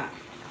 child.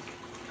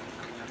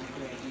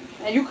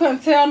 And you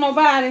couldn't tell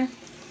nobody.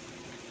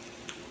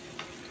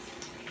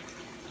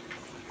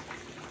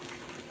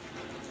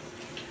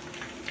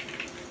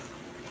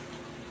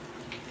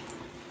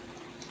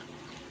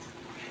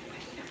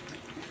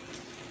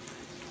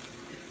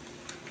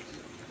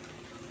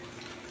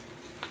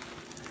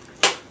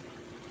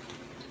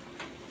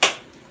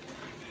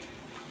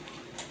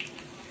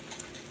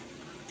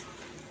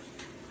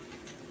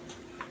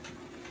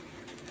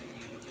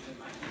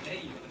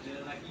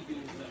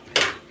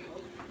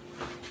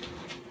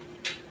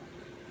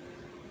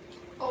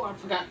 Oh, I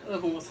forgot the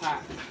oven was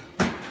hot.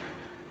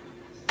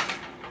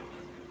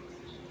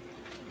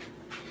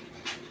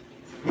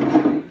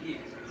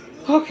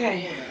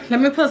 Okay,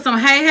 let me put some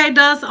HEYY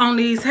dust on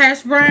these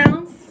hash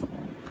browns.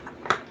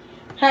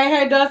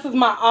 HEYY dust is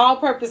my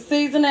all-purpose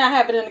seasoning. I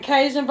have it in the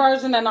Cajun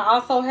version, and I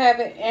also have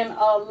it in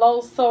a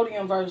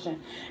low-sodium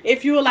version.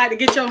 If you would like to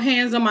get your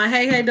hands on my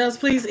HEYY dust,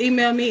 please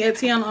email me at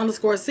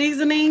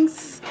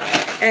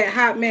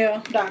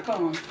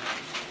tiana_seasonings@hotmail.com.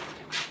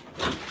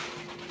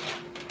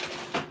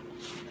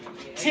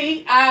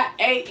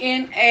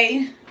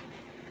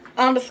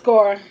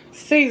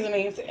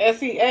 TIANA_seasonings,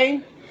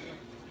 SEA.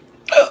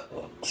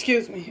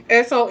 Excuse me,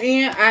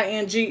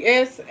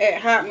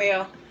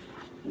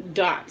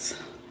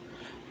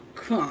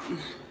 SONINGS@hotmail.com.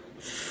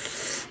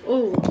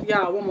 Oh,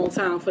 y'all, one more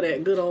time for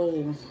that good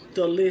old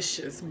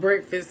delicious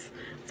breakfast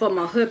for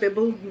my hubby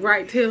boo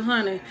right here,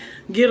 honey.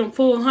 Get him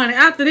full, honey.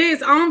 After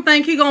this, I don't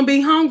think he gonna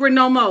be hungry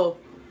no more.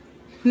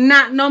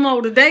 Not no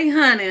more today,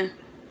 honey.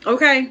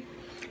 Okay?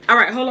 All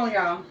right, hold on,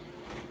 y'all.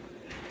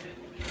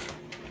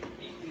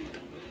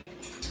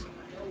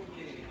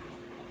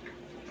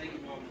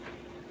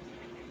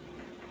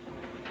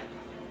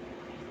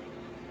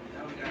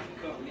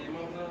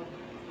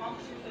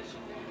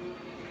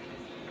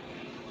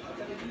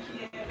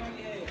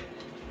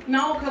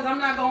 No, because I'm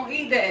not gonna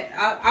eat that.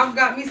 I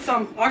got me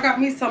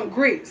some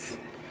grits.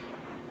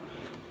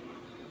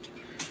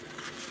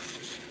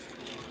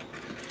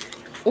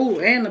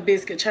 Ooh, and the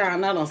biscuit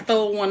child. I done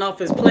stole one off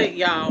his plate,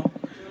 y'all.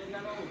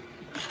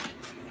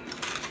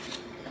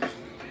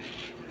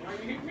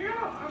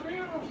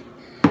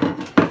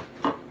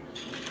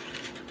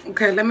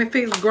 Okay, let me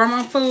fix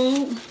grandma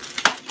food.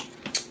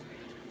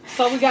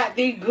 So we got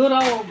these good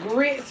old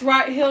grits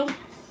right here.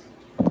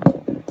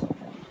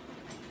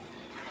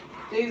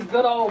 These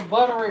good old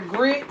buttery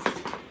grits.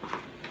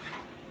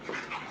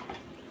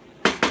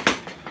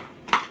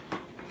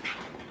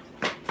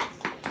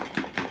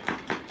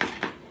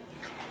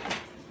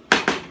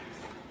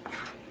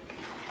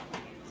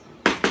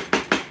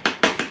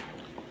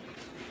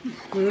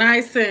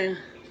 Nice and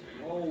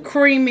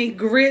creamy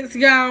grits,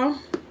 y'all.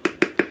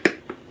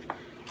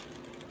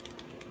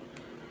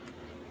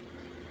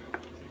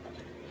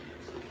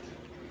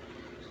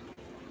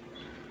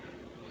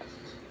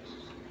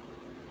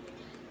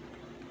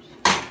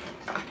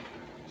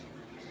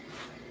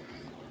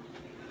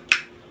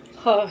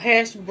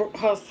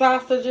 Her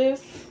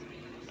sausages.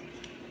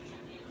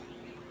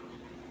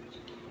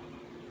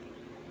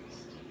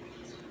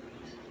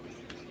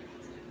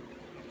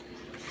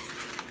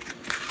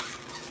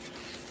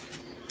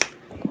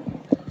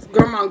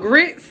 Grandma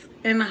grits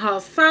and her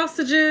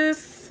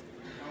sausages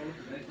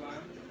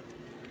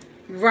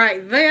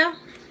right there.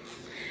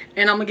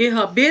 And I'm gonna get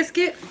her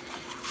biscuit.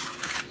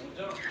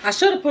 I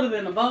should have put it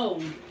in a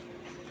bowl.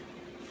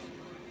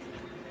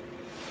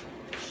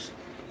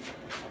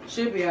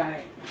 Should be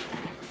alright.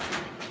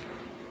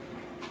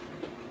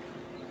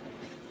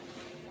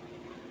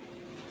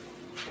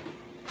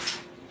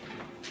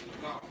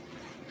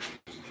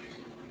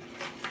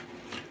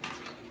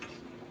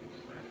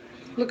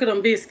 Look at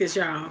them biscuits,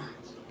 y'all.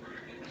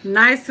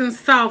 Nice and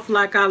soft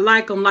like I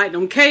like them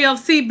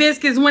KFC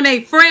biscuits when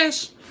they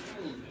fresh.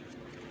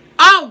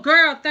 Oh,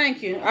 girl,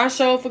 thank you. I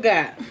sure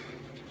forgot.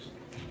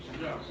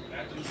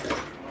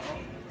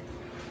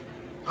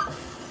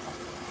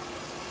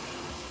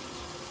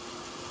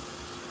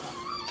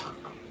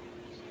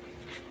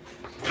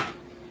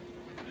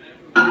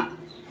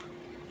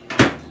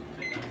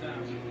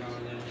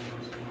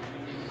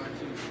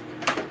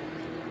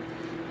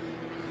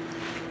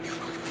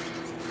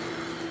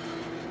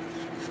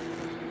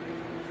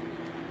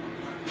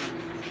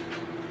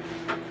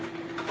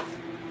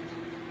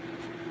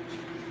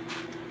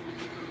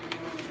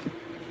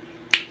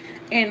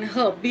 And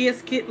her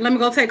biscuit. Let me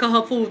go take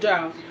her food,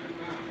 y'all.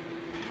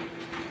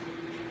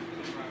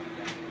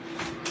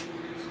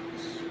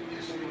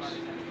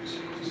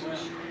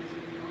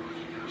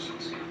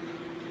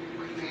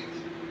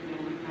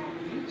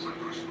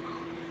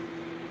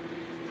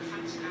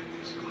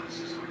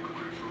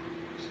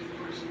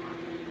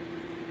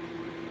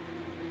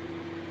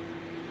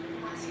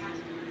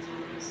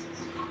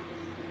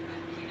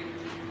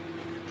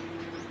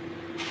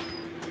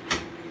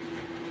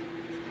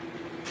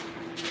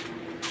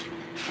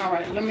 All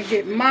right, let me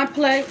get my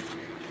plate.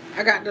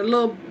 I got the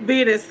little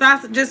bit of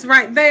sausage just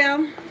right there.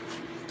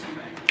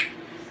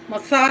 My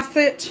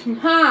sausage,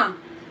 huh?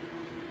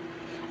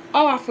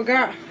 Oh, I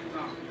forgot.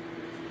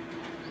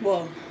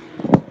 Well,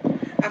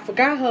 I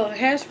forgot her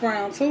hash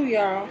brown too,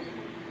 y'all.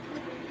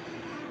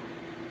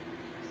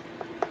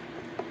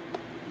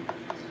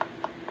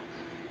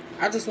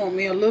 I just want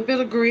me a little bit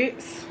of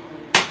grits.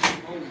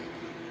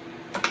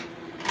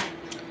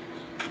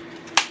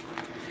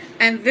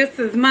 And this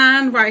is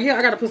mine right here.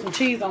 I gotta put some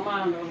cheese on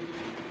mine though.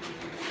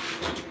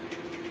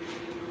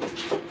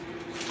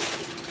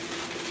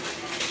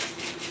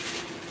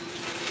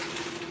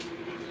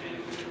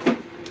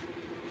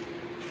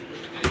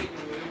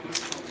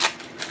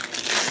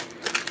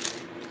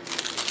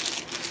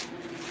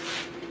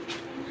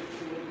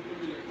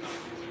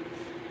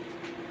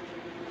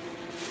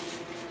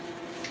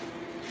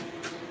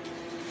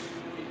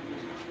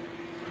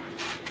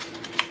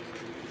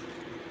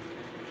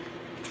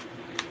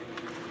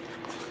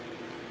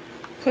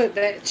 Put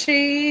that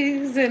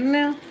cheese in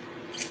there,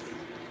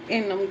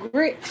 in them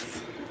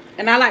grits.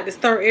 And I like to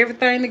stir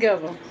everything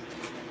together.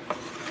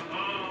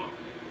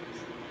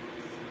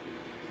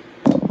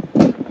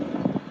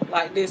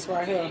 Like this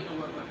right here.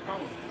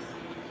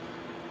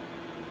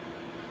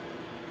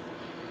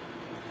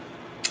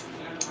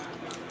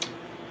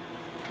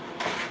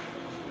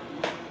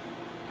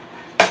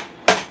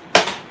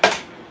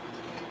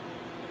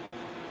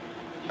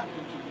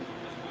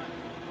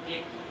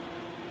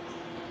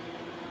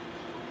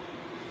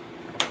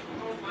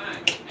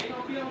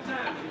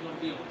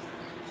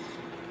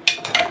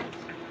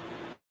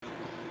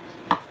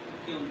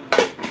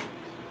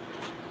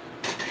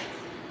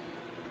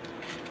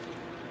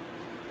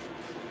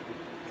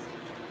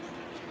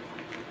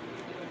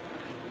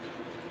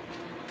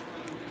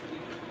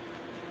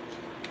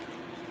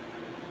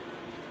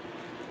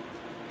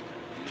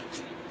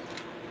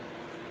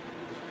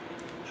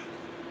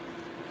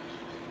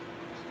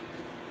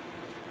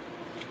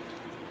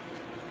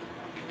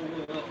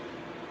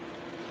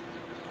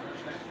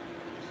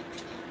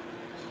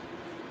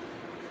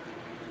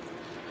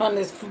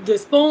 Honey,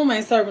 this spoon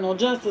ain't serving no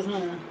justice,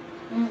 honey.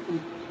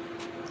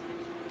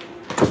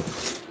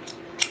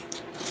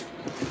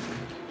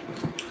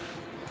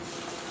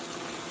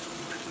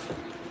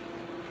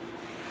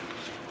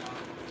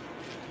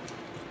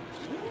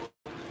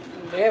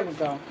 There we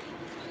go.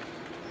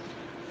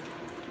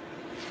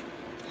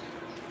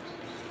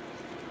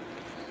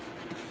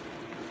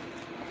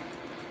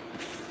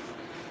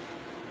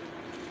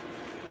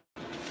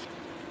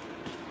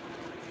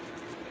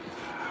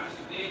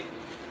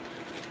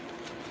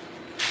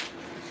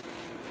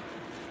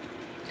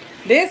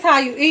 This how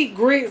you eat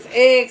grits,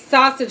 eggs,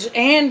 sausage,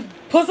 and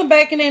put some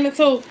bacon in it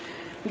too.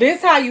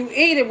 This how you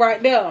eat it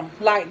right there,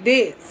 like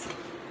this.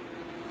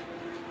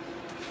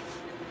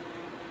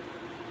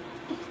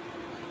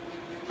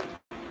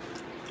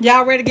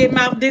 Y'all ready to get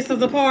mouth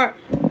dishes apart?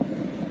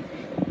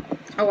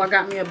 Oh, I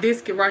got me a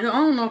biscuit right here. I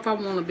don't know if I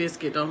want a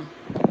biscuit though.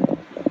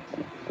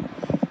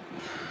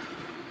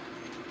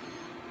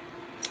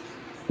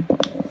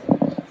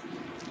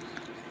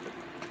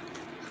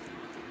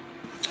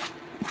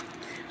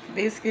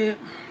 Biscuit,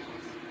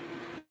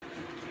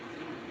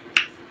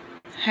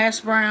 hash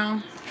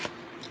brown.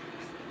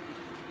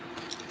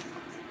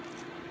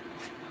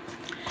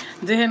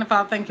 Dear Heavenly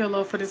Father, thank you,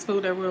 Lord, for this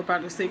food that we're about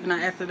to receive, and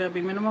I ask that there be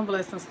minimum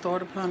blessings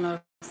stored upon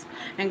us.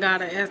 And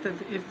God, I ask that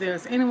if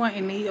there's anyone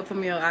in need of a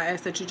meal, I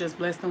ask that you just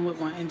bless them with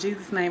one. In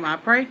Jesus' name I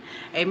pray.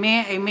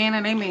 Amen, amen,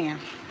 and amen.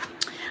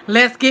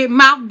 Let's get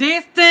mouth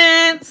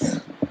distance.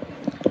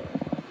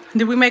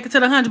 Did we make it to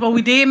the 100? But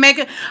we did make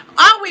it.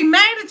 Oh, we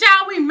made it,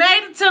 y'all. We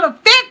made it to the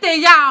 50,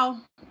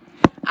 y'all.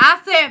 I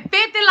said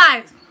 50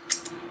 likes.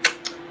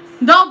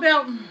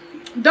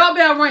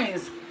 Doorbell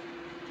rings.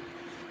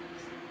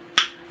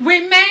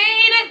 We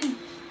made it.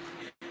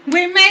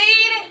 We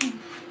made it.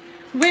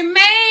 We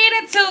made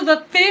it to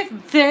the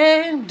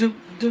 50.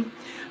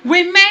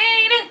 We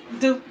made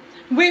it.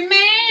 We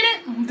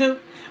made it.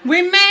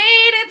 We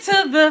made it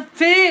to the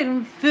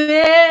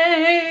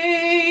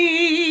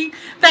 50.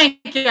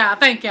 Thank y'all.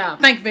 Thank y'all.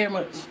 Thank you very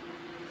much.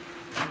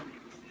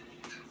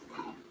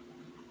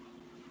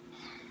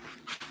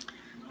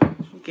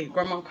 Okay,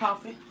 grandma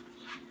coffee.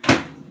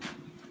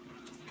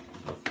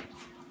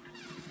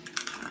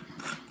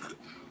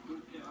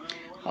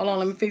 Hold on,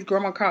 let me fix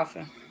grandma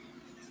coffee.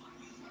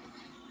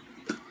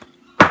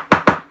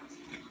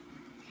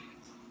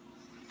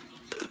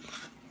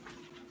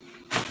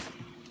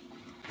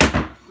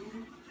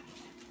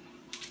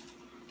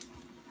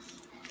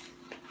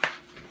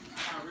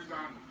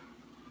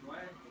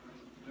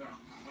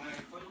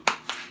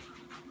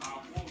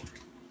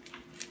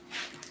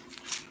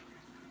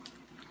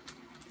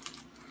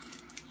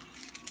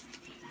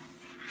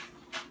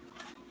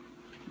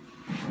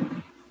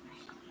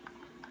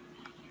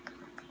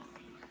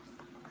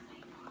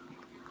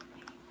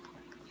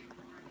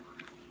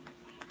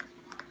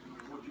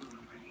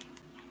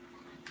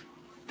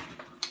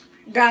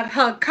 Got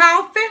her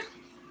coffee,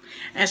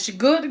 and she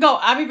good to go.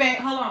 I'll be back.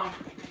 Hold on.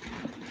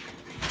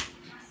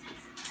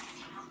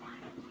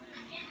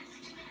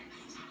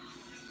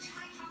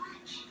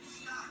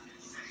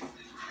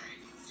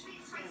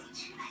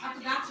 I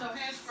forgot your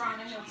hash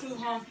brown in here too,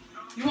 huh?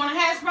 You want a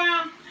hash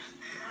brown?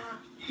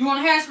 You want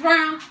a hash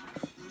brown?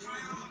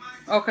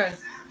 Okay.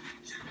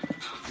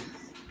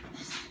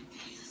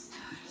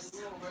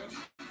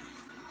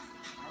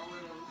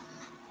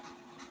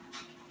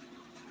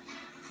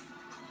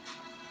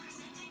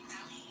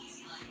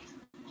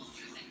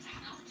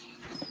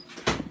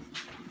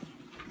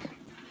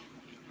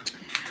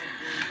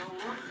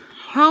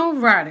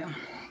 Alrighty.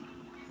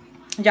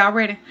 Y'all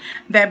ready?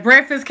 That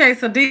breakfast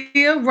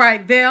quesadilla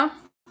right there.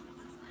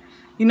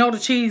 You know the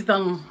cheese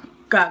done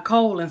got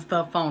cold and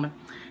stuff on it.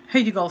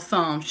 Here you go,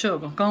 some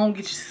sugar. Go on,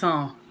 get you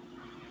some.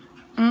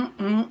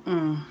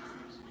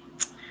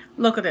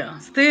 Look at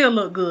that. Still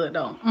look good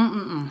though.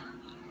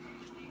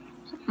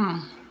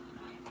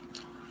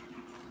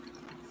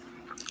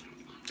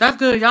 That's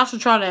good. Y'all should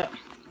try that.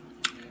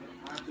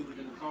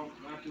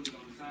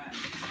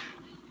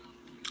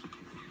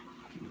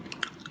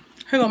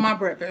 Here go my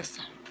breakfast.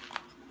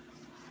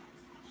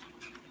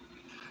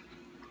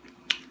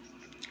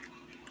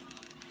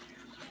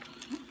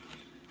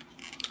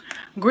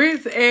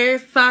 Grits,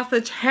 eggs,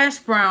 sausage, hash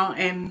brown,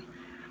 and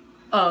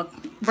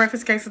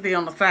breakfast quesadilla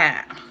on the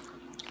side.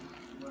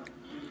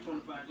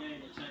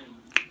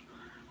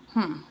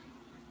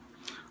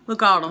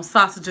 Look all them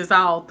sausages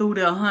all through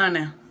there,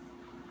 honey.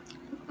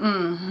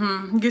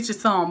 Get you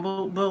some,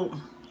 boo, boo.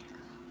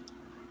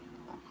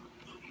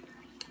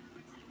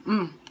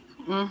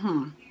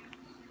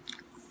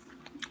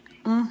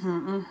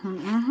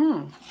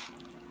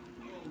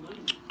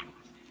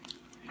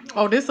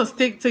 Oh, this will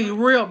stick to your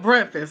real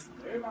breakfast.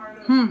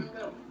 Some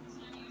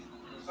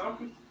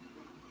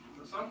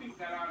people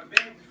got out of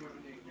bed before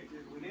they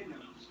just went in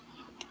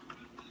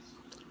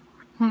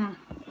there.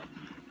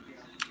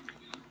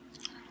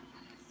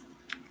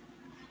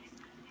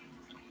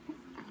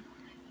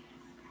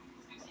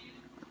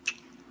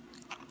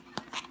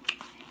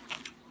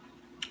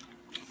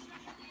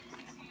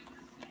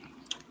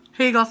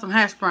 Here you go, some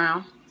hash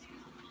brown.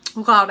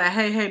 Look all that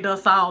hey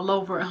dust all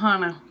over it,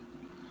 honey.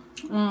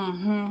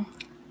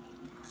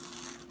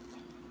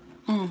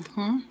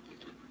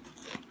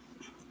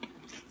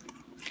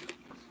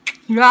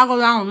 Y'all go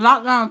down and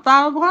lock down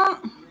 5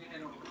 o'clock?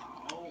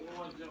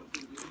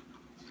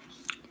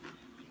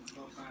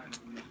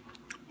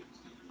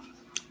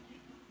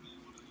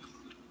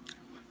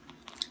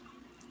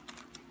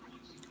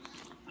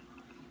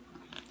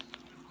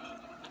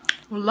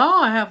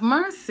 Lord have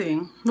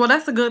mercy. Well,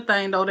 that's a good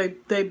thing though.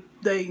 They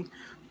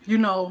you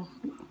know,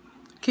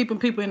 keeping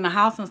people in the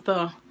house and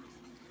stuff.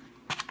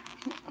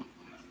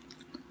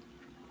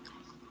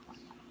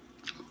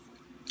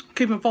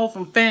 Keeping folks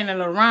from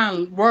fanning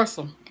around worse.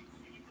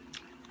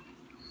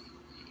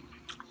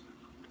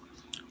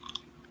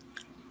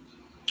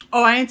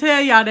 Oh, I ain't tell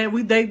y'all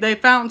that they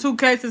found 2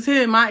 cases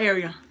here in my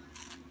area.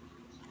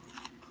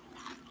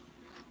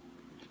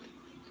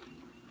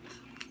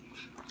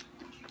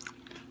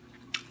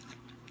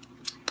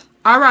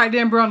 All right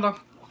then, Brenda.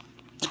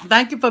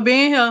 Thank you for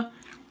being here.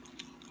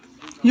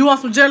 You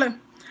want some jelly?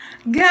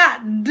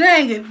 God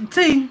dang it,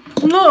 T.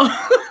 Look.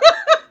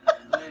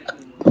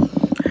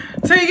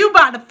 T, you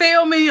about to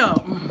fill me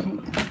up.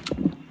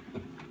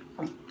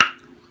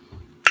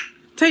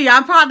 T,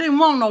 I probably didn't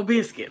want no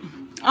biscuit.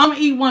 I'm going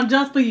to eat one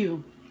just for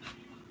you.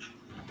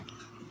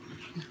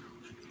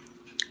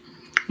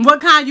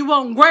 What kind you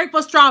want? Grape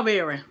or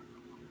strawberry?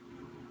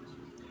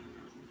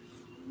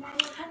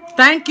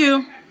 Thank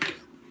you.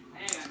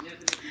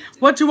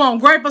 What you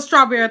want? Grape or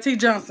strawberry, T.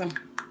 Johnson?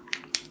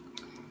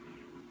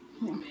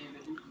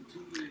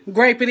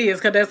 Grape it is,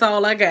 because that's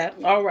all I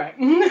got. All right.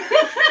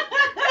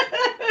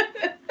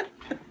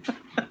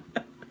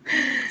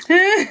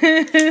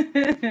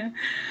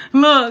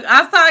 Look,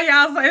 I saw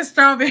y'all say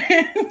strawberry.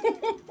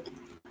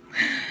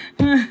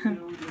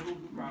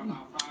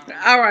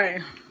 All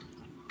right.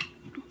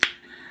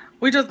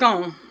 We just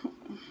gonna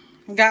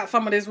got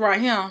some of this right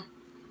here.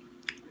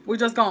 We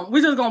just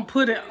gonna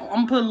put it. I'm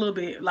gonna put a little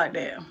bit like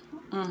that.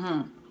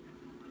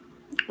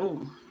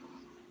 Ooh.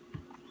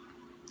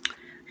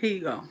 Here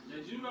you go.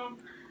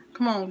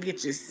 Come on,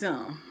 get you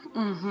some.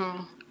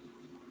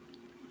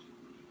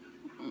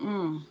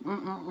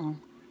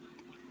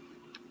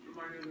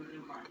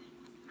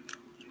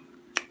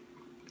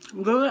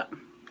 Good.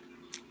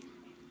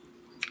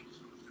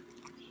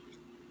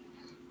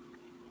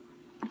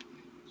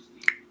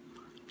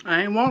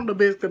 I ain't want the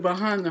biscuit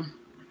behind them.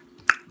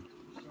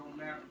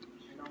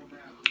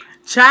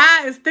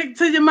 Child, it stick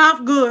to your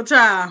mouth good,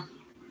 child.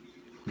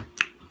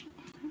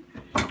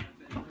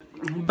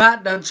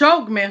 About to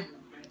choke me.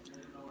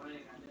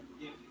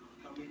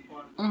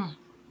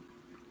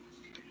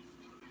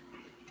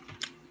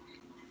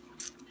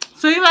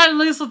 See you later,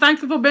 Lisa.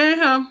 Thank you for being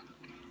here.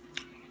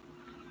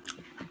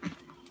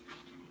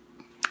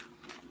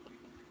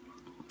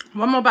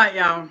 One more bite,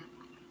 y'all.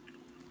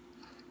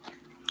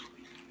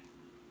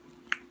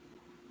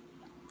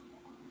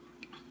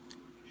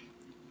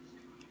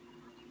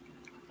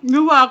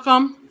 You're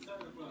welcome.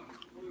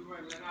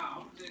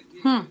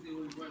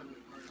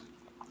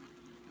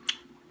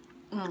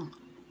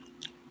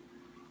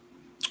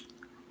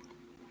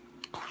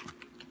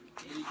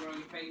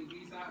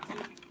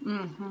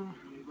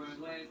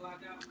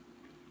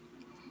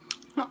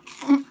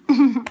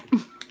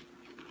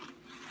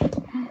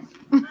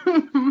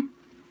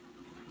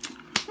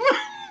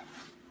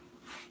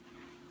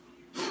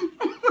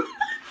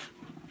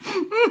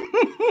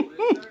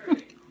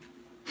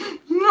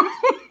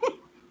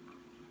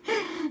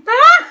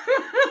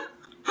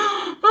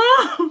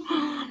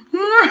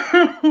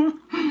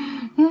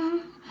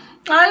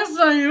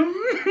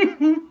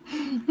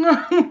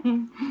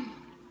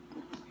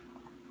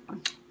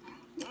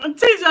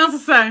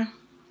 say?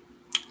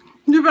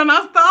 You better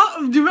not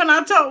stop. You better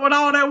not choke with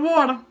all that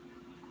water.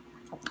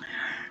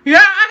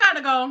 Yeah, I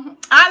gotta go.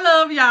 I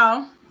love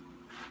y'all.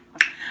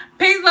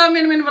 Peace, love,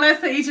 many, many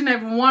blessings to each and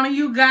every one of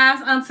you guys.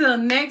 Until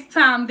next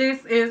time,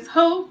 this is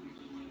who?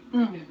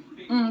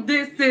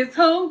 This is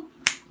who?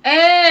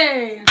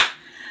 Hey.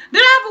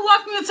 Did I ever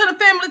welcome you to the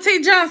family,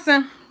 T.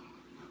 Johnson?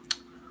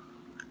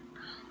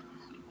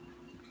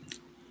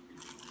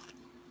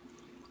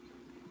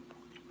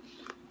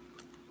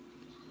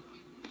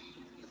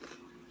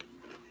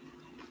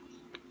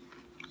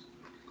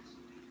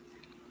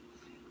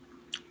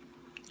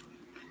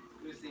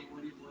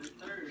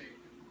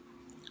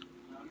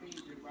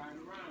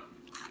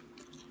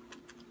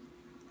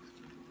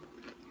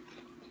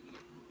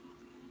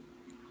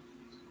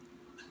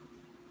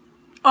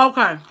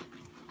 Okay.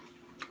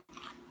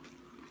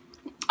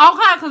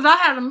 Okay, because I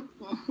had a...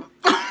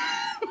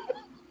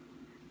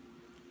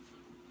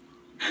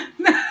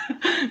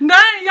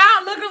 Dang,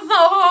 y'all looking so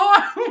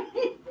hard.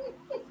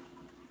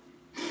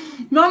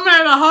 No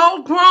made a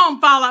whole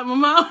crumb fall out my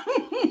mouth.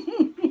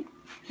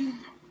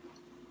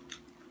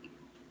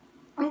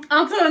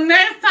 Until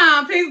next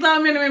time, peace,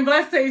 love, and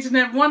blessings to each and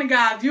every one of you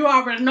guys. You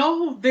already know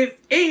who this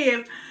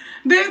is.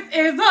 This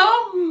is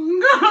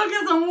who? Go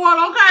get some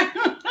water, okay?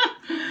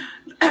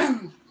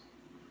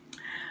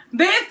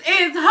 This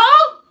is who?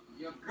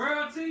 Your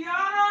girl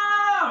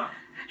Tiana.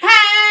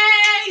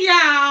 Hey,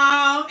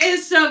 y'all.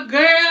 It's your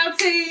girl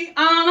Tiana.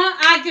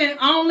 I can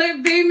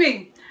only be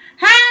me.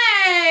 Hey,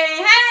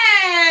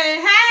 hey,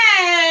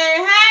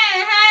 hey, hey,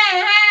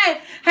 hey,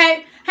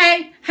 hey,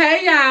 hey,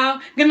 hey, y'all.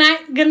 Good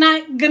night, good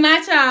night, good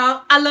night,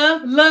 y'all. I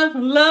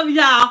love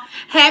y'all.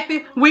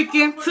 Happy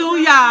weekend to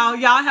y'all.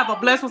 Y'all have a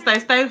blessed one. Stay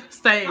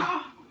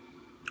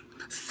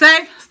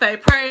safe, stay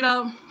prayed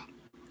up.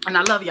 And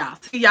I love y'all.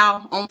 See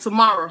y'all on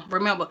tomorrow.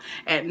 Remember,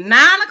 at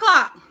 9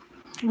 o'clock,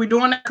 we're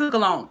doing that cook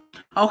along.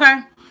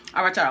 Okay?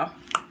 All right, y'all.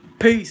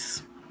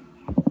 Peace.